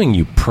doing,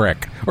 you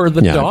prick? Or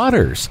the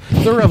daughters.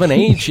 They're of an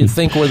age, you'd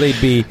think, where they'd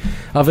be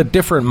of a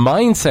different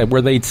mindset,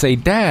 where they'd say,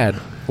 Dad,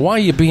 why are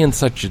you being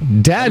such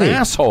an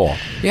asshole?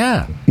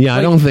 Yeah. Yeah,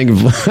 I don't think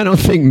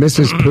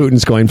Mrs.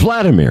 Putin's going,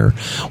 Vladimir,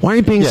 why are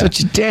you being such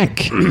a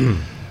dick?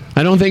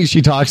 I don't think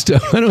she talks to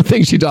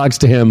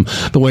him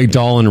the way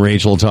Doll and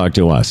Rachel talk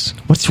to us.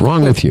 What's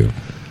wrong with you?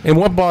 And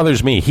what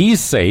bothers me, he's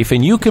safe,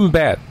 and you can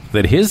bet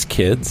that his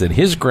kids and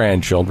his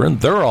grandchildren,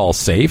 they're all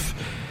safe.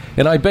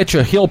 And I bet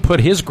you he'll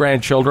put his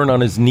grandchildren on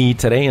his knee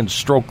today and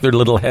stroke their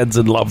little heads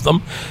and love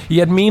them.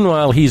 Yet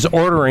meanwhile, he's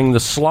ordering the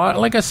slaughter.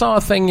 Like, I saw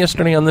a thing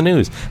yesterday on the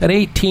news. An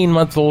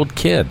 18-month-old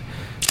kid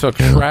took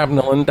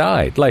shrapnel and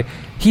died. Like,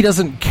 he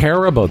doesn't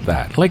care about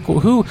that. Like,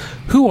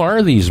 who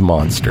are these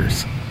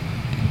monsters?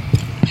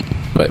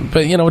 But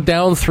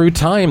down through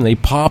time, they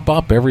pop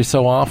up every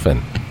so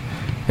often.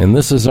 And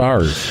this is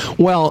ours.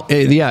 Well,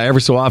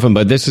 every so often.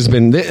 But this has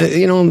been,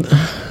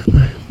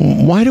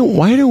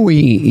 why are we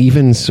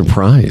even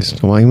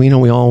surprised? Why,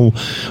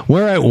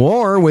 we're at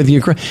war with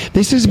Ukraine.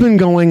 This has been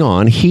going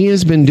on. He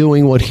has been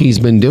doing what he's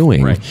been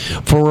doing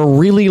for a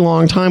really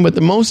long time.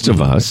 But most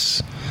of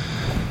us,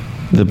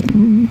 the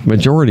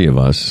majority of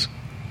us,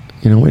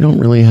 we don't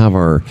really have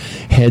our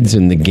heads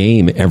in the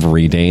game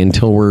every day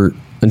until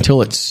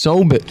it's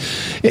so big.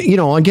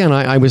 Again,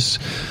 I was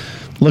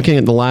looking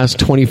at the last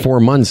 24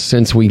 months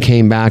since we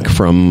came back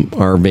from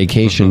our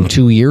vacation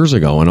 2 years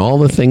ago, and all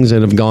the things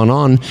that have gone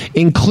on,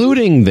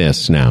 including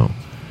this now.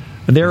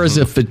 There is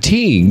a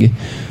fatigue.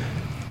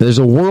 There's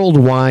a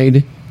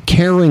worldwide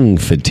caring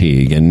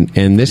fatigue, and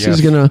this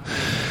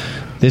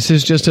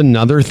is just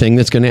another thing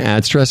that's going to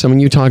add stress. I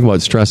mean, you talk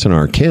about stress in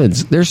our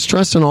kids. There's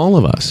stress in all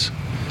of us.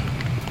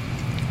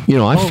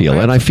 I feel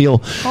it.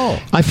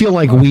 I feel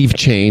like we've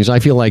changed. I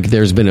feel like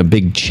there's been a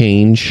big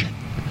change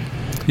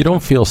You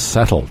don't feel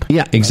settled.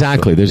 Yeah,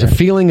 exactly. There's a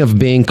feeling of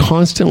being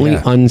constantly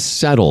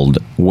unsettled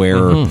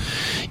where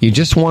you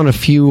just want a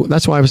few.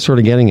 That's why I was sort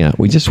of getting at.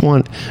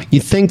 You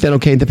think that,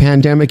 okay, the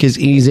pandemic is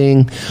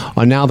easing.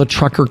 Now the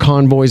trucker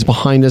convoy's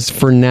behind us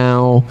for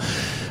now.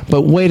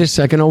 But wait a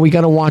second. We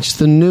got to watch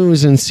the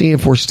news and see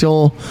if we're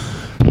still,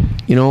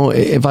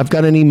 if I've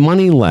got any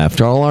money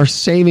left. All our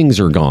savings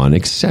are gone,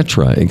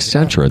 etc.,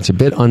 etc. It's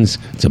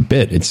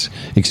it's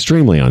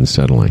extremely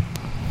unsettling.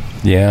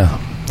 Yeah.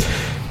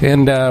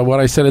 And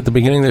what I said at the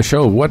beginning of the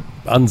show, what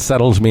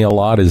unsettles me a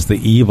lot is the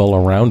evil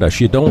around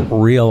us. You don't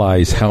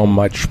realize how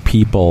much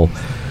people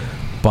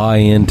buy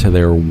into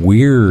their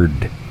weird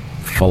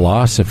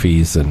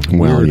philosophies and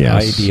weird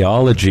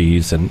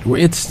ideologies, and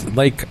it's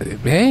like,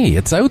 hey,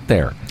 it's out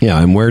there. Yeah,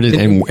 and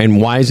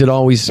and why is it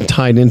always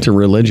tied into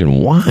religion?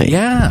 Why?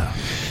 Yeah,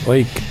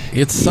 like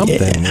it's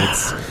something.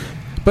 Yeah.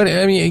 But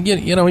I mean,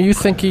 you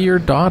think of your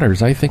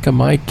daughters. I think of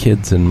my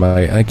kids and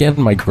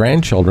my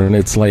grandchildren.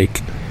 It's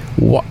like,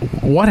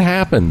 what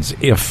happens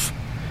if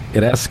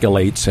it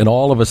escalates and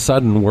all of a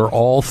sudden we're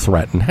all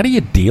threatened? How do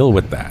you deal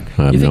with that?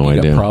 I have no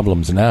idea. Got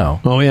problems now.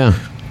 Oh yeah.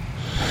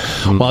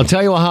 Well, I'll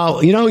tell you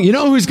how. You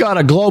know who's got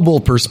a global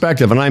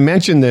perspective, and I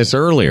mentioned this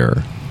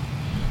earlier.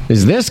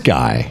 Is this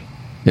guy?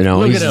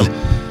 Look at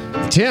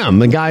him. Tim.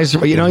 The guy's.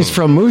 He's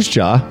from Moose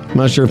Jaw. I'm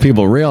not sure if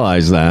people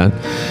realize that.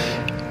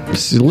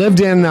 He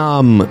lived in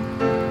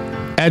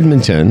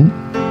Edmonton.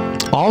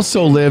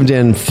 Also lived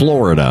in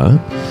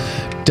Florida.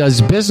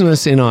 Does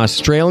business in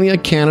Australia,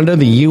 Canada,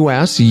 the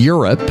U.S.,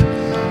 Europe,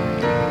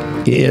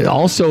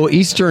 also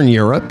Eastern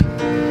Europe,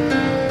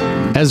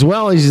 as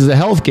well as he's a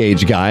health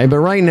gauge guy. But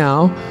right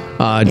now,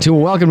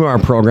 welcome to our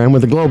program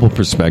with a global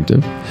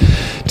perspective,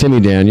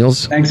 Timmy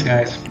Daniels. Thanks,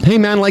 guys. Hey,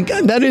 man,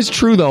 that is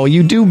true, though.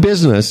 You do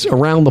business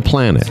around the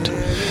planet.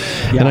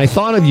 Yeah. And I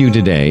thought of you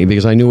today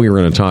because I knew we were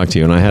going to talk to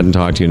you, and I hadn't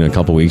talked to you in a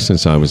couple weeks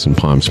since I was in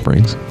Palm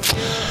Springs.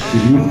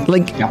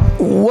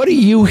 What are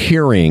you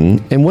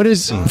hearing, and what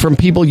is from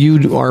people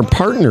you are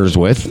partners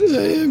with,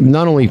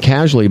 not only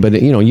casually,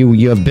 but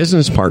you have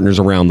business partners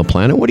around the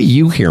planet? What are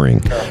you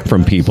hearing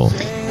from people?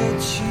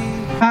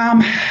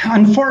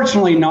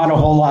 Unfortunately, not a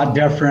whole lot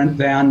different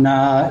than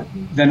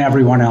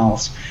everyone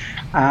else.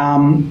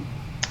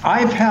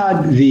 I've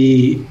had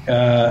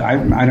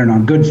I don't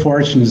know, good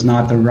fortune is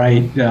not the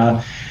right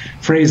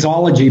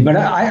phraseology, but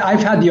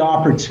I've had the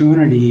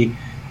opportunity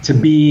to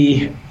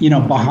be,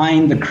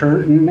 behind the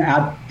curtain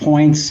at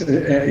points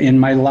in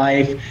my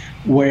life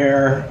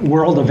where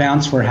world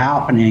events were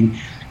happening.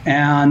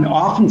 And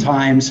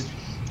oftentimes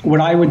what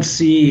I would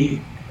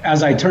see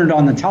as I turned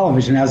on the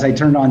television, as I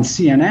turned on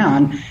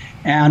CNN,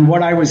 and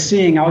what I was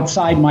seeing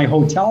outside my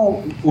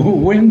hotel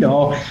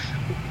window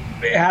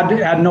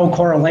had no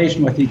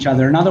correlation with each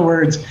other. In other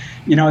words,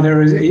 there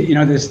was,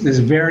 this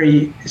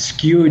very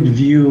skewed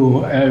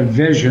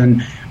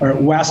vision or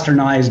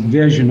westernized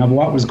vision of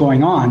what was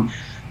going on.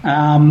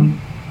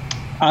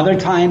 Other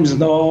times,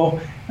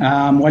 though,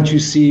 what you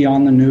see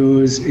on the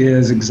news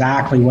is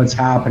exactly what's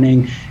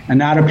happening,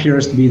 and that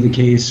appears to be the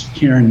case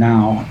here and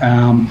now.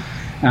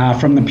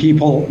 From the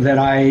people that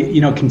I,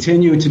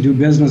 continue to do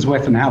business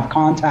with and have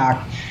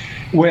contact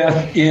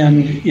with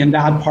in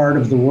that part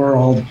of the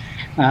world,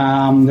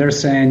 they're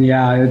saying,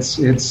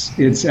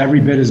 it's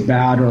every bit as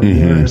bad or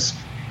worse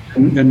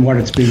than what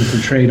it's being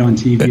portrayed on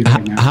TV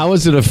right now. How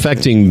is it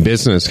affecting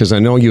business? Because I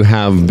know you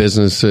have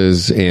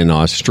businesses in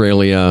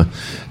Australia,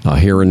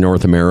 here in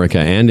North America,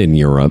 and in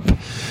Europe,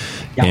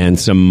 and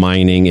some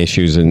mining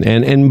issues. And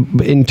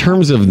in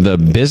terms of the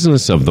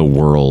business of the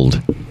world,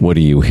 what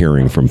are you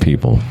hearing from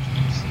people?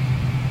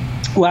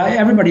 Well,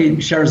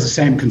 everybody shares the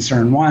same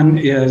concern. One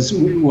is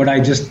what I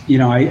just,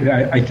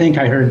 I think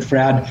I heard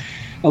Fred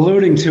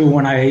alluding to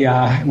when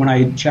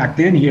I checked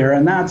in here,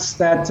 and that's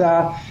that.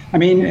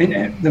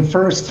 The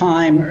first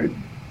time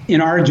in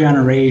our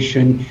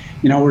generation,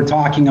 we're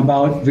talking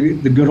about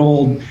the good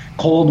old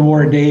Cold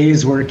War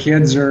days where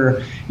kids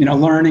are,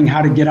 learning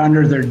how to get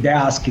under their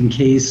desk in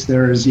case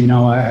there's,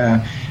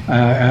 a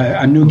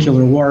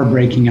nuclear war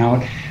breaking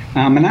out,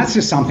 and that's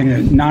just something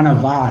that none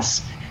of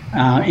us,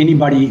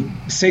 anybody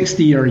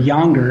 60 or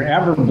younger,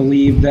 ever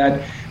believed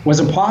that was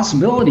a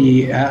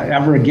possibility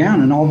ever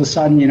again, and all of a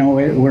sudden,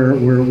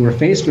 we're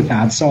faced with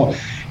that. So,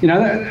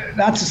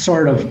 that's a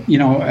sort of,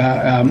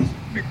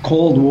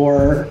 Cold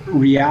War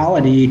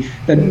reality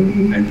that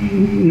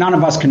none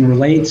of us can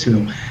relate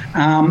to.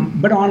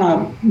 But on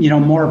a,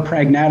 more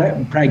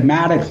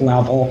pragmatic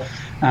level,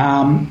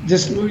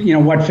 just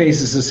what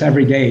faces us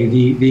every day.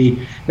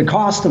 The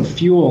cost of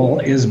fuel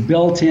is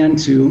built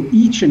into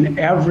each and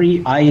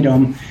every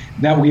item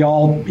that we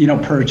all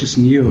purchase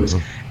and use.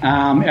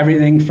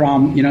 Everything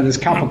from this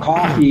cup of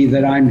coffee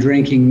that I'm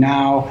drinking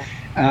now,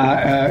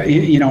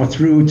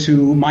 through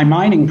to my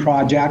mining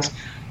projects,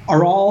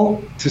 are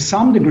all to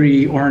some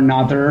degree or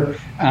another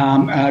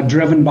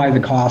driven by the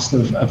cost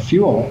of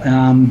fuel,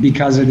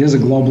 because it is a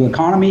global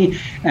economy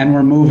and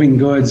we're moving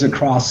goods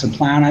across the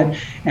planet.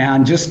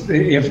 And just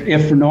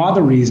if for no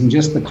other reason,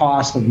 just the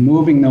cost of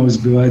moving those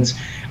goods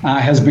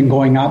has been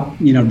going up,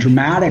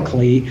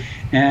 dramatically,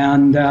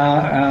 and so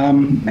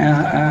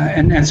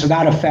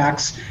that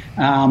affects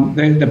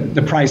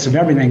the price of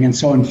everything. And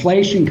so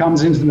inflation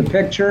comes into the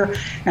picture,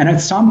 and at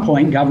some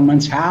point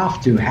governments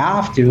have to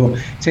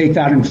take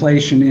that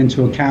inflation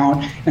into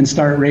account and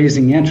start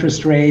raising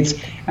interest rates,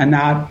 and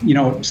that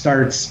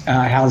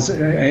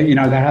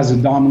has a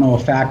domino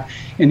effect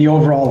in the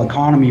overall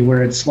economy,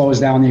 where it slows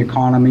down the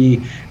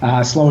economy,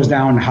 slows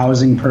down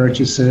housing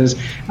purchases,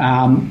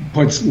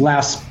 puts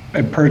less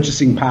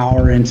purchasing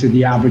power into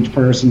the average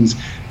person's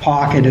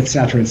pocket, et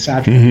cetera, et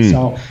cetera.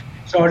 Mm-hmm.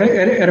 So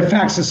it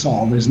affects us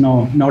all. There's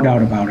no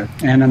doubt about it.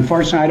 And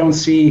unfortunately, I don't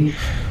see,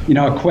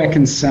 a quick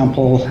and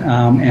simple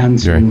end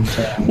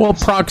to. Well,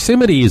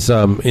 proximity is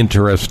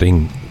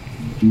interesting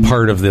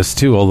part of this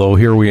too. Although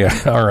here we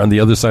are on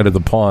the other side of the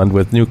pond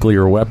with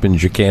nuclear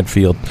weapons, you can't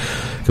feel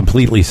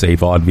completely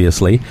safe,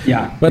 obviously.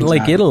 Yeah. But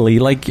exactly.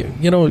 like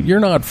Italy, you're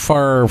not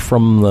far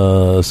from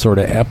the sort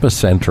of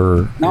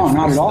epicenter. No,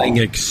 not at all. This thing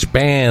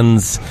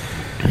expands.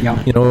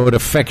 Yeah. It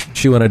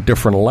affects you on a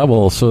different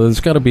level. So there's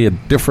got to be a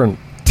different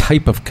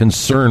type of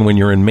concern when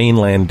you're in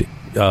mainland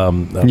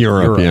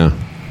Europe. Yeah.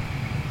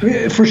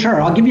 For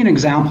sure. I'll give you an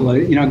example.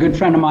 A good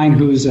friend of mine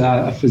who's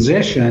a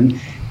physician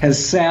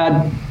has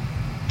said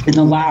in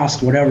the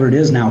last, whatever it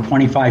is now,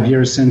 25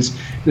 years since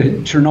the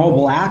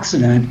Chernobyl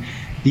accident,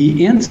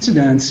 the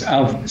incidence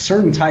of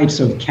certain types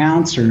of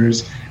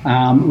cancers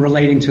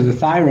relating to the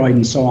thyroid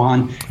and so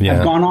on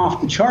have gone off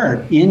the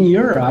chart in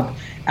Europe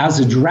as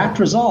a direct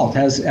result,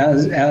 as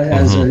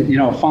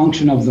a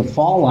function of the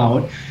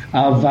fallout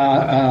of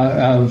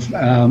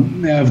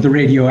the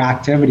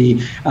radioactivity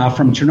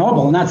from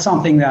Chernobyl. And that's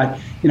something that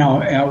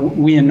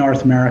we in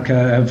North America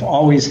have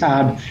always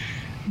had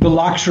the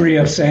luxury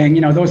of saying,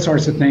 those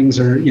sorts of things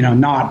are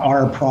not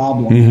our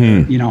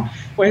problem.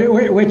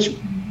 Which,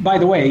 by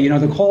the way,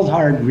 the cold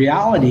hard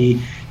reality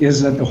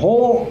is that the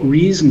whole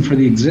reason for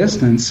the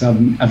existence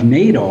of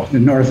NATO, the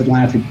North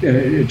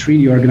Atlantic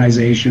Treaty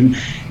Organization,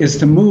 is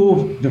to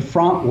move the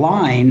front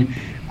line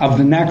of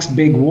the next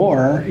big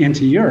war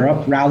into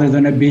Europe, rather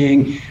than it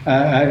being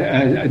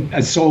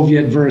a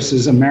Soviet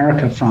versus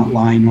America front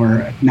line,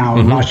 or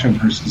now Russia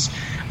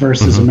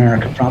versus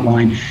America front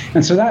line.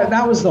 And so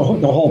that was the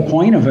whole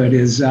point of it,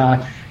 is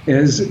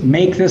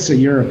make this a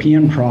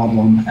European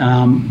problem.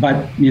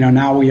 But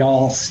now we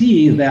all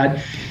see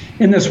that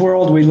in this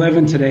world we live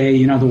in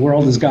today, the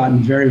world has gotten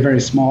very,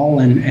 very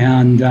small,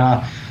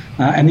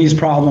 and these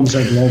problems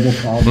are global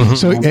problems.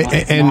 So,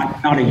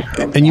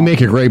 and you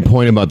make a great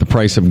point about the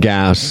price of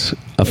gas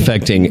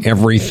affecting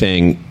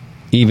everything.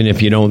 Even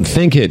if you don't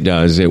think it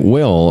does, it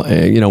will.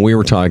 We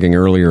were talking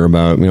earlier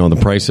about the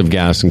price of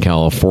gas in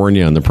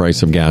California and the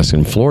price of gas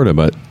in Florida,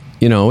 but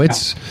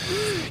it's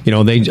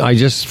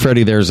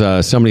Freddie, there's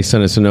somebody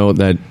sent us a note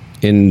that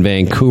in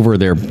Vancouver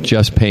they're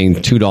just paying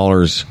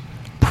 $2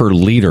 per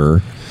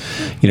liter.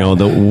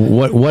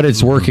 What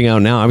it's working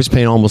out now. I was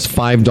paying almost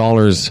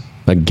 $5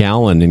 a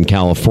gallon in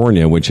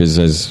California, which is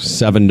as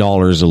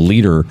 $7 a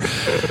liter.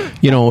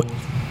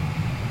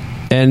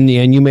 And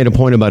you made a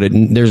point about it.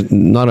 There's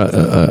not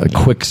a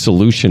quick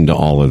solution to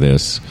all of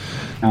this,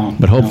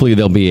 but hopefully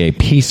there'll be a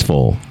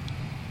peaceful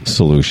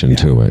solution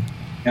to it.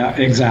 Yeah,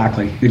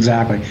 exactly.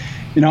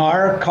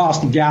 Our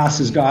cost of gas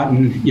has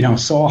gotten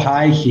so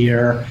high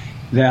here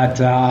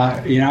that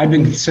I've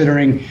been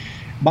considering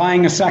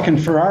buying a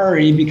second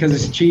Ferrari because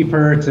it's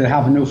cheaper to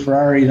have a new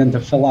Ferrari than to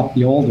fill up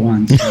the old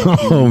one.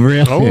 Oh,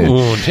 really?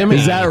 Oh, Timmy.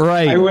 Is that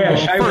right? I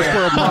wish.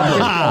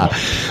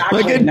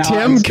 Look at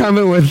Tim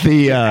coming with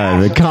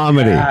the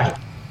comedy.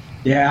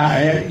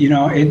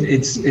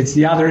 It's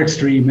the other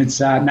extreme.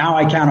 It's now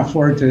I can't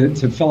afford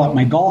to fill up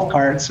my golf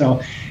cart.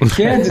 So,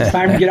 kids, it's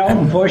time to get out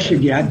and push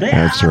again.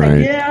 That's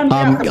right.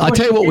 I'll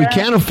tell you what we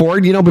can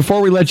afford.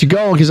 Before we let you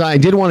go, because I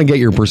did want to get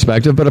your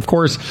perspective. But of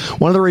course,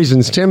 one of the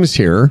reasons Tim's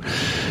here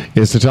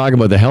is to talk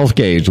about the Health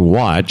Gauge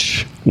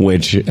watch,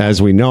 which,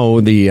 as we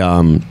know,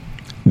 the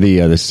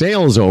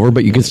sale's over,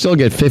 but you can still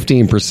get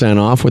 15%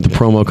 off with the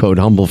promo code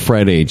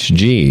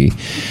HumbleFredHG.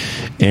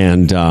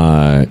 And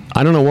I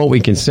don't know what we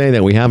can say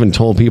that we haven't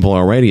told people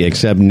already,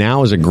 except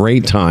now is a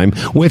great time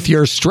with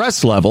your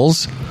stress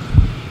levels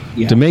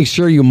to make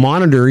sure you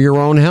monitor your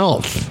own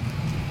health.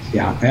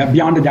 Yeah,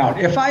 beyond a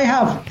doubt. If I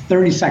have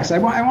 30 seconds, I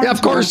want to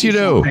of course you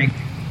do.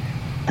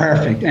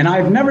 Perfect. And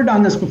I've never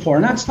done this before.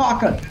 And let's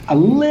talk a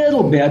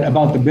little bit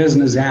about the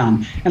business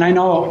end. And I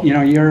know,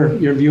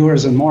 your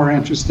viewers are more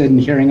interested in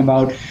hearing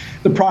about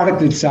the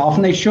product itself,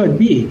 and they should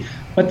be.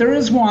 But there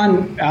is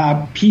one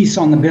piece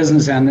on the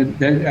business end,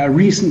 that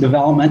recent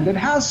development that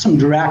has some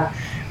direct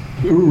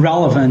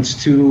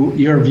relevance to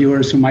your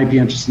viewers who might be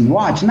interested in the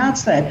watch. And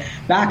that's that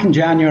back in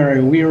January,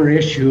 we were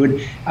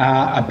issued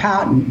a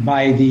patent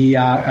by the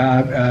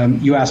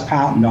U.S.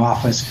 Patent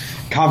Office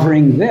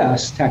covering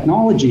this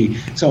technology.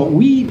 So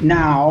we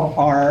now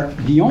are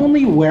the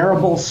only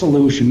wearable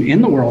solution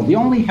in the world, the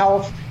only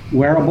health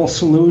wearable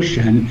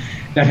solution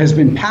that has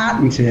been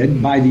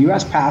patented by the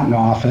U.S. Patent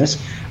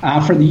Office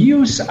for the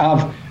use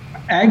of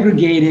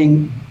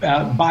aggregating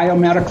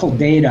biomedical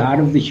data out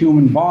of the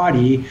human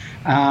body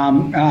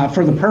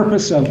for the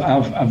purpose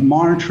of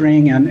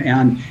monitoring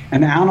and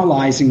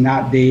analyzing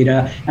that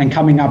data and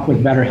coming up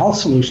with better health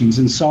solutions.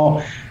 And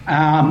so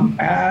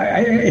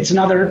it's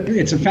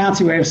a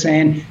fancy way of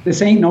saying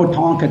this ain't no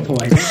Tonka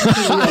toy.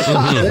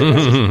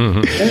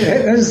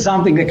 This is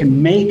something that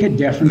can make a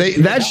difference.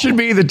 That should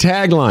be the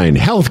tagline,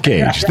 Health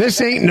Gauge.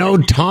 This ain't no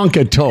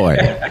Tonka toy.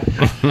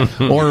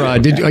 Or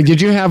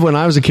did you have, when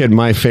I was a kid,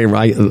 my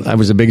favorite, I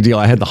was a big deal,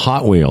 I had the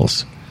Hot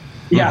Wheels.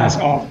 Yes,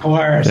 of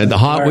course. And the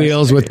Hot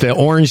Wheels with the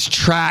orange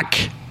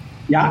track.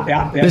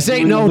 Yeah. This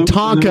ain't no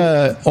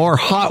Tonka or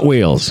Hot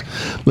Wheels.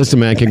 Listen,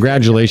 man,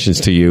 congratulations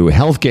to you.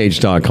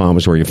 Healthgauge.com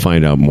is where you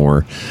find out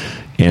more.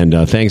 And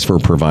thanks for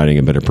providing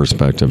a better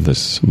perspective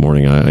this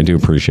morning. I do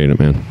appreciate it,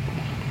 man.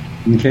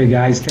 Okay,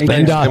 guys. Take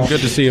care.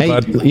 Good to see you,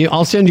 bud.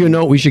 I'll send you a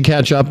note. We should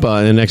catch up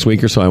in the next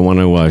week or so. I want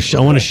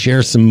to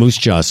share some Moose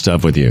Jaw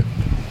stuff with you.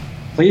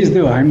 Please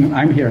do.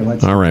 I'm here.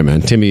 All right, man.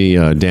 Timmy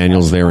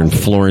Daniels there in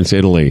Florence,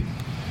 Italy.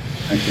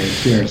 Okay,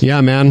 cheers. Yeah,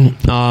 man.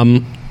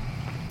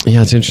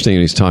 Yeah, it's interesting.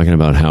 He's talking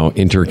about how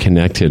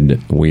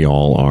interconnected we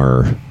all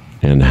are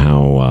and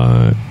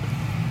how,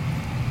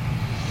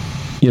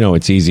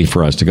 it's easy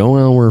for us to go,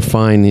 well, we're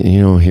fine,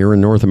 here in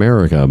North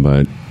America,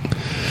 but,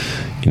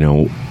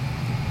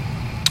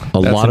 a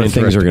lot of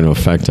things are going to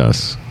affect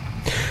us.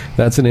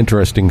 That's an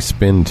interesting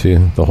spin,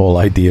 too. The whole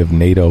idea of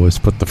NATO is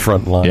put the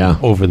front line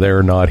over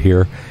there, not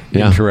here.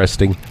 Yeah.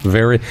 Interesting.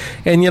 Very.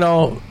 And,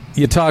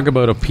 you talk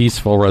about a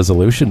peaceful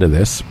resolution to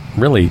this.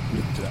 Really,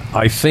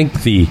 I think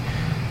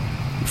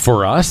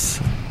for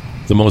us,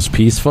 the most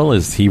peaceful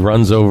is he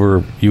runs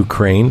over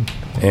Ukraine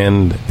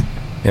and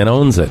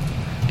owns it.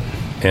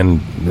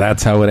 And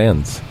that's how it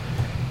ends.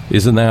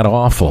 Isn't that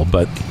awful?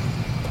 But,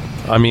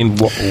 I mean,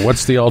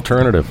 what's the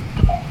alternative?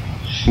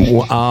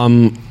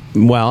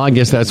 Well, I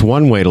guess that's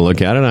one way to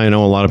look at it. I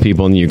know a lot of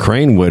people in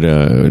Ukraine would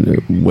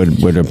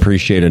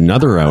appreciate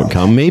another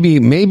outcome. Maybe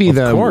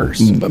the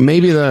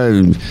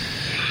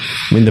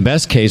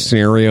best case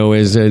scenario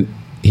is that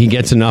he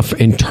gets enough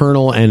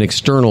internal and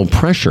external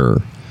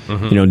pressure.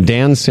 Mm-hmm.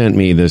 Dan sent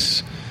me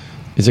this.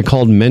 Is it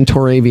called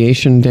Mentor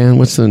Aviation, Dan?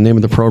 What's the name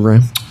of the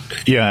program?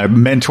 Yeah,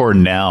 Mentor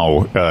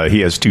Now. He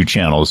has two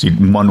channels.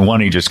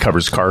 One he just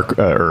covers car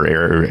or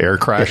air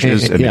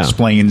crashes and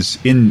explains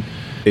in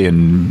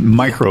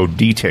micro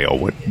detail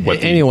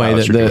what anyway.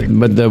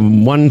 But the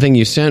one thing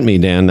you sent me,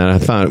 Dan, that I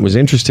thought was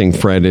interesting,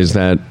 Fred, is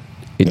that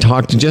it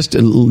talked just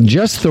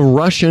the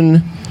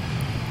Russian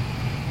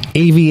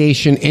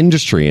aviation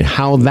industry and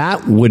how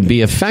that would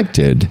be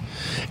affected,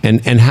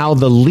 and how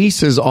the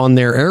leases on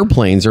their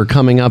airplanes are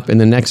coming up in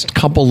the next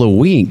couple of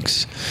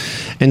weeks.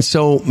 And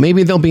so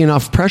maybe there'll be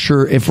enough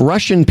pressure if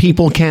Russian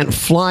people can't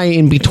fly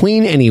in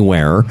between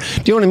anywhere. Do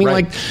you know what I mean?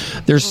 Right.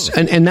 Like there's,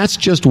 and that's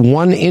just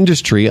one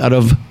industry out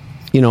of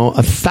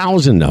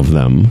 1,000 of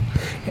them.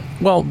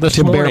 Well,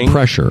 to bear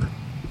pressure.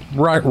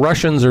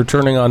 Russians are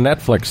turning on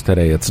Netflix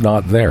today. It's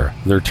not there.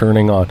 They're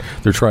trying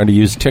to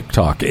use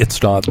TikTok.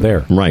 It's not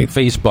there. Right.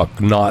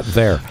 Facebook, not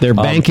there. Their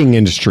banking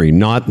industry,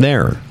 not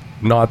there.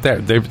 Not there.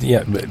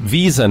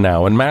 Visa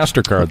now and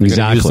MasterCard. They're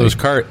exactly. Use those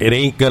cards. It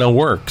ain't going to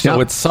work.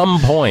 So at some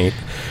point,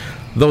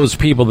 those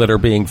people that are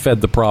being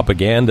fed the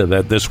propaganda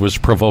that this was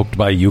provoked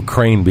by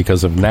Ukraine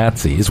because of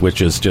Nazis,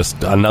 which is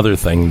just another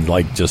thing,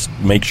 like just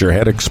makes your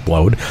head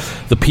explode,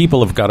 the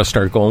people have got to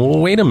start going, well,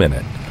 wait a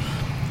minute.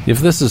 If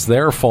this is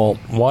their fault,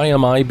 why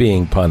am I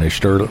being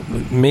punished? Or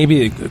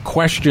maybe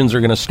questions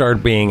are going to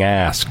start being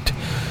asked.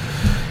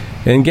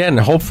 And again,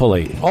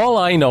 hopefully, all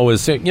I know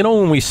is that,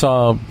 when we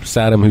saw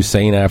Saddam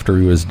Hussein after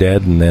he was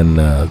dead, and then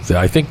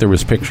I think there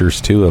was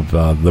pictures, too, of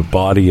the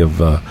body of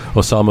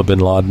Osama bin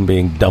Laden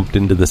being dumped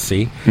into the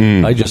sea.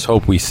 I just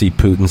hope we see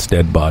Putin's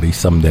dead body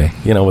someday,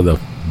 with a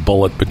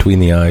bullet between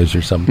the eyes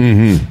or something.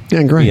 Mm-hmm.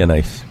 Yeah, great. Be a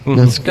nice.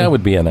 That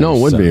would be a nice. No,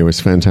 it would be. It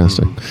was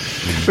fantastic.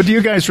 But do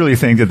you guys really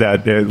think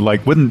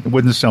that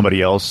wouldn't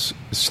somebody else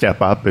step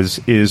up? Is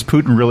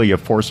Putin really a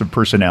force of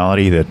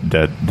personality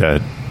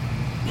that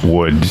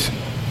would...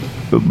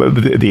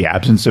 the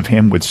absence of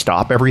him would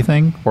stop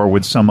everything, or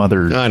would some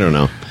other I don't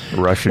know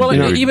Russian?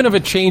 Well, even if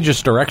it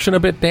changes direction a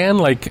bit, Dan,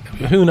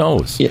 who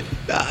knows? Yeah,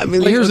 I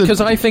mean,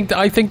 because I think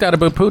that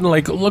about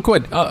Putin. Look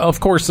what,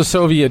 of course, the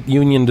Soviet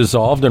Union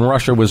dissolved and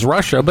Russia was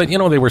Russia, but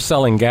they were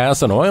selling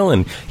gas and oil,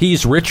 and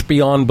he's rich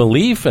beyond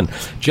belief, and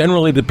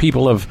generally the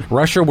people of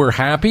Russia were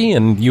happy,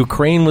 and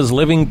Ukraine was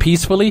living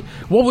peacefully.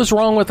 What was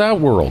wrong with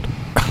that world?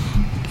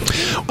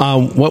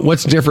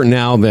 What's different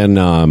now than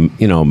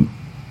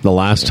the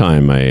last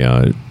time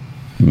a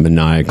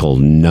maniacal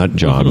nut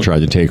job tried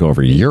to take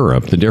over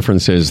Europe? The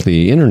difference is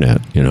the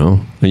internet,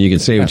 and you can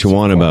say what you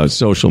want about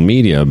social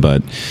media,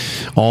 but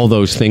all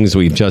those things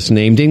we've just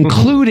named,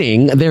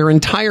 including their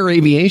entire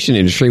aviation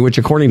industry, which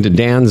according to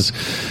Dan's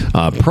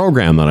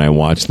program that I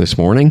watched this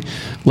morning,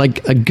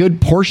 like a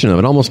good portion of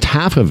it, almost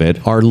half of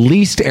it, are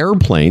leased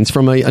airplanes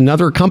from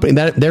another company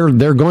that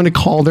they're going to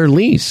call their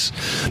lease.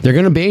 They're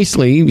going to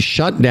basically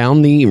shut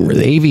down the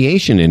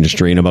aviation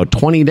industry in about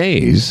 20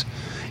 days.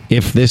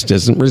 if this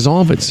doesn't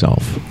resolve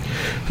itself.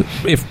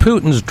 If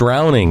Putin's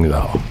drowning,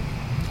 though,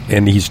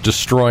 and he's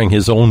destroying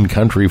his own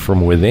country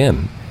from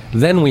within,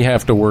 then we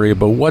have to worry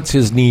about what's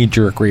his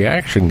knee-jerk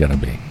reaction going to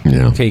be.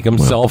 Yeah. Take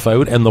himself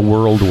out and the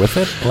world with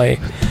it?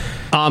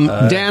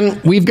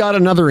 Dan, we've got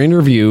another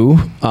interview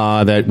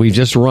that we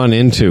just run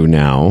into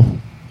now.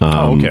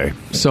 Okay.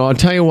 So I'll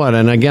tell you what,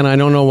 and again, I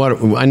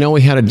know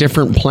we had a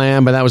different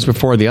plan, but that was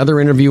before the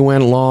other interview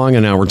went long,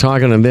 and now we're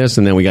talking to this,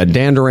 and then we got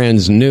Dan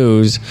Duran's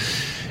news.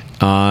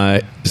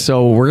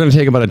 So we're going to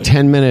take about a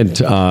 10-minute,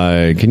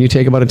 can you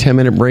take about a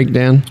 10-minute break,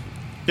 Dan?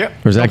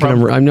 Yep. Or is that going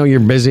to, I know you're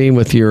busy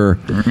with your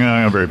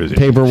I'm very busy.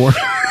 paperwork.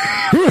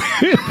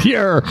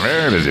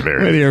 Very busy.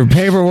 With your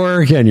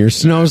paperwork and your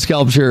snow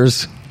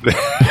sculptures.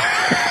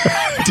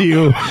 Do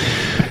you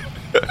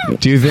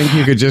think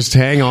you could just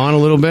hang on a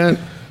little bit?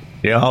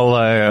 Yeah,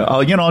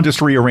 I'll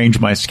just rearrange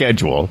my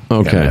schedule.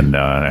 Okay. And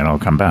I'll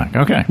come back.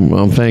 Okay.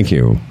 Well, thank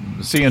you.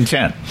 See you in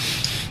 10.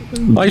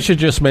 I should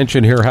just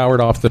mention here,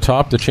 Howard, off the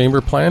top, the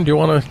chamber plan. Do you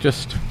want to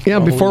just... Yeah,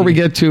 before we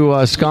get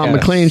to Scott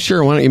McLean,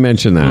 sure, why don't you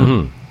mention that?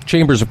 Mm-hmm.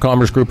 Chambers of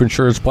Commerce Group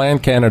Insurance Plan,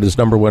 Canada's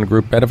 #1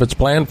 group benefits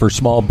plan for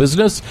small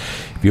business.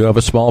 If you have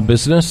a small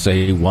business,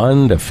 say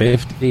 1 to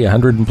 50,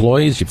 100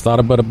 employees, you've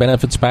thought about a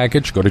benefits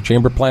package, go to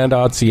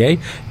chamberplan.ca,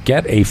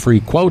 get a free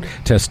quote,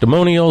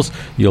 testimonials.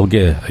 You'll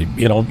get,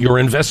 your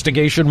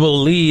investigation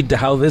will lead to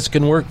how this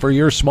can work for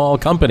your small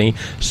company.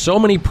 So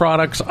many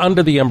products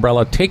under the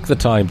umbrella. Take the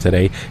time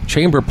today.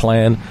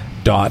 Chamberplan.ca.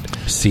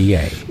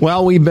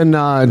 Well, we've been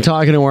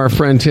talking to our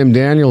friend Tim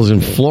Daniels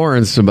in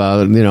Florence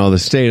about the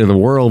state of the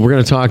world. We're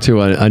going to talk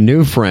to a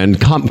new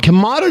friend.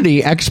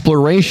 Commodity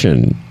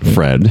exploration,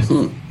 Fred,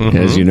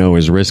 as you know,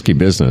 is risky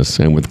business,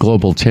 and with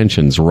global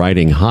tensions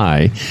riding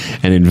high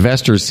and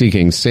investors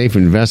seeking safe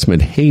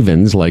investment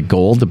havens like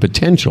gold, the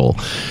potential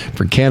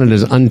for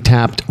Canada's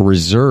untapped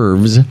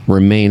reserves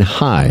remain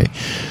high.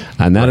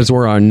 And that is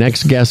where our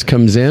next guest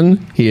comes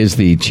in. He is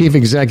the Chief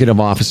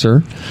Executive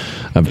Officer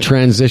of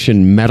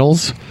Transition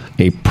Metals,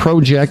 a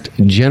project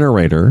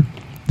generator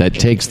that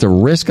takes the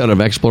risk out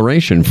of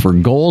exploration for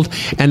gold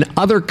and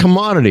other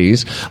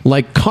commodities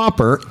like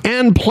copper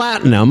and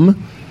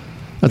platinum.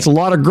 That's a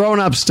lot of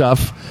grown-up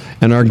stuff.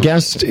 And our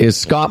guest is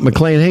Scott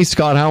McLean. Hey,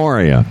 Scott, how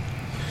are you?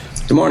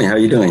 Good morning. How are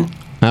you doing?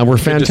 We're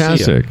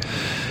fantastic.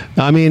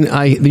 I mean,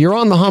 you're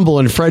on the Humble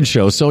and Fred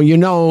show, so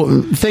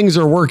things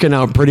are working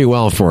out pretty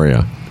well for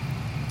you.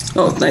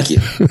 Oh, thank you.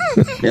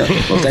 Yeah.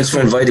 Well, thanks for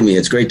inviting me.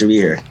 It's great to be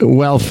here.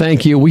 Well,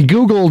 thank you. We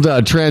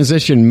Googled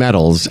Transition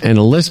Metals, and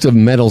a list of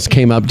metals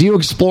came up. Do you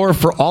explore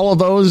for all of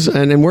those,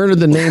 and where did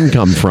the name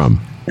come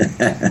from?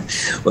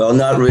 Well,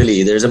 not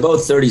really. There's about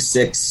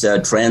 36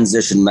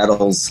 transition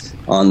metals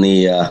on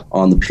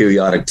the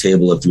periodic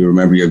table, if you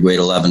remember your grade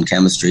 11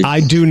 chemistry. I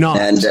do not.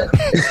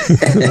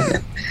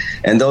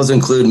 And those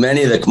include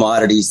many of the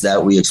commodities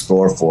that we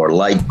explore for,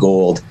 like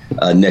gold,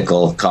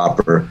 nickel,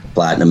 copper,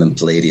 platinum, and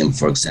palladium,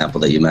 for example,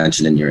 that you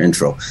mentioned in your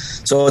intro.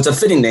 So it's a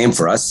fitting name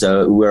for us.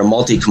 We're a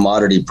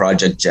multi-commodity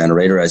project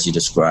generator, as you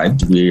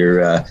described. We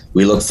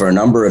look for a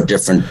number of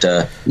different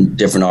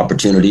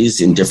opportunities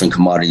in different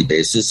commodity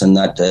bases, and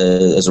that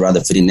is a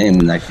rather fitting name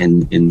in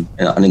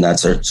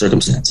that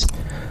circumstance.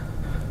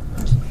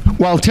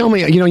 Well, tell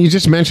me, you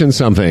just mentioned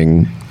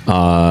something.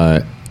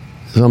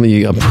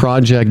 A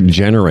project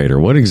generator.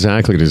 What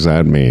exactly does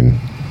that mean?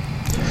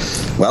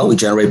 Well, we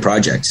generate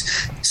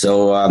projects.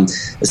 So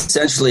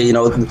essentially,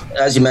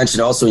 as you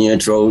mentioned also in your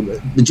intro,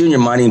 the junior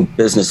mining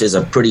business is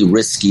a pretty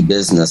risky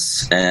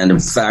business. And in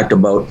fact,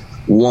 about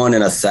 1 in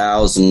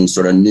 1,000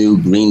 sort of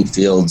new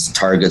greenfields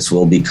targets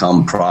will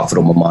become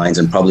profitable mines,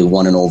 and probably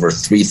 1 in over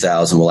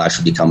 3,000 will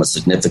actually become a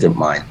significant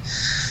mine.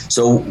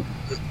 So,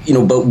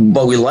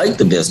 but we like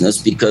the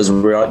business because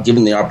we're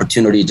given the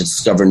opportunity to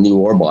discover new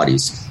ore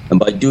bodies. And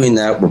by doing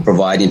that, we're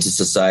providing to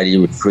society,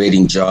 we're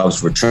creating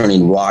jobs, we're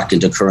turning rock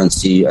into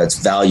currency. It's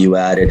value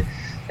added.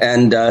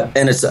 And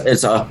it's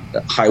a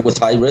with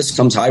high risk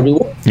comes high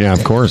reward. Yeah,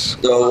 of course.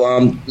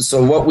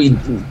 So what we,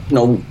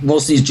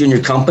 most of these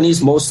junior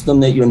companies, most of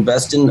them that you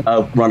invest in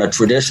run a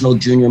traditional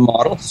junior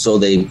model. So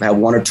they have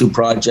 1 or 2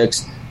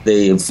 projects.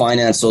 They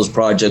finance those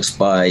projects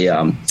by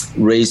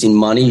raising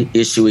money,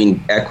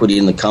 issuing equity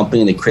in the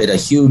company, and they create a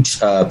huge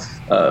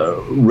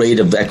rate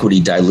of equity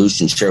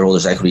dilution,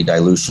 shareholders' equity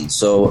dilution.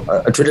 So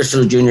a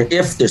traditional junior,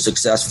 if they're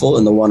successful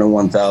in the 1 in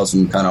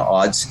 1,000 kind of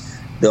odds,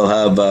 they'll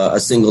have a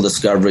single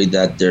discovery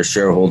that their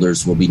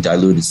shareholders will be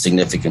diluted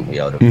significantly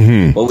out of.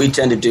 Mm-hmm. What we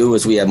tend to do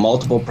is we have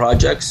multiple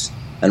projects,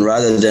 and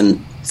rather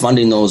than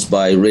funding those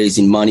by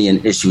raising money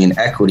and issuing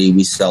equity,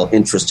 we sell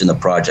interest in the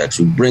projects.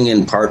 We bring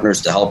in partners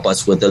to help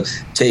us with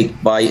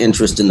it, buy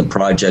interest in the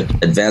project,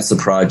 advance the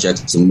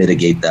projects, and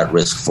mitigate that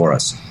risk for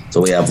us. So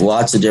we have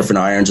lots of different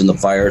irons in the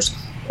fire,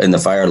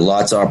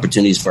 lots of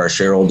opportunities for our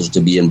shareholders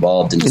to be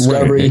involved in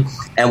discovery, right.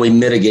 And we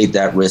mitigate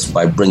that risk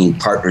by bringing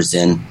partners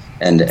in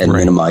and right.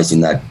 minimizing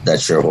that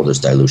shareholders'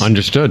 dilution.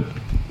 Understood.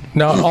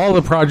 Now, all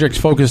the projects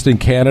focused in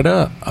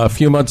Canada, a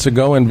few months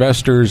ago,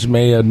 investors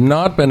may have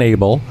not been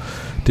able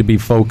to be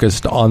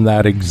focused on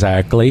that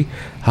exactly.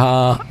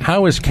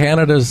 How is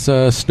Canada's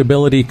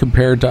stability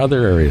compared to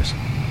other areas?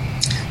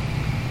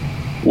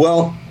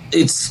 Well,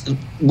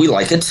 we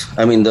like it.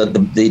 I mean,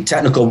 the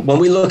technical, when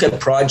we look at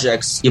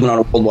projects, even on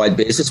a worldwide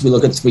basis, we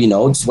look at 3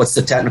 nodes. What's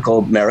the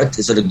technical merit?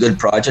 Is it a good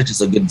project?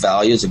 Is it a good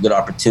value? Is it good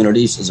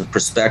opportunities? Is it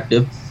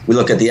perspective? We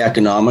look at the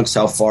economics.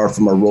 How far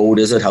from a road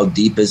is it? How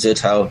deep is it?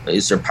 How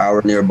is there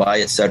power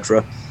nearby,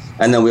 etc.?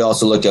 And then we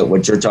also look at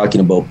what you're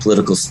talking about,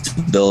 political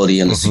stability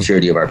and the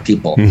security of our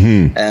people.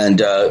 And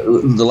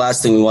the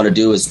last thing we want to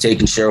do is take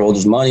in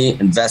shareholders' money,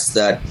 invest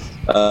that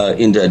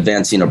into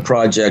advancing a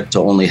project to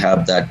only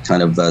have that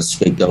kind of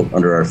scraped out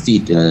under our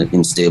feet in an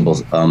unstable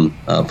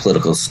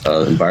political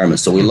environment.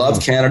 So we love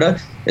Canada.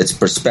 It's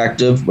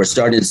perspective. We're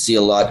starting to see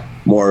a lot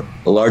more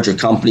larger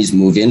companies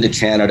move into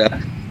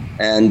Canada.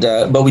 And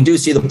but we do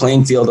see the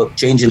playing field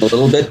changing a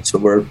little bit. So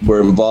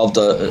we're involved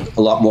a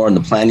lot more in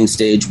the planning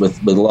stage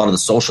with a lot of the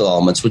social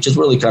elements, which is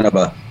really kind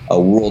of a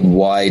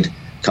worldwide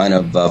kind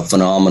of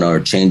phenomena or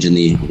change in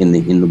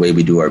the way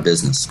we do our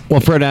business.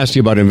 Well, Fred asked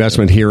you about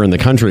investment here in the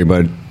country,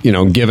 but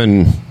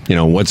given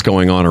what's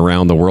going on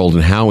around the world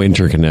and how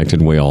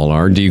interconnected we all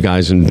are, do you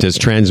guys does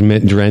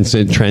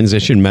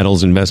Transition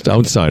Metals invest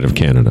outside of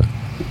Canada?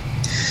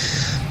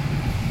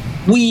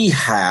 We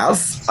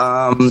have,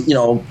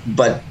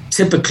 but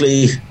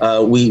typically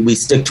we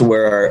stick to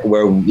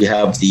where we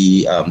have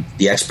the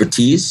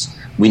expertise.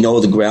 We know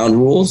the ground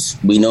rules.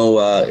 We know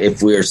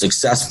if we are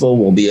successful,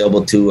 we'll be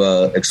able to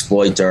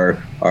exploit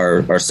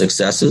our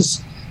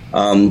successes.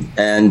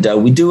 And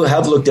we do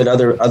have looked at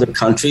other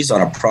countries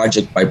on a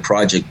project by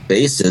project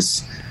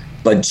basis.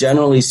 But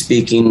generally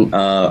speaking,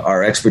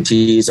 our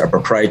expertise, our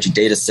proprietary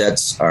data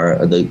sets,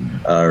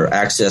 our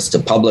access to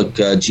public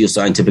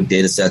geoscientific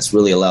data sets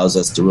really allows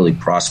us to really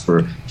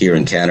prosper here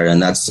in Canada.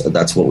 And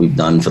that's what we've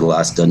done for the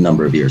last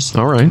number of years.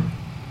 All right.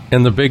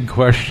 And the big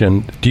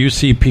question, do you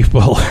see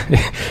people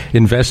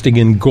investing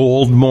in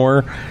gold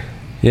more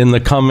in the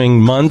coming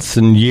months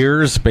and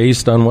years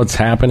based on what's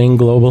happening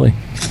globally?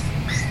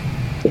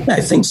 I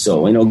think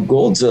so.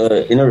 Gold's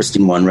an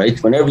interesting one, right?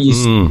 Whenever you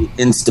see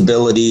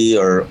instability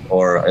or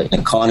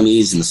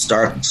economies in the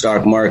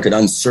stock market,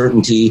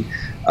 uncertainty,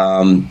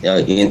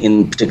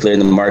 in particular in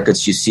the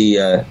markets, you see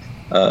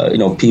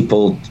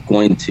people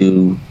going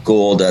to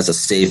gold as a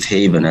safe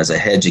haven, as a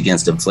hedge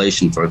against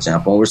inflation, for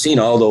example. And we're seeing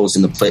all those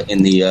in the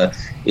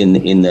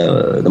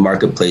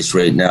marketplace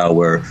right now,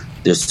 where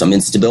there's some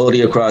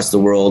instability across the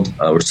world.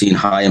 We're seeing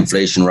high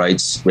inflation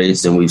rates,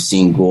 and we've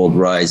seen gold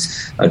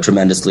rise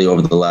tremendously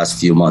over the last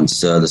few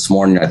months. This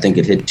morning, I think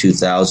it hit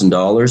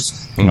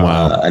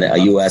 $2,000 a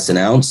U.S. an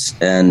ounce,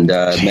 and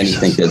many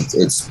think that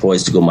it's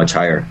poised to go much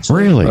higher. So,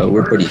 really?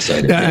 We're pretty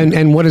excited.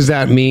 And what does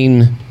that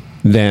mean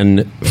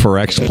then for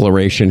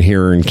exploration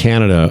here in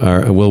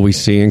Canada? Will we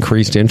see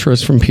increased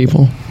interest from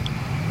people?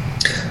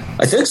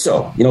 I think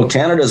so.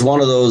 Canada is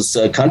one of those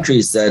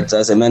countries that,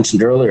 as I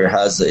mentioned earlier,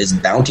 is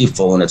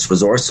bountiful in its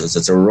resources.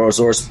 It's a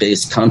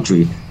resource-based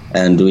country,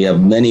 and we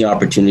have many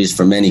opportunities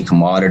for many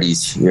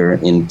commodities here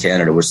in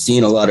Canada. We're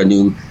seeing a lot of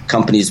new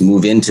companies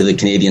move into the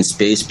Canadian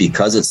space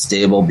because it's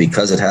stable,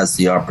 because it has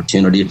the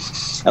opportunity.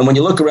 And when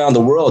you look around the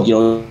world,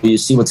 you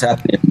see what's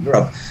happening in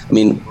Europe. I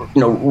mean,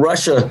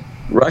 Russia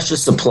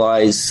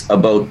supplies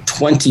about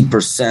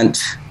 20%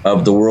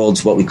 of the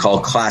world's what we call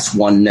Class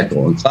 1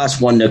 nickel. And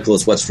Class 1 nickel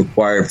is what's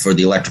required for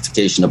the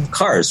electrification of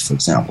cars, for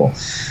example.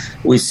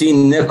 We've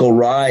seen nickel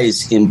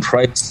rise in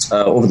price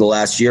over the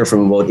last year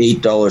from about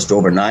 $8 to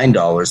over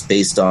 $9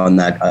 based on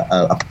that,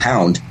 a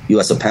pound,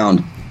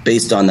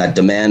 based on that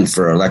demand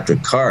for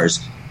electric cars.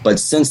 But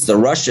since the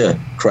Russia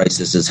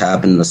crisis has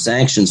happened, the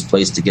sanctions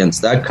placed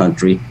against that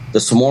country,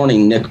 this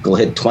morning nickel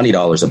hit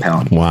 $20 a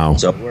pound. Wow!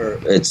 So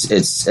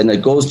it's and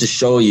it goes to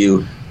show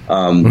you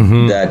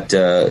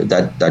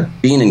that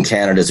being in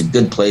Canada is a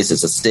good place.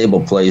 It's a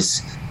stable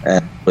place,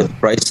 and with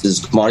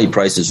commodity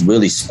prices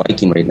really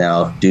spiking right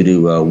now due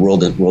to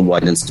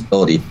worldwide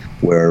instability.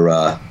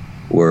 We're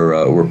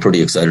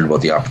pretty excited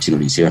about the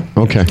opportunities here.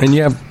 Okay, and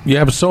you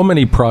have so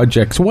many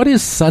projects. What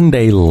is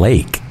Sunday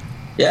Lake?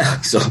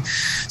 Yeah, so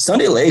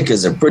Sunday Lake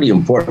is a pretty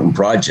important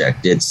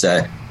project. It's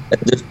the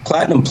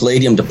platinum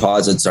palladium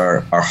deposits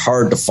are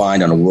hard to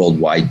find on a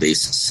worldwide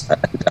basis.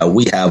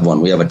 We have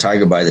one. We have a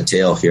tiger by the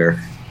tail here.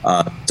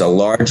 It's a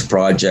large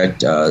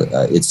project.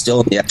 It's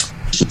still in the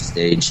exploration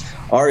stage.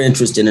 Our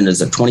interest in it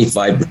is a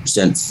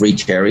 25% free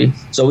carry,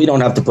 so we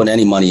don't have to put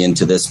any money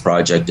into this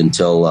project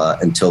until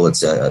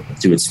it's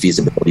through its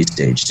feasibility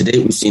stage. To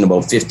date, we've seen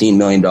about $15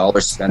 million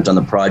spent on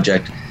the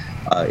project.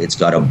 It's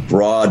got a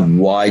broad,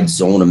 wide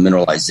zone of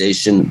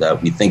mineralization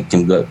that we think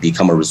can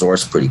become a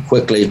resource pretty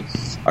quickly.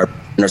 Our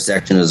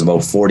intersection is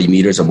about 40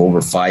 meters of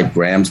over 5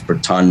 grams per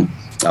ton,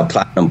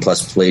 platinum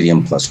plus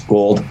palladium plus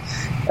gold.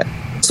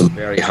 Some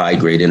very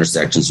high-grade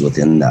intersections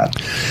within that.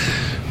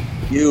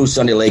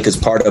 Sunday Lake is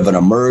part of an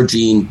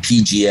emerging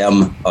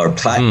PGM or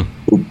platinum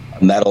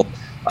metal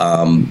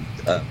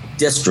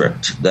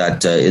district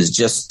that was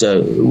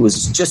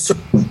just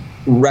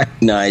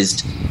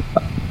recognized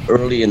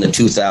early in the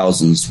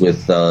 2000s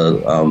with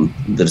the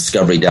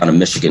discovery down in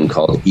Michigan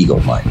called Eagle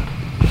Mine.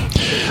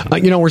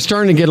 We're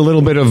starting to get a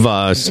little bit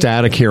of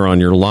static here on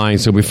your line.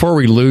 So before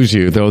we lose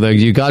you, though,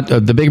 you got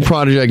the big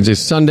project is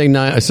Sunday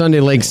night,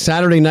 Sunday Lake.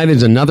 Saturday night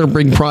is another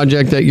big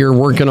project that you're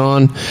working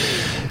on.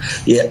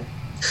 Yeah.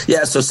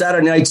 So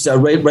Saturday night's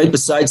right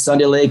beside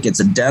Sunday Lake.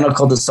 It's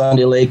identical to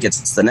Sunday Lake.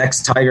 It's the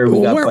next Tiger.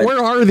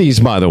 Where are these,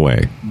 by the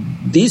way?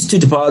 These two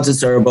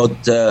deposits are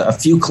about a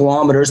few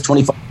kilometers,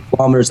 25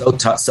 kilometers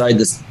outside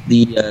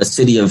the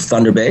city of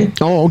Thunder Bay.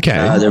 Oh,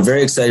 okay. They're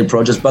very exciting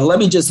projects. But let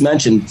me just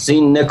mention,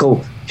 seeing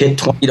nickel hit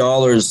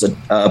 $20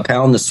 a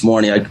pound this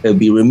morning, I'd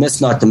be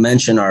remiss not to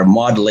mention our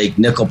Maud Lake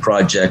nickel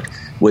project,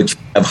 which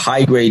have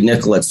high-grade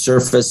nickel at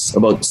surface,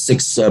 about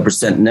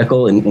 6%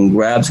 nickel in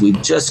grabs.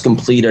 We've just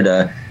completed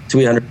a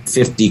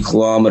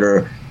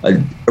 350-kilometer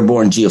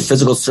airborne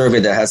geophysical survey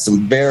that has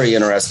some very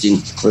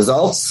interesting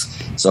results.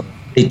 So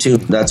stay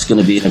tuned. That's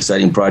going to be an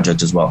exciting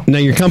project as well. Now,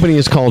 your company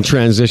is called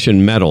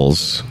Transition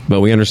Metals,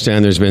 but we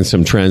understand there's been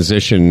some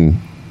transition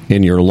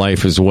in your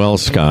life as well,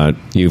 Scott.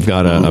 You've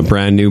got a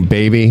brand new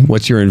baby.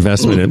 What's your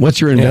investment? What's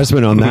your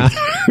investment on that?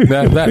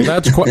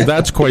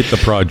 That's quite the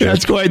project.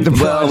 That's quite the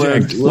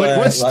project.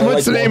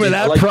 What's the name of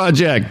that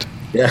project?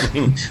 Yeah,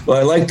 well,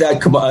 I like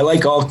that.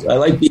 I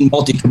like being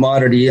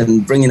multi-commodity,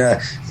 and bringing a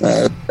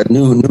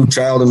new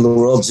child into the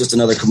world is just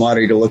another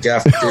commodity to look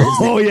after.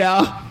 Oh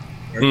yeah.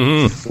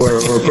 Mm-hmm.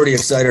 We're pretty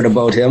excited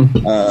about him.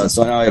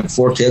 So now I have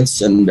 4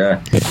 kids, and I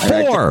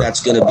think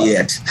that's going to be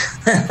it.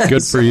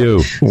 Good for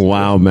you.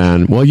 Wow,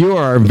 man. Well, you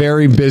are a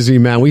very busy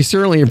man. We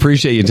certainly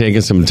appreciate you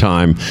taking some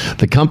time.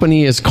 The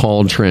company is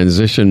called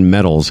Transition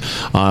Metals.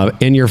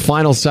 In your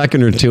final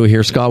second or two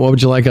here, Scott, what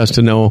would you like us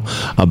to know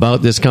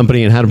about this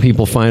company, and how do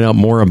people find out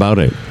more about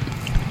it?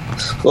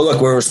 Well, look,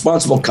 we're a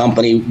responsible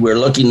company. We're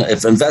looking,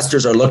 if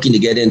investors are looking to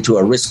get into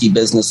a risky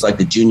business like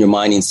the junior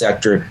mining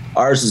sector,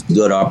 ours is a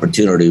good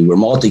opportunity. We're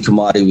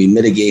multi-commodity. We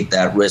mitigate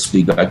that risk.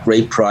 We've got a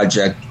great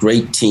project,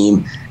 great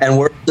team, and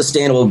we're a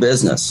sustainable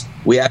business.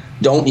 We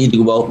don't need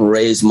to go out and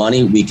raise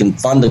money. We can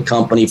fund the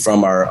company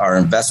from our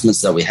investments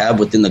that we have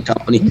within the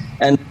company.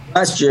 And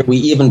last year, we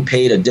even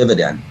paid a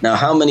dividend. Now,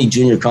 how many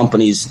junior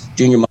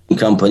mining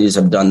companies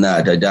have done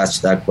that? I'd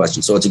ask that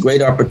question. So it's a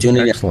great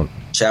opportunity. Excellent. To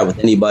chat with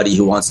anybody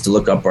who wants to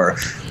look up our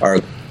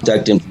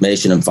contact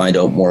information and find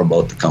out more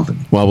about the company.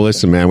 Well,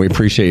 listen, man, we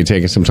appreciate you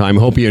taking some time.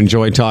 Hope you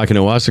enjoyed talking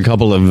to us. A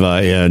couple of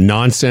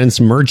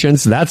nonsense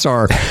merchants. That's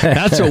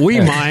what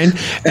we mine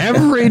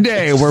every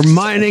day. We're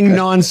mining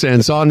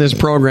nonsense on this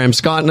program.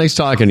 Scott, nice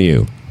talking to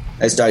you.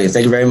 Nice talking to you.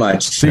 Thank you very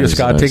much. See you,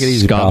 Scott. Take it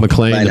easy. Scott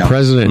McLean, the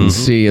president and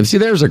CEO. See,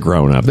 there's a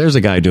grown-up. There's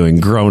a guy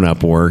doing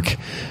grown-up work,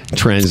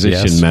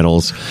 Transition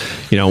Metals.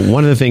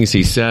 One of the things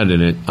he said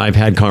in it, I've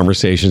had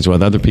conversations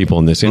with other people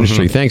in this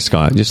industry. Thanks,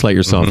 Scott. Just let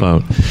yourself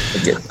out.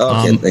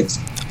 Okay, thanks.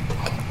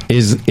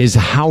 Is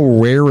how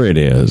rare it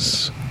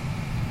is.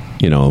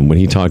 When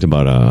he talked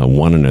about a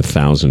 1 in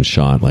 1,000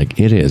 shot, like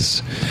it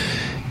is.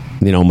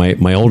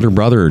 My older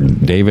brother,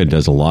 David,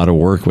 does a lot of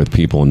work with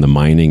people in the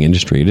mining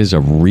industry. It is a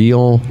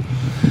real,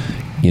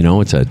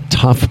 it's a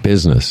tough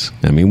business.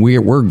 I mean,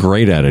 we're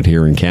great at it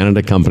here in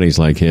Canada, companies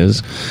like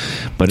his,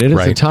 but it is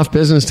a tough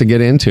business to get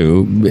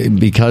into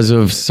because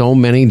of so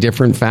many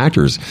different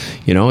factors.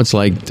 It's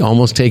like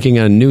almost taking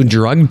a new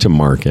drug to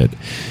market.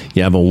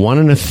 You have a 1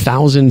 in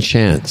 1,000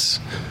 chance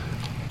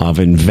of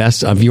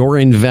your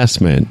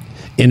investment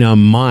in a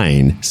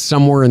mine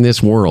somewhere in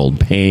this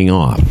world paying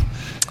off.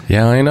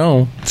 Yeah, I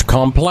know. It's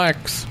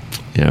complex.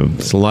 Yeah,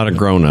 it's a lot of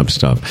grown-up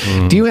stuff.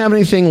 Do you have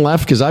anything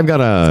left? Because I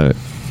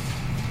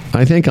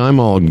think I'm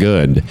all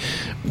good.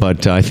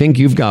 But I think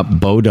you've got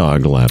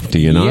Bodog left, do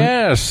you not?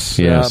 Yes.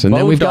 Yes, and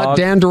then we've got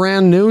Dan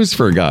Duran news,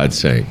 for God's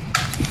sake.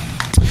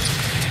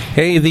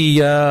 Hey,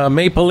 the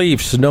Maple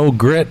Leafs, no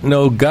grit,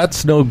 no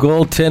guts, no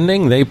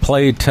goaltending. They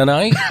play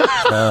tonight.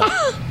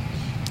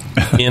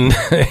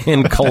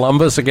 In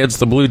Columbus against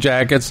the Blue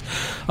Jackets.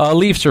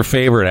 Leafs are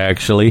favored,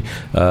 actually.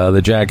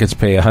 The Jackets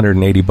pay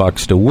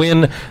 $180 to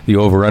win. The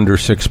over-under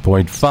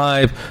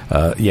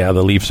 6.5.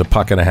 The Leafs a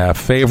 $1.50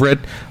 favorite.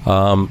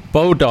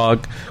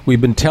 Bodog, we've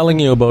been telling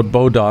you about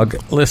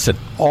Bodog. Listen,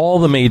 all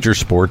the major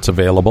sports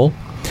available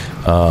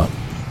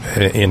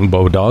in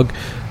Bodog.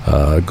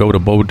 Go to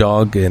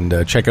Bodog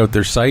and check out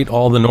their site.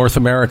 All the North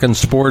American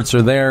sports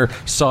are there.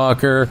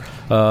 Soccer,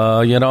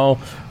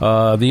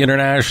 the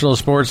international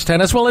sports,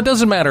 tennis. Well, it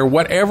doesn't matter.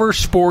 Whatever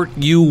sport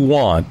you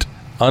want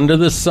under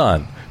the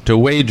sun to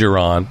wager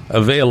on,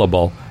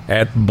 available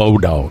at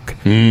Bodog.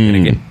 And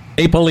again,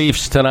 Maple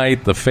Leafs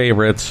tonight, the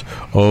favorites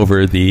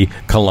over the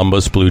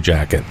Columbus Blue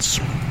Jackets.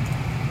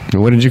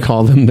 What did you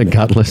call them? The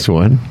gutless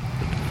one?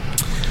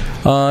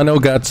 No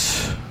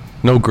guts,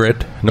 no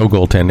grit, no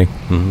goaltending.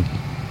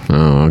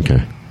 Oh,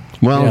 okay.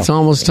 Well, it's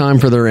almost time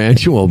for their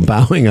annual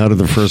bowing out of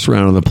the first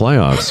round of the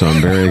playoffs, so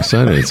I'm very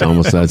excited. It's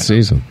almost that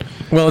season.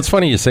 Well, it's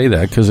funny you say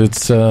that because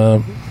it's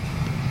to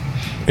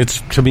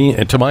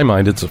my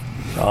mind, it's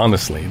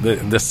honestly,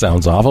 this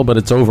sounds awful, but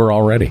it's over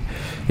already.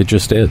 It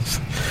just is.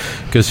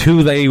 Because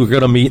who they were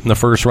going to meet in the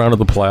first round of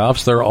the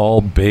playoffs, they're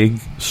all big,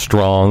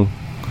 strong.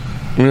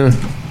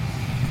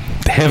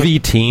 heavy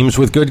teams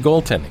with good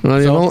goaltending.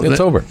 Well, So it's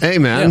over. Hey,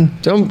 man,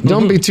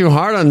 don't be too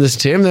hard on this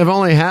team. They've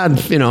only had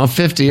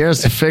 50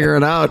 years to figure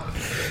it out.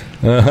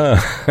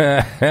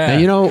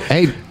 And,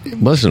 hey,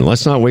 listen,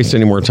 let's not waste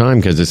any more time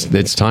because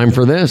it's time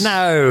for this.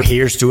 Now,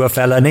 here's to a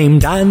fella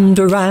named Dan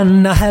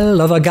Duran, a hell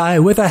of a guy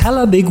with a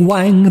hella big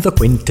wang, the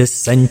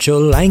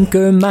quintessential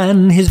anchor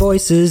man. His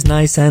voice is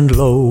nice and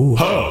low.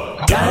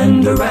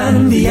 Dan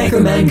Duran, the anchor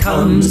man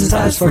comes.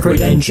 As for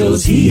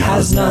credentials, he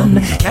has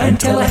none. Can't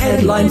tell a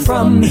headline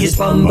from his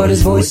bum, but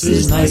his voice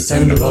is nice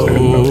and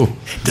low.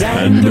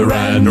 Dan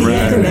Duran, the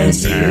anchor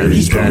man's here.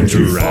 He's prone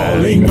to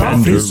falling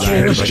off his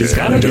chair, but he's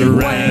got a big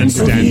wang,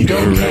 so he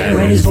don't care,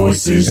 and his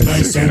voice is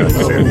nice and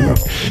low.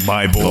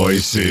 My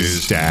voice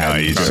is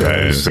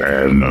nice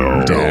and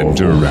low. Dan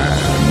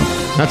Duran.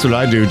 That's what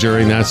I do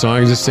during that song.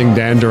 I just sing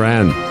Dan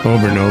Duran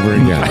over and over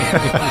again.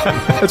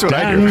 That's what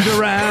I do. Dan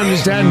Duran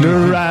is Dan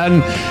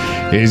Duran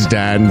is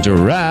Dan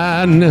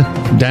Duran.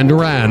 Dan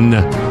Duran.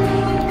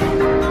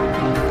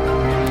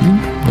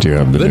 Do you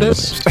have the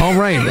news? Oh,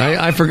 right.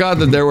 I forgot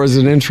that there was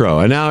an intro.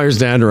 And now here's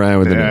Dan Duran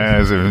with the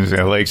news.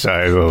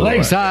 Lakeside.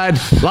 Lakeside.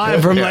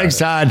 Live from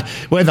Lakeside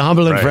with the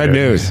Humble and Fred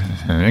news.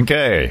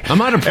 Okay.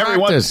 I'm out of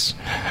practice.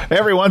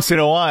 Every once in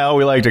a while,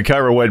 we like to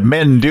cover what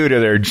men do to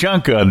their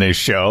junk on this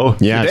show.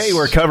 Yes. Today,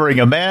 we're covering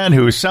a man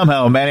who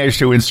somehow managed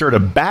to insert a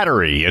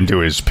battery into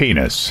his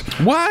penis.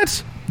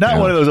 What? Not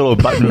one of those little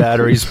button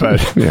batteries, but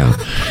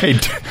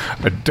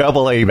a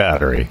double-A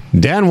battery.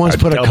 Dan once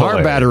put a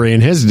car battery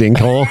in his dink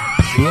hole.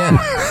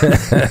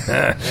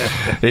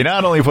 He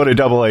not only put a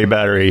double-A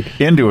battery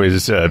into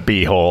his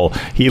b-hole,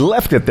 he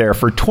left it there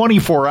for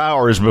 24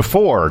 hours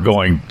before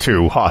going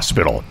to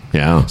hospital.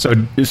 Yeah. So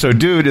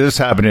dude, this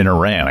happened in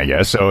Iran, I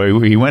guess. So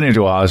he went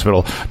into a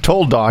hospital,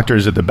 told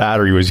doctors that the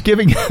battery was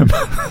giving him...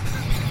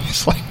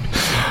 it's like...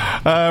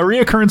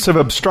 reoccurrence of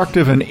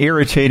obstructive and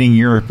irritating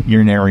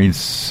urinary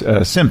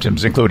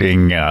symptoms,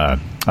 including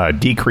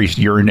decreased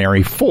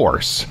urinary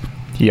force.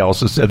 He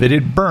also said that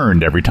it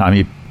burned every time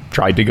he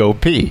tried to go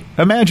pee.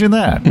 Imagine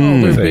that.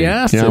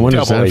 Yeah, what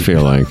does that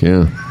feel like?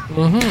 Yeah.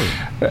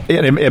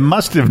 It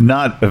must have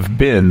not have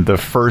been the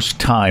first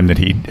time that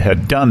he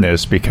had done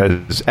this,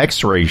 because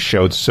x-rays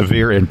showed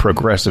severe and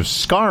progressive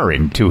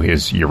scarring to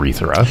his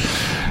urethra,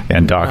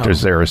 and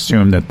doctors there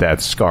assumed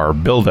that scar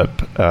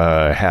buildup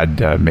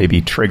had maybe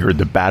triggered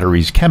the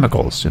battery's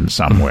chemicals in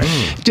some way.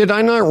 Did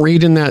I not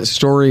read in that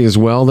story as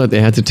well that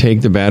they had to take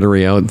the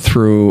battery out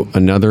through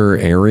another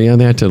area?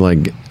 They had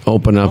to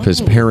open up his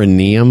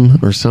perineum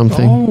or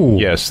something?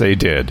 Yes, they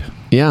did.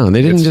 Yeah,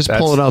 they didn't just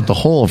pull it out the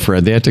hole,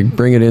 Fred. They had to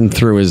bring it in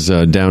through his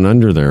down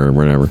under there or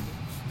whatever.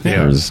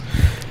 Yeah.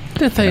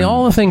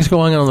 All the things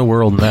going on in the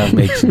world, that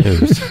makes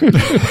news.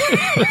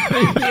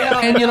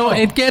 And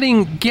it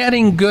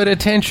getting good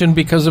attention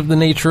because of the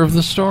nature of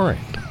the story.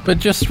 But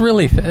just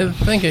really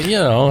think it,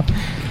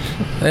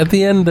 at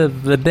the end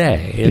of the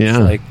day, it's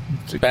like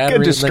battery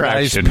in the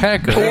guy's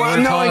peck. What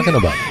we're talking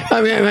about.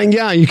 I mean,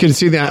 yeah, you can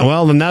see that.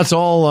 Well, then that's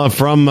all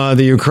from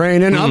the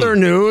Ukraine. In other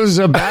news,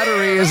 a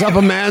battery is up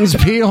a man's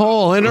pee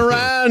hole in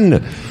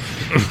Iran.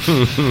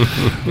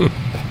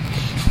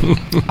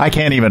 I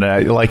can't even,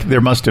 there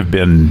must have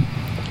been...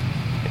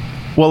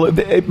 Well,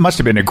 it must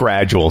have been a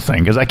gradual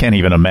thing, because I can't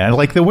even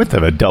imagine. The width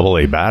of a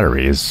double-A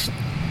battery is,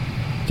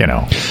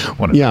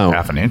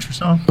 half an inch or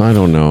so? I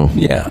don't know.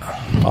 Yeah.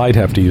 I'd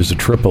have to use a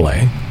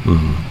AAA.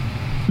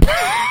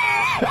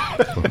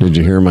 Did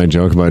you hear my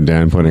joke about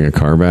Dan putting a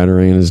car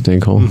battery in his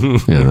dink hole?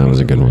 Yeah, that was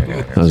a good one.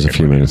 That was a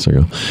few minutes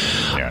ago.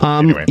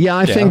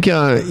 I think,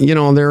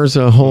 there's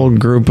a whole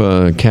group,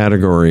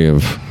 category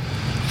of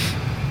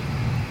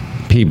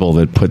people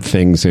that put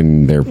things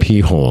in their pee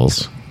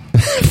holes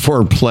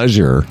for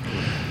pleasure.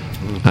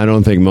 I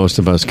don't think most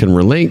of us can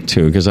relate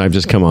to, because I've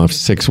just come off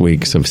 6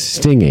 weeks of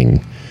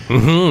stinging.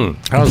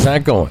 How's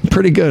that going?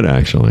 Pretty good,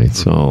 actually.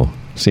 It's all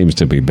seems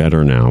to be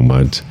better now,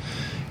 but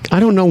I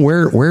don't know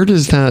where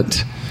does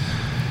that...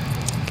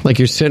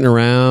 you're sitting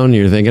around,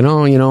 you're thinking,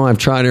 I've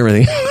tried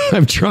everything.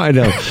 I've tried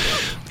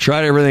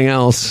everything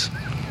else.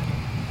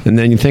 And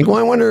then you think, well,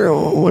 I wonder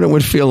what it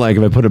would feel like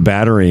if I put a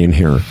battery in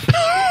here.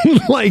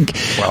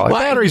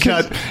 Battery's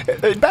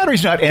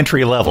not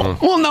entry level.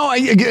 Well, no,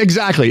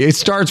 exactly. It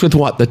starts with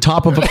what? The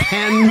top of a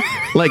pen?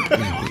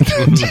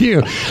 Do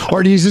you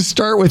just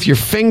start with your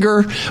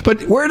finger?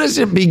 But where does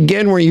it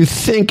begin where you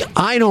think,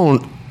 I'm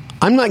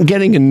not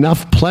getting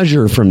enough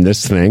pleasure from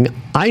this thing.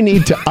 I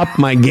need to up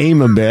my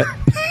game a bit.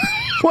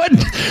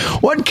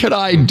 What could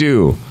I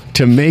do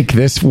to make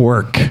this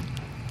work?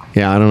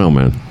 Yeah, I don't know,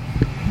 man.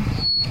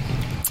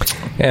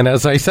 And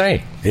as I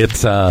say,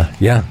 it's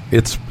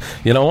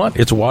you know what?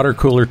 It's water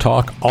cooler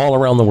talk all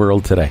around the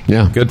world today.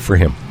 Yeah. Good for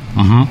him.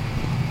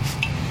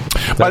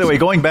 By the way,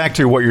 going back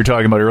to what you were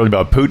talking about earlier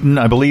about Putin,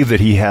 I believe that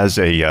he has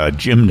a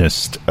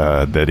gymnast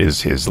that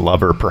is his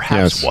lover,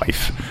 perhaps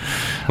wife.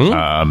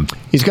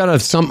 He's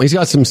got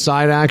some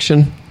side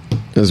action.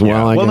 as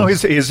well. I Well,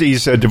 guess. no,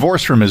 he's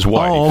divorced from his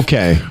wife. Oh,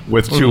 okay.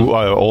 With two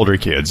older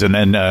kids, and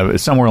then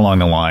somewhere along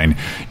the line,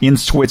 in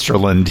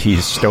Switzerland, he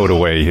stowed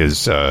away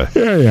his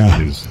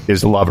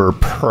his lover,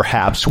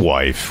 perhaps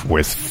wife,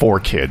 with 4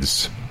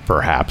 kids.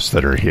 Perhaps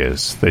that are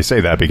his. They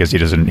say that because he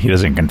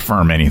doesn't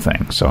confirm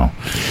anything. So,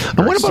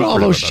 and what about all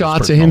those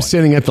shots of him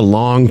sitting at the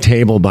long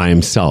table by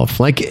himself?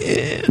 Like,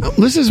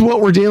 this is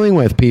what we're dealing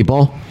with,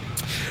 people.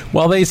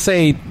 Well, they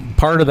say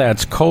part of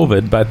that's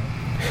COVID, but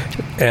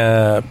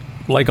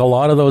like a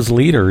lot of those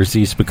leaders,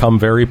 he's become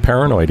very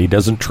paranoid. He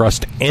doesn't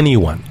trust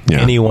anyone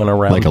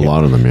around. Like him. a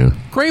lot of them, yeah.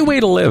 Great way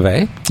to live,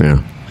 eh?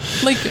 Yeah.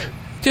 Like,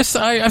 just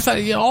I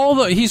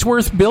thought he's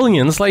worth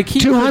billions. Like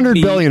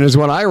 $200 billion is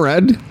what I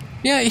read.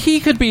 Yeah, he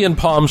could be in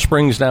Palm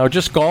Springs now,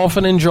 just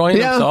golfing, enjoying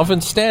himself.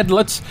 Instead,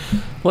 let's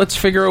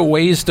figure out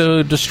ways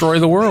to destroy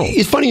the world.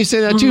 It's funny you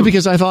say that too,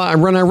 because I thought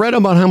when I read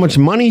about how much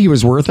money he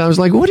was worth, I was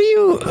like, what do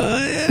you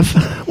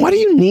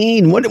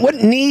need? What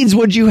needs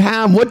would you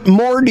have? What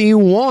more do you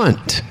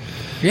want?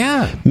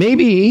 Yeah,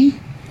 maybe.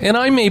 And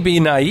I may be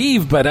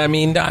naive, but I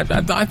mean,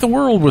 the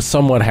world was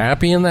somewhat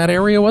happy in that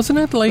area, wasn't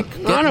it? Like,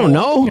 I don't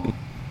know.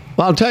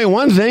 Well, I'll tell you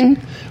one thing.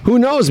 Who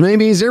knows?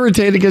 Maybe he's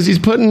irritated because he's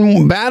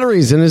putting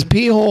batteries in his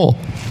pee hole.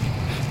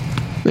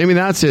 Maybe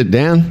that's it,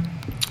 Dan.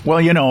 Well,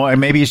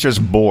 maybe he's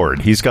just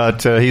bored. He's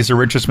the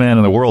richest man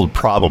in the world,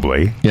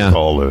 probably. Yeah. With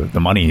all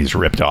the money he's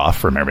ripped off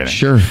from everything.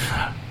 Sure.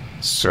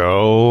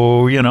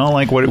 So,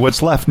 like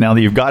what's left now that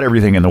you've got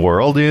everything in the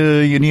world?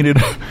 You need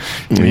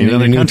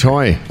another new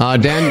toy.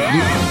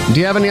 Dan,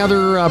 do you have any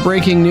other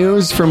breaking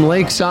news from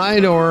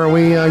Lakeside, or are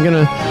we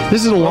gonna?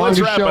 This is the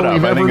longest show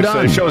we've ever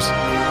done. Show's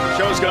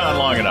gone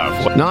long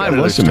enough. No,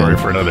 listen, story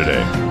man. For another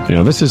day.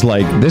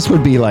 This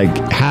would be like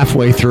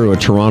halfway through a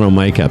Toronto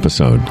Mike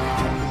episode.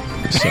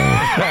 So,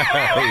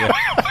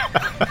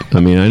 I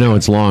mean, I know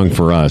it's long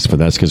for us, but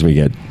that's because we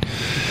get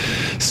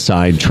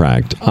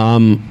sidetracked.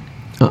 I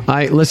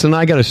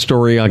got a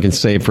story I can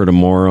say for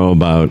tomorrow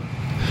about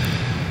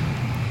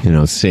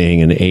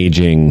seeing an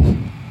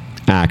aging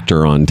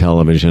actor on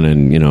television,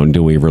 and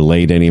do we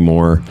relate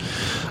anymore?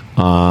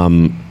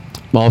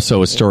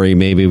 Also, a story,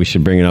 maybe we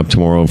should bring it up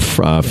tomorrow.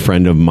 A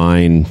friend of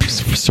mine,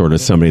 sort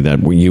of somebody that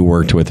you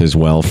worked with as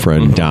well,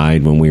 Fred,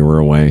 died when we were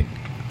away.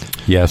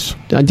 Yes.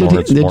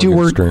 Did you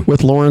work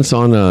with Lawrence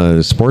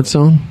on Sports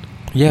Zone?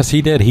 Yes,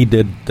 he did. He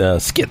did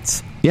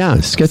skits. Yeah,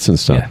 skits and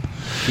stuff. Yeah.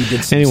 He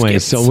did some anyway,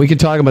 skits. so we could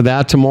talk about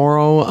that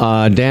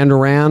tomorrow. Dan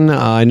Duran,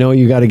 I know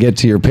you got to get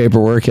to your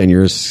paperwork and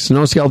your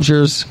snow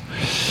sculptures.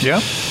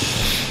 Yeah.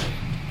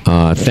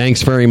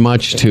 Thanks very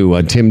much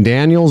to Tim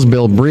Daniels,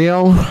 Bill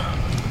Brio,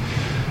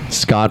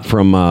 Scott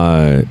from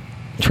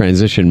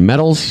Transition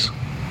Metals.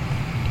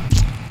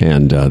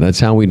 And that's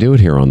how we do it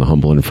here on the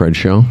Humble and Fred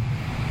Show.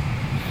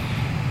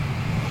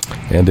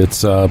 And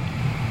it's,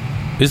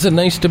 is it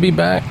nice to be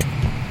back?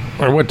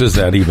 Or what does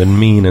that even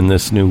mean in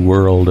this new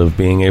world of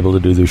being able to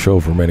do the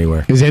show from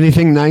anywhere? Is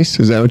anything nice?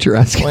 Is that what you're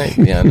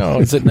asking?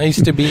 Is it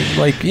nice to be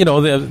like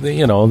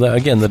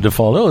the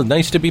default? Oh,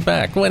 nice to be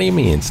back. What do you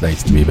mean it's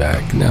nice to be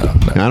back? No.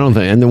 I don't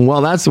think. And then,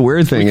 that's the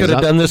weird thing. We could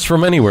have done this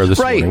from anywhere this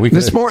morning. We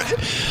could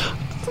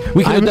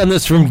have done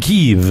this from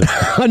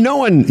Kyiv. No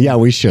one. Yeah,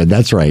 we should.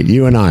 That's right.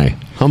 You and I,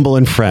 Humble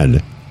and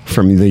Fred.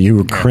 From the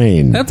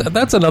Ukraine.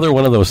 That's another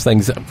one of those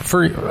things.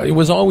 It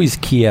was always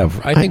Kiev.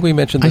 I think we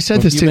mentioned this. I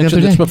said this to you the other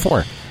day.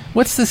 Before.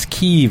 What's this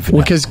Kyiv?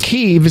 Because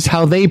Kyiv is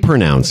how they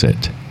pronounce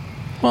it.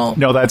 Well,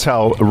 no, that's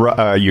how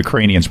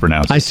Ukrainians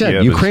pronounce it. I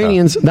said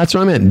Ukrainians. That's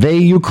what I meant.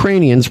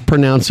 Ukrainians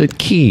pronounce it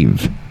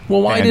Kyiv.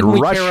 Well, why didn't we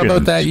care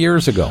about that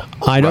years ago?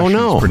 I don't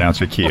know.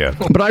 Pronounce it Kiev.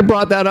 But I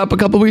brought that up a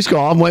couple of weeks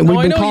ago. We've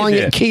been calling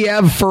it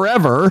Kiev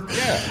forever,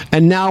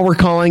 and now we're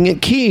calling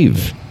it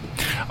Kyiv.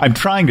 I'm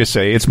trying to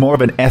say it's more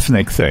of an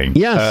ethnic thing.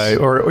 Yes.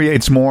 Or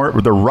it's more,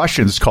 the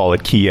Russians call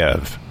it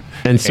Kiev.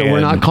 And so we're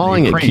not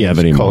calling it Kiev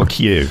anymore. Call it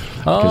Kiev.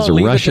 Oh,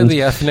 leave it to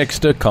the ethnics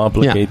to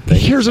complicate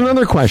things. Here's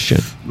another question.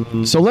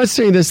 So let's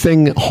say this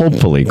thing,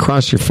 hopefully,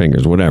 cross your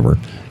fingers, whatever,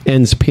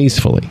 ends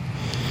peacefully.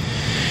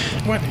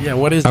 What? Yeah,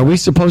 what is Are we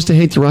supposed to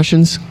hate the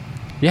Russians?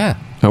 Yeah.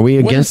 Are we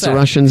against the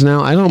Russians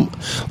now? I don't,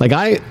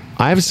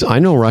 I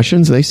know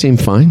Russians. They seem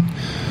fine.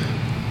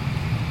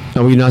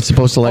 Are we not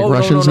supposed to like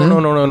Russians now?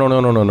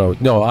 No.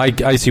 No,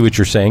 I see what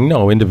you're saying.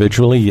 No,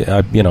 individually,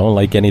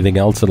 like anything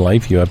else in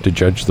life, you have to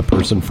judge the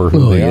person for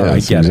who they are. I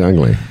get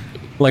exactly. It.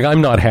 Like, I'm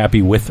not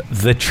happy with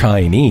the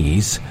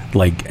Chinese,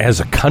 like,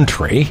 as a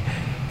country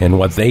and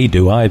what they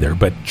do either.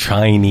 But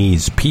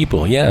Chinese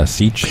people,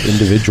 yes, each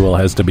individual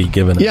has to be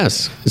given.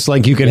 Yes. It's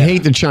like you can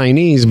hate the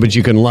Chinese, but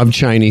you can love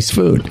Chinese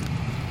food.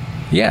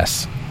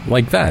 Yes,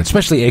 like that,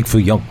 especially egg foo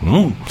young.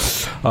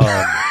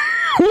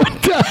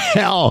 What the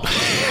hell?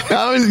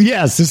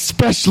 Yes,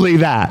 especially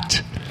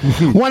that.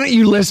 Why don't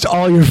you list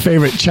all your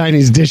favorite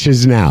Chinese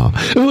dishes now?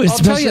 Ooh,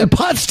 especially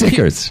pot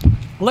stickers.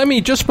 Let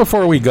me, just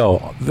before we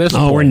go.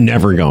 We're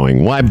never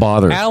going. Why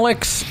bother?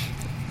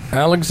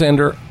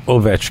 Alexander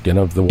Ovechkin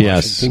of the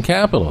Washington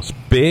Capitals.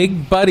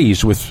 Big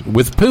buddies with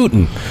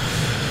Putin.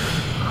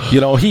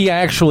 He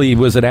actually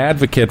was an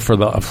advocate for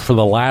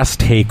the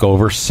last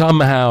takeover,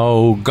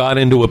 somehow got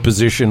into a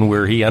position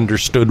where he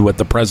understood what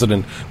the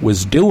president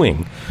was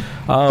doing.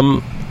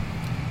 Do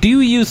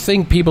you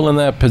think people in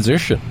that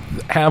position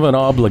have an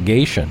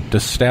obligation to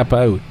step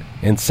out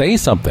and say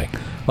something?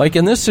 Like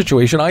in this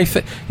situation,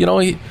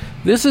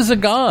 this is a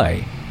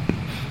guy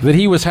that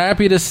he was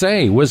happy to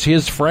say was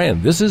his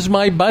friend. This is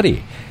my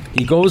buddy.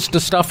 He goes to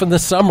stuff in the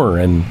summer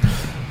and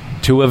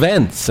to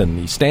events, and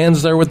he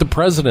stands there with the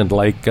president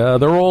like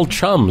they're old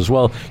chums.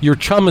 Well, your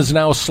chum is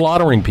now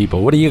slaughtering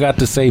people. What do you got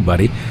to say,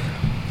 buddy?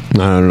 I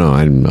don't know.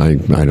 I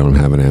don't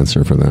have an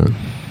answer for that,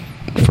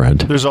 Fred.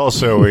 There's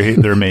also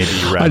there may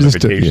be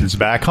ramifications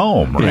back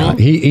home, right?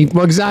 Yeah,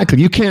 well,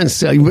 exactly. You can't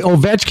say.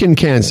 Ovechkin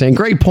can't say.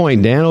 Great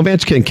point, Dan.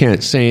 Ovechkin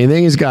can't say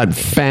anything. He's got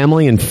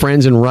family and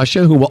friends in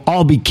Russia who will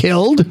all be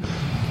killed.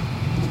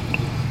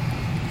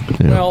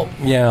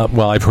 Yeah.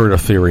 Well, I've heard a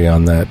theory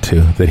on that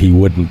too, that he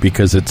wouldn't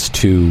because it's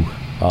too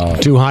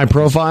high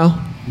profile.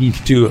 He's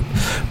too,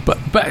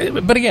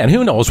 but again,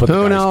 who knows what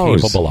the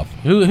guy's capable of?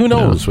 Who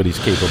knows what he's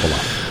capable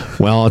of?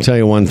 Well, I'll tell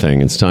you one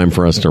thing. It's time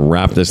for us to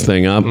wrap this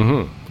thing up.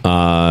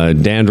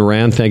 Mm-hmm. Dan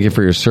Duran, thank you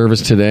for your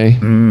service today.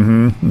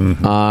 I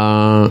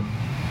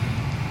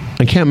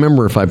can't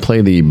remember if I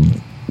play the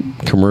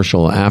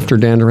commercial after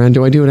Dan Duran.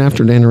 Do I do it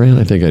after Dan Duran?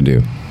 I think I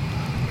do.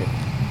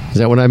 Is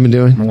that what I've been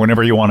doing?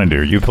 Whenever you want to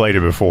do. You played it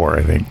before,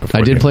 I think.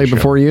 I did play it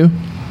before you?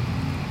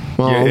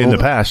 Well, in the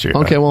past.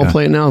 Okay, well, I'll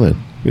play it now then.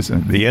 It's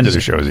the end of the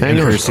show.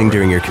 Cursing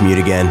during your commute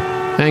again.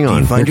 Hang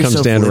on. Here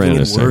comes Dan Duran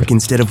at work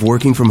instead of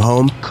working from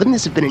home? Couldn't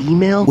this have been an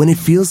email? When it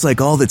feels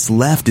like all that's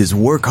left is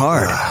work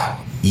hard,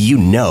 you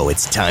know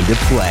it's time to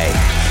play.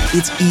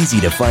 It's easy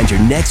to find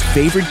your next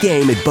favorite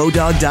game at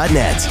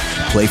Bodog.net.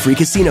 Play free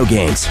casino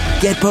games,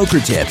 get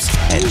poker tips,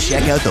 and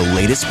check out the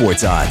latest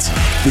sports odds.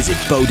 Visit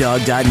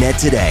Bodog.net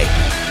today.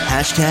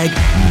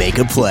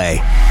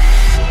 #MakeAPlay.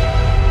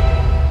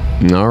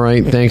 All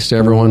right. Thanks to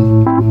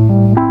everyone.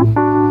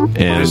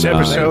 And this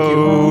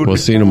episode... we'll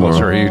see you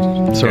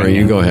tomorrow. Sorry,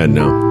 you go ahead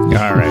now.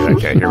 All right.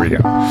 Okay, here we go.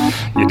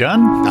 You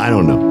done? I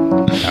don't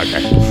know.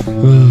 Okay.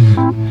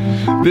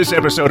 This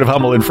episode of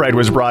Humble and Fred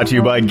was brought to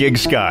you by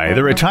GigSky,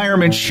 the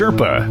Retirement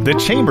Sherpa, the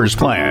Chambers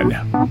Plan,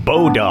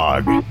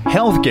 Bodog,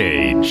 Health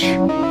Gauge,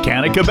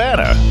 Canna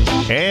Cabana,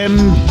 and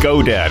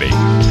GoDaddy.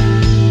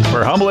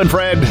 For Humble and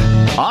Fred,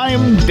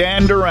 I'm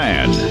Dan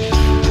Duran.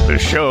 The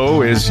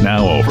show is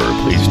now over.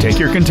 Please take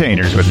your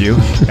containers with you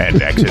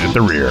and exit at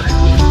the rear.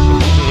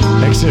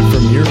 Exit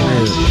from your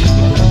rear.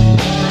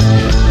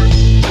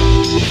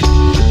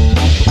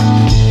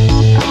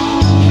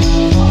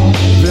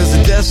 There's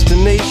a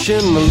destination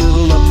a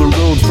little up the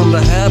road from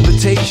the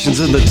habitations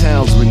of the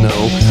towns we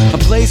know. A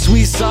place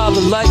we saw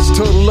the lights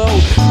turn low,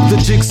 the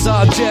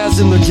jigsaw jazz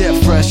and the get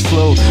fresh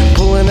flow.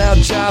 Pulling out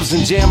jobs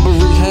and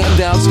jamboree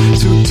handouts, 2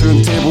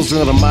 turntables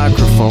and a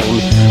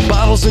microphone.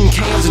 Bottles and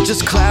cans, or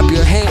just clap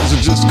your hands, or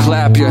just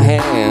clap your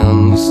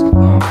hands.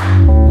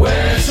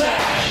 Where's that?